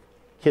that their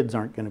kids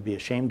aren't going to be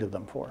ashamed of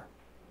them for.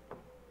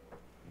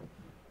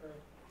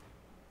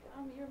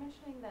 You're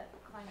mentioning that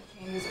climate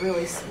change has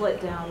really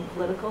split down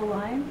political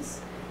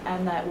lines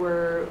and that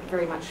we're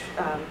very much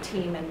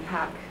team and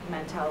pack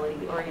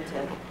mentality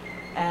oriented.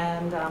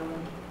 And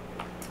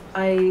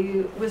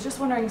I was just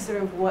wondering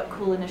sort of what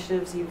cool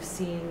initiatives you've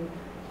seen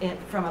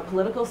from a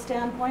political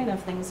standpoint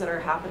of things that are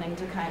happening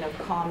to kind of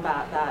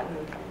combat that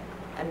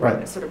and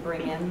right. Sort of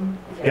bring in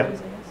the yeah.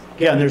 others, I guess.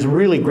 Yeah, and there's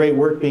really great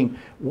work being,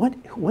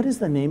 what is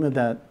the name of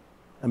that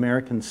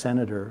American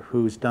senator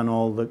who's done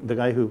all, the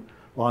guy who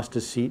lost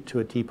his seat to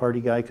a Tea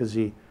Party guy because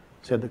he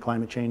said that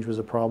climate change was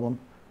a problem?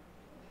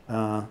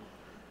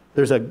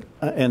 There's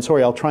and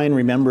sorry, I'll try and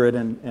remember it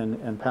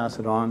and pass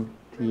it on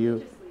to you.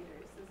 Religious leaders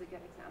is a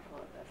good example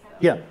of this, though.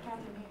 Yeah.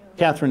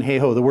 Catherine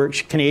Hayhoe,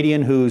 the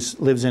Canadian who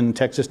lives in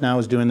Texas now,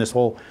 is doing this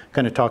whole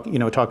kind of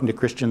talking to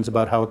Christians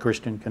about how a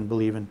Christian can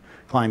believe in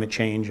climate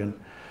change.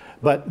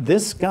 But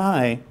this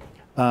guy,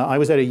 I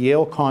was at a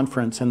Yale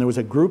conference and there was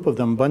a group of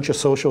them, a bunch of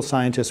social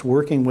scientists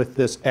working with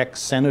this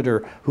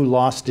ex-senator who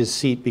lost his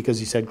seat because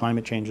he said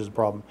climate change is a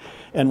problem.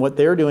 And what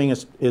they're doing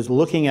is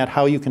looking at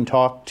how you can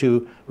talk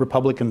to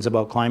Republicans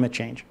about climate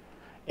change.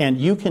 And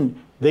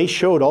they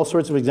showed all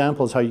sorts of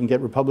examples how you can get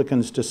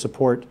Republicans to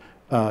support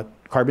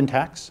carbon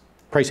tax,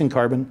 pricing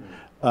carbon,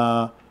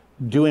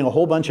 doing a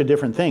whole bunch of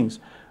different things.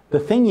 The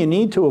thing you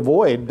need to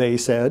avoid, they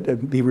said,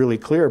 and be really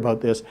clear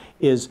about this,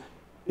 is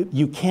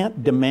you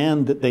can't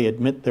demand that they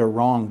admit they're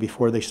wrong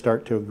before they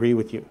start to agree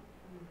with you,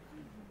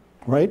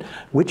 right?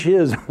 Which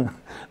is,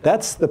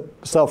 that's the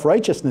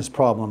self-righteousness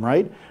problem,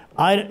 right?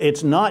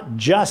 It's not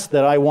just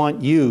that I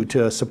want you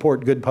to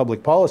support good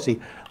public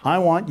policy. I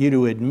want you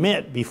to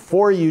admit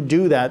before you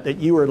do that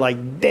you are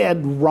like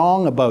dead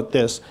wrong about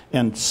this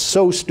and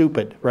so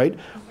stupid, right?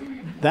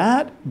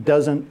 That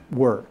doesn't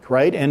work,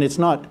 right? And it's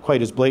not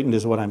quite as blatant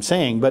as what I'm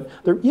saying, but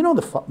you know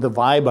the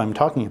vibe I'm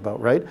talking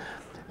about, right?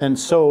 And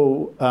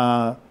so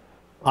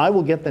I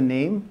will get the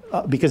name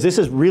because this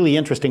is really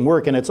interesting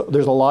work, and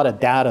there's a lot of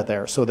data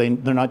there, so they're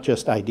not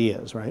just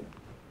ideas, right?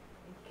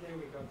 Okay,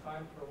 we got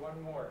time for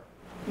one more.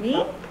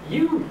 Me?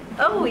 You.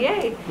 Oh,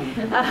 yay.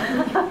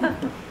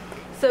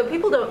 So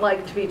people don't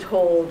like to be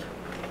told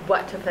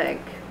what to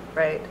think,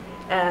 right?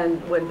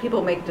 And when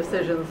people make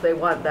decisions, they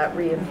want that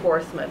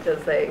reinforcement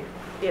as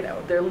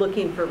they're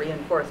looking for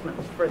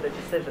reinforcements for the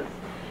decisions.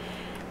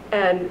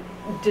 And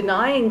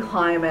denying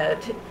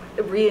climate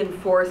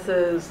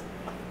reinforces,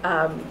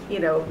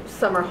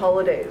 summer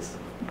holidays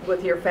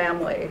with your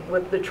family,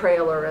 with the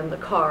trailer and the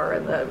car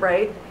and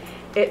right?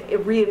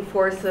 It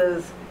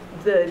reinforces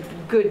the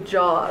good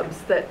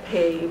jobs that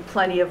pay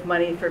plenty of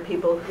money for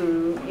people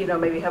who,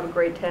 maybe have a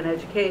grade 10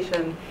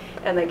 education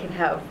and they can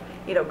have,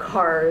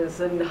 cars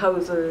and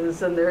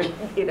houses and they're,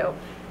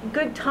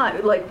 good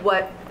time, like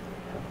what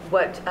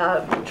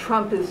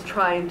Trump is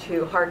trying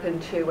to hearken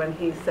to when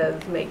he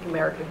says, make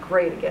America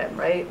great again,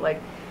 right? Like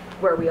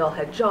where we all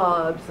had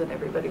jobs and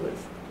everybody was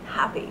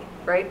happy,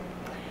 right?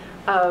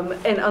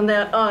 And on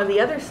the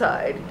other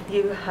side,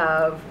 you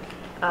have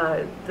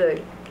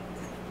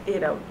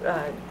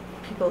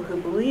people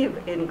who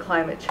believe in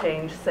climate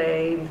change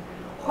saying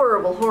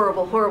horrible,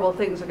 horrible, horrible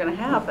things are going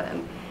to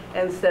happen,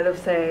 instead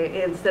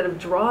of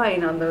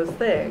drawing on those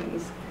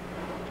things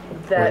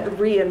that right.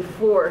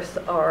 reinforce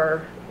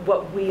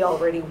what we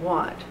already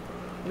want,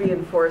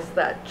 reinforce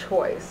that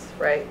choice,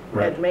 right?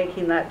 And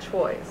making that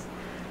choice.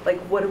 Like,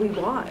 what do we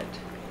want?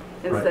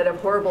 Instead of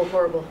horrible,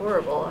 horrible,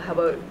 horrible, how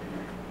about,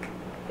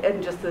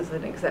 and just as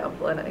an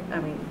example,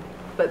 and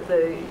but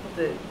the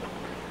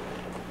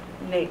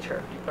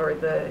nature or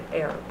the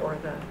air or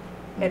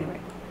anyway.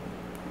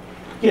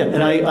 Yeah,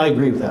 and I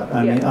agree with that.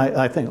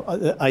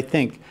 I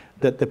think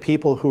that the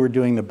people who are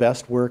doing the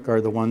best work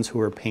are the ones who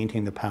are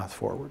painting the path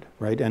forward,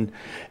 right? And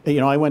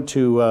I went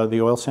to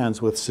the oil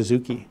sands with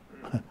Suzuki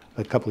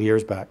a couple of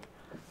years back,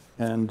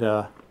 and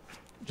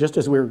just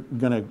as we were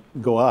going to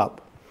go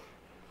up,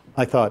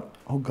 I thought,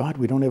 oh God,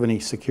 we don't have any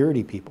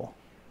security people.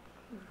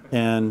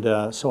 And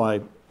so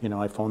I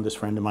phoned this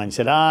friend of mine. He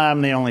said,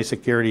 I'm the only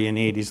security you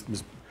need. He's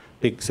this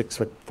big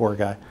 6'4"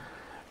 guy.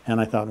 And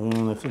I thought,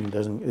 this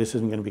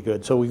isn't going to be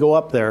good. So we go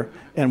up there,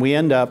 and we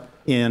end up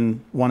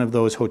in one of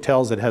those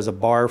hotels that has a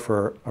bar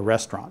for a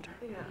restaurant.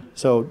 Yeah.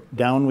 So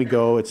down we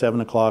go at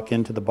 7 o'clock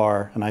into the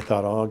bar, and I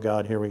thought, oh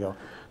God, here we go.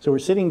 So we're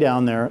sitting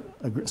down there,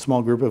 a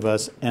small group of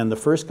us, and the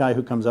first guy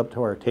who comes up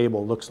to our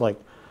table looks like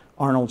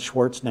Arnold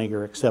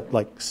Schwarzenegger, except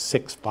like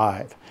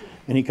 6'5".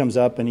 And he comes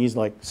up and he's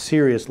like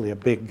seriously a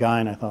big guy,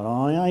 and I thought,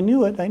 oh, I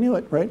knew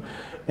it, right?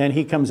 And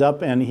he comes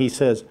up and he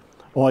says,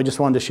 oh, I just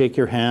wanted to shake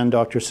your hand,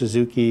 Dr.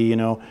 Suzuki, you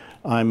know,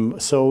 I'm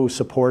so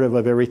supportive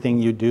of everything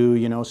you do,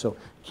 you know, so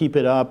keep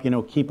it up, you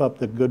know, keep up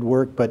the good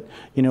work, but,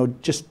 you know,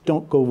 just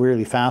don't go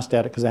really fast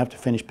at it because I have to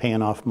finish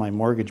paying off my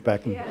mortgage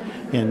back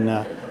in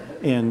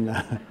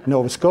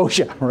Nova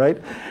Scotia, right?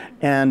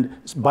 And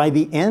by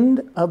the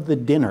end of the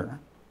dinner,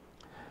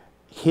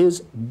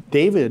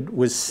 David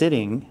was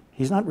sitting,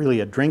 he's not really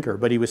a drinker,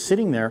 but he was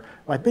sitting there.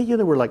 I bet you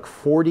there were like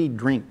 40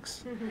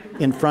 drinks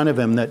in front of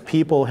him that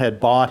people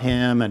had bought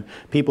him and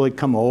people had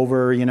come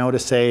over, you know, to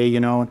say, you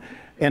know,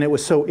 and it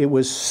was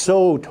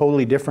so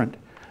totally different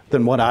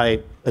than what I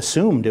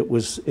assumed it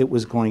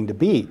was going to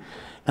be.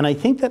 And I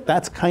think that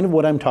that's kind of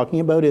what I'm talking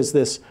about is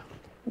this,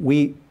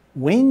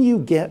 when you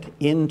get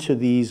into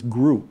these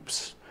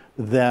groups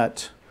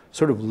that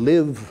sort of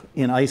live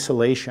in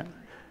isolation,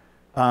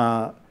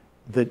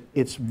 that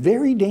it's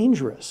very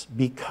dangerous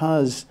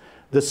because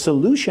the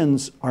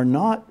solutions are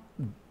not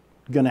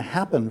going to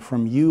happen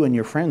from you and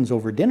your friends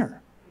over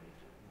dinner,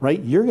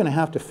 right? You're going to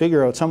have to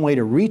figure out some way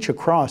to reach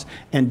across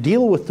and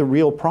deal with the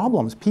real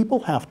problems.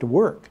 People have to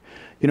work.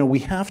 You know, we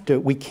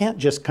can't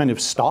just kind of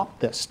stop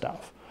this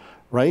stuff,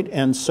 right?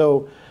 And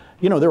so,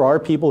 you know, there are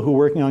people who are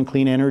working on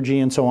clean energy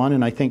and so on,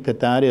 and I think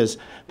that is,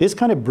 this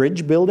kind of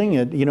bridge building,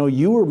 you know,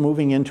 you are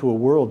moving into a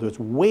world that's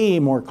way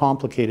more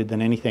complicated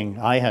than anything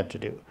I had to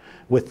do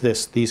with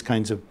these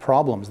kinds of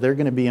problems. They're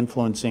going to be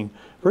influencing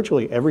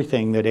virtually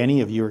everything that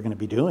any of you are going to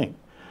be doing.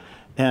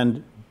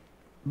 And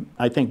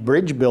I think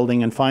bridge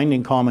building and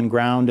finding common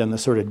ground and the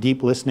sort of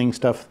deep listening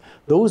stuff,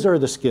 those are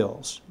the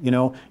skills. You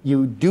know,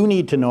 you do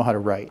need to know how to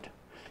write.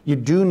 You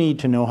do need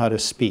to know how to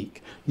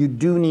speak. You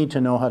do need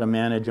to know how to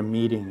manage a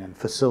meeting and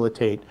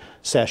facilitate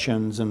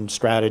sessions and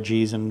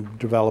strategies and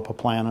develop a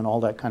plan and all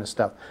that kind of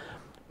stuff.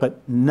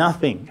 But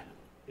nothing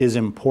is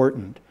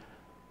important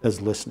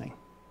as listening.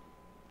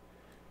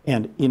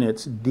 And in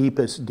its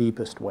deepest,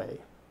 deepest way,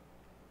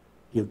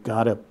 you've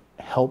got to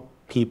help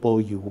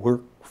people you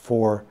work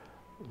for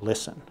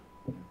listen.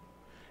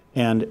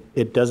 And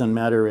it doesn't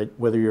matter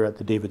whether you're at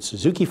the David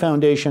Suzuki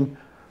Foundation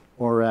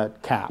or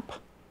at CAP,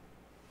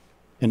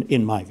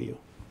 in my view.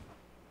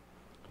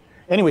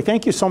 Anyway,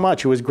 thank you so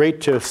much. It was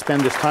great to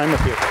spend this time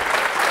with you.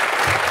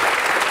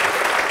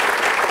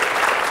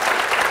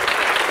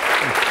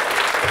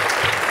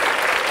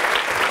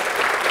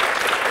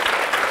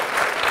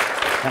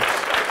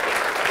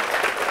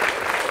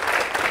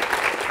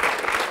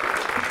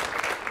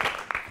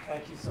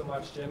 Thank you so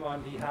much, Jim.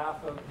 On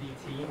behalf of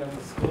the team and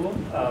the school,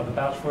 the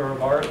Bachelor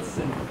of Arts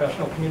in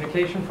Professional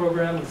Communication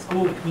program, the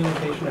School of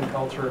Communication and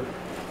Culture,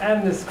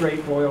 and this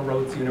great Royal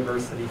Roads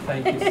University,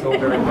 thank you so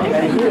very much.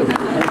 Thank you.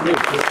 Thank you.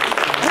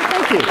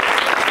 Thank you.